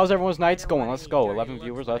 Let's go. How's everyone's nights going? Let's go. 11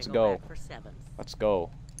 viewers. Let's go. For 7. Let's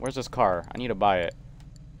go. Where's this car? I need to buy it.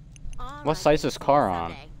 All What right, site's this car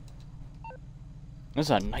on? Sunday. This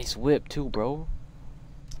is a nice whip too, bro.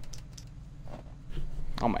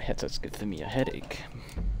 Oh, my headset's giving me a headache.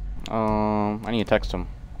 I need to text him.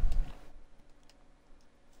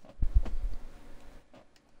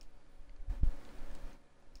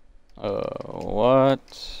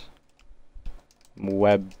 What?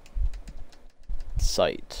 Web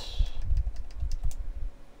site.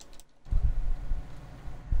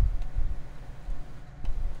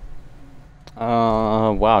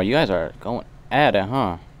 Wow, you guys are going at it,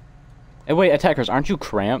 huh? Hey, wait, attackers, aren't you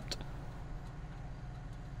cramped?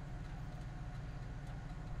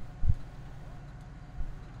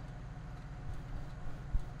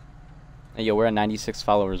 Hey, yo, we're at 96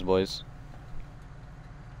 followers, boys.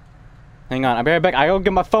 Hang on, I'll be right back. I gotta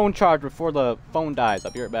get my phone charged before the phone dies.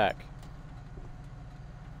 I'll be right back.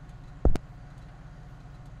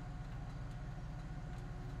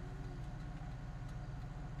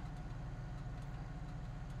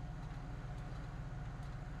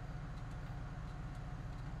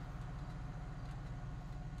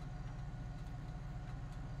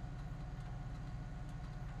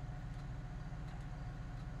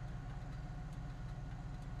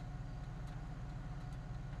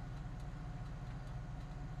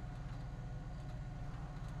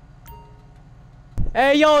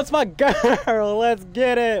 Hey, yo, it's my girl. Let's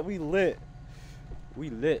get it. We lit. We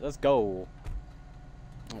lit. Let's go.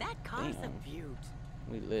 Oh, That car's damn. a beaut.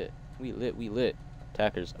 We lit. We lit. We lit.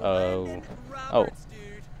 Attackers. Landon Oh. Roberts,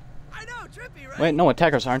 dude. I know, trippy, right? Wait, no,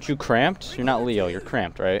 attackers. Aren't you cramped? You're not Leo. You're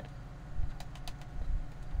cramped, right?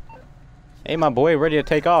 Hey, my boy, ready to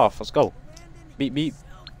take off. Let's go. Beep, beep.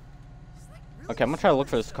 Okay, I'm gonna try to look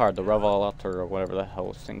for this card, the Revelator or whatever the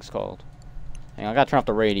hell this thing's called. Hang on, I gotta turn off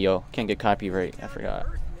the radio. Can't get copyright. I forgot.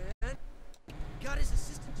 Got his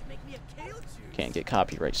assistant to make me a kale juice. Can't get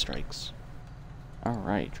copyright strikes.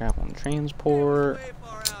 Alright, travel and transport. Way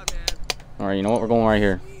far out, man. Alright, you know what? We're going right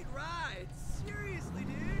here. Sweet ride. Seriously,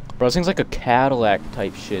 dude. Bro, this thing's like a Cadillac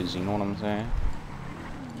type shiz, you know what I'm saying?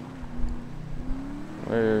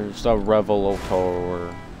 Where's the Revelator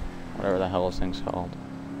or whatever the hell this thing's called?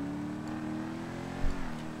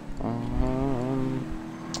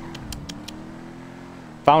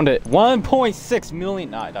 Found it. 1.6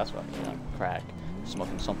 million. Nah, that's what I'm crack.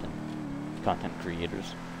 Smoking something. Content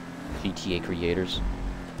creators. GTA creators.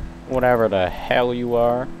 Whatever the hell you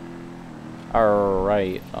are.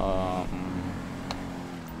 Alright,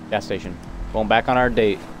 gas station. Going back on our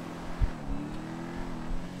date.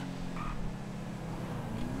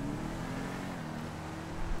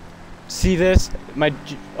 See this?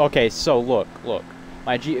 Okay, so look.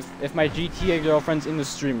 If my GTA girlfriend's in the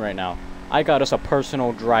stream right now, I got us a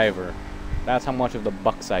personal driver. That's how much of the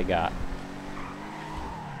bucks I got.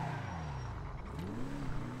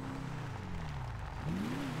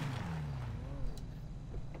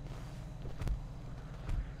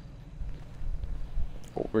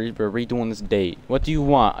 We're redoing this date. What do you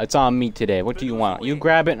want? It's on me today. What do you want? You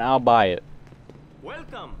grab it and I'll buy it.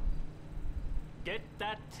 Welcome. Get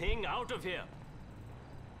that thing out of here.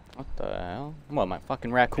 What the hell? What, my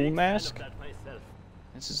fucking raccoon mask?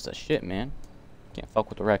 This is the shit, man. Can't fuck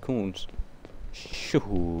with the raccoons.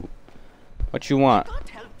 Shoo. What you want? I can't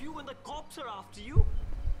help you when the cops are after you.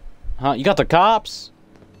 Huh? You got the cops?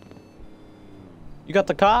 You got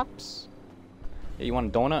the cops? Yeah, you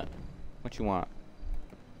want a donut? What you want?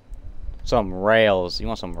 Some rails. You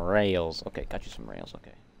want some rails? Okay, got you some rails.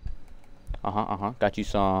 Okay. Got you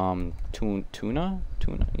some tuna?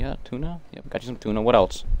 Yeah, tuna. Yep, got you some tuna. What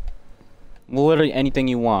else? Literally anything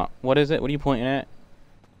you want. What is it? What are you pointing at?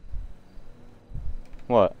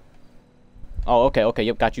 What? Oh, okay.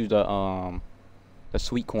 Yep, got you the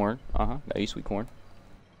sweet corn. Got you sweet corn.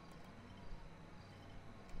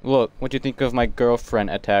 Look, what do you think of my girlfriend,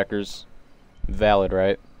 attackers? Valid,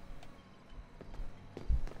 right?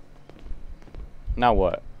 Now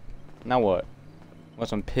what? Want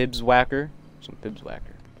some Pibs Whacker? Some Pibs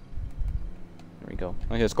Whacker. There we go.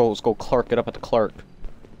 Okay, let's go Clark it up at the Clark.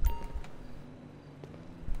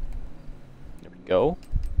 There we go.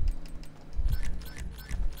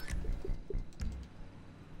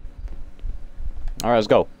 Alright, let's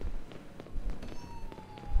go.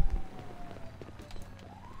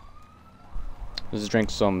 Let's drink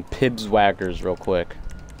some Pibs Whackers real quick.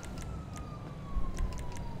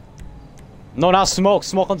 No, not smoke.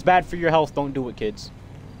 Smoking's bad for your health. Don't do it, kids.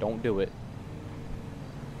 Don't do it.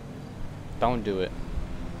 Don't do it.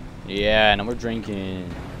 Yeah, now we're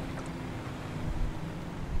drinking.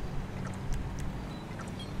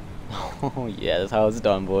 Oh, yeah, that's how it's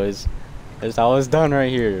done, boys. That's how it's done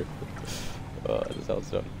right here. That's how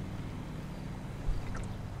it's done.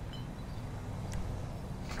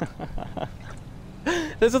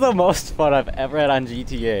 This is the most fun I've ever had on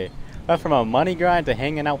GTA. Went from a money grind to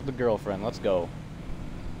hanging out with a girlfriend. Let's go.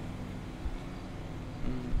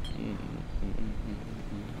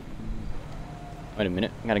 Wait a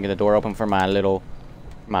minute. I gotta get the door open for my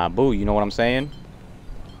boo. You know what I'm saying?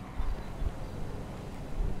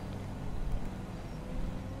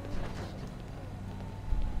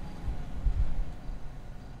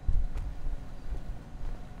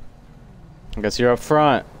 I guess you're up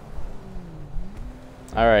front.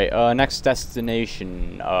 Alright, next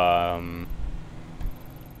destination,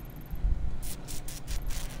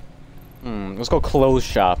 let's go clothes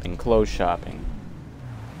shopping,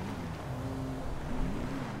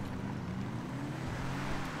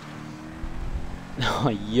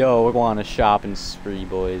 Yo, we're going on a shopping spree,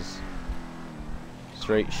 boys.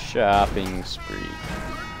 Straight shopping spree.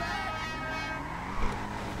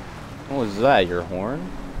 What was that, your horn?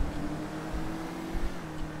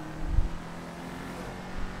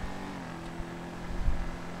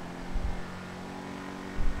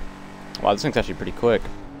 Wow, this thing's actually pretty quick.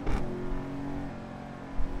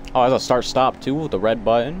 Oh, there's a start-stop too with the red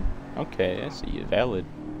button. Okay, I see you. Valid.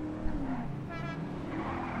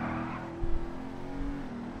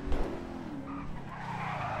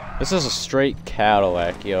 This is a straight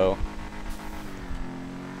Cadillac, yo.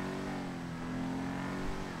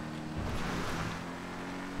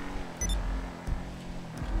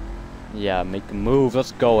 Yeah, make a move.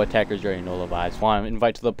 Let's go. Attackers already know the vibes. Want to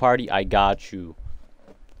invite to the party? I got you.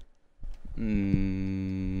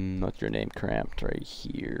 What's your name? Cramped right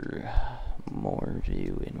here. More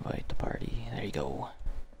view. Invite the party. There you go.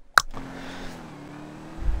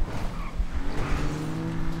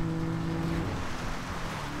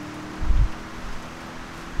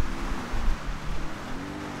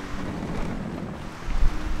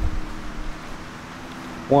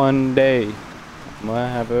 One day. I'm gonna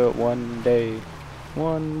have it one day.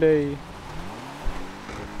 One day.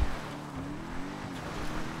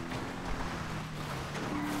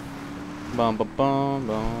 Bum bum bum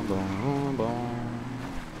bum bum bum.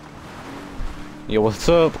 Yo, what's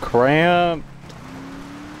up, Cramp?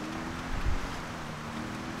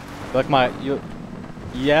 Like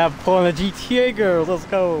yeah, I'm pulling the GTA girls. Let's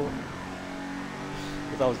go.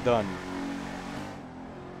 Cause I was done.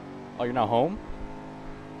 Oh, you're not home?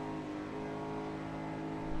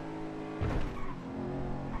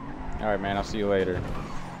 Alright, man, I'll see you later.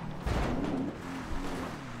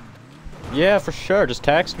 Yeah, for sure. Just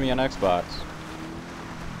text me on Xbox.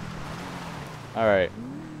 Alright.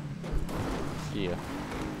 See ya.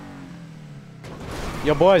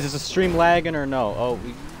 Yo, boys, is the stream lagging or no? Oh,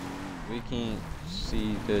 we can't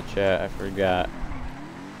see the chat. I forgot.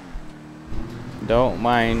 Don't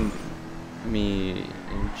mind me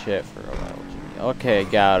in chat for a while, Jimmy. Okay,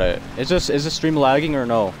 got it. Is the stream lagging or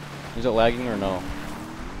no? Is it lagging or no?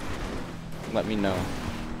 Let me know.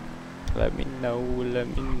 Let me know. Let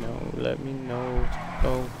me know. Let me know.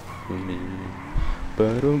 Oh, me.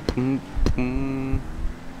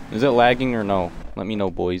 Is it lagging or no? Let me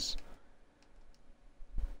know, boys.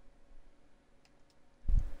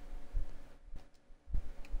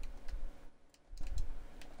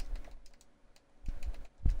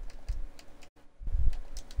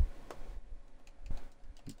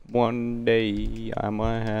 One day, I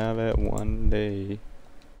might have it one day.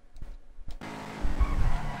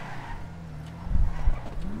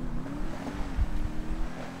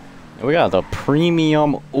 We got the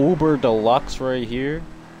premium Uber Deluxe right here.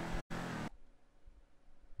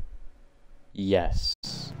 Yes.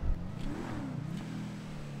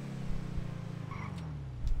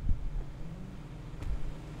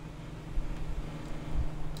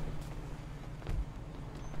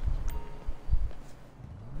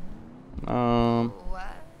 What?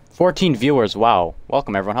 14 viewers. Wow.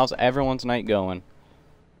 Welcome everyone. How's everyone's night going?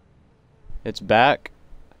 It's back.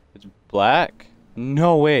 It's black.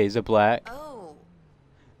 No way. Is it black? Oh.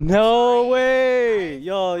 No way.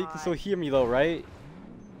 Yo, you can still hear me though, right?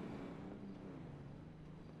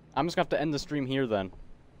 I'm just gonna have to end the stream here then.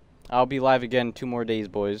 I'll be live again 2 more days,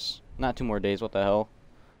 boys. Not 2 more days. What the hell?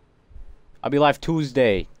 I'll be live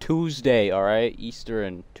Tuesday. Tuesday, alright?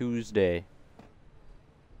 Eastern. Tuesday.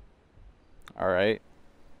 Alright.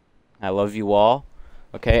 I love you all.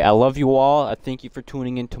 Okay, I love you all. I thank you for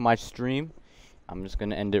tuning into my stream. I'm just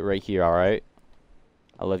gonna end it right here, alright?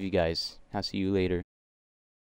 I love you guys. I'll see you later.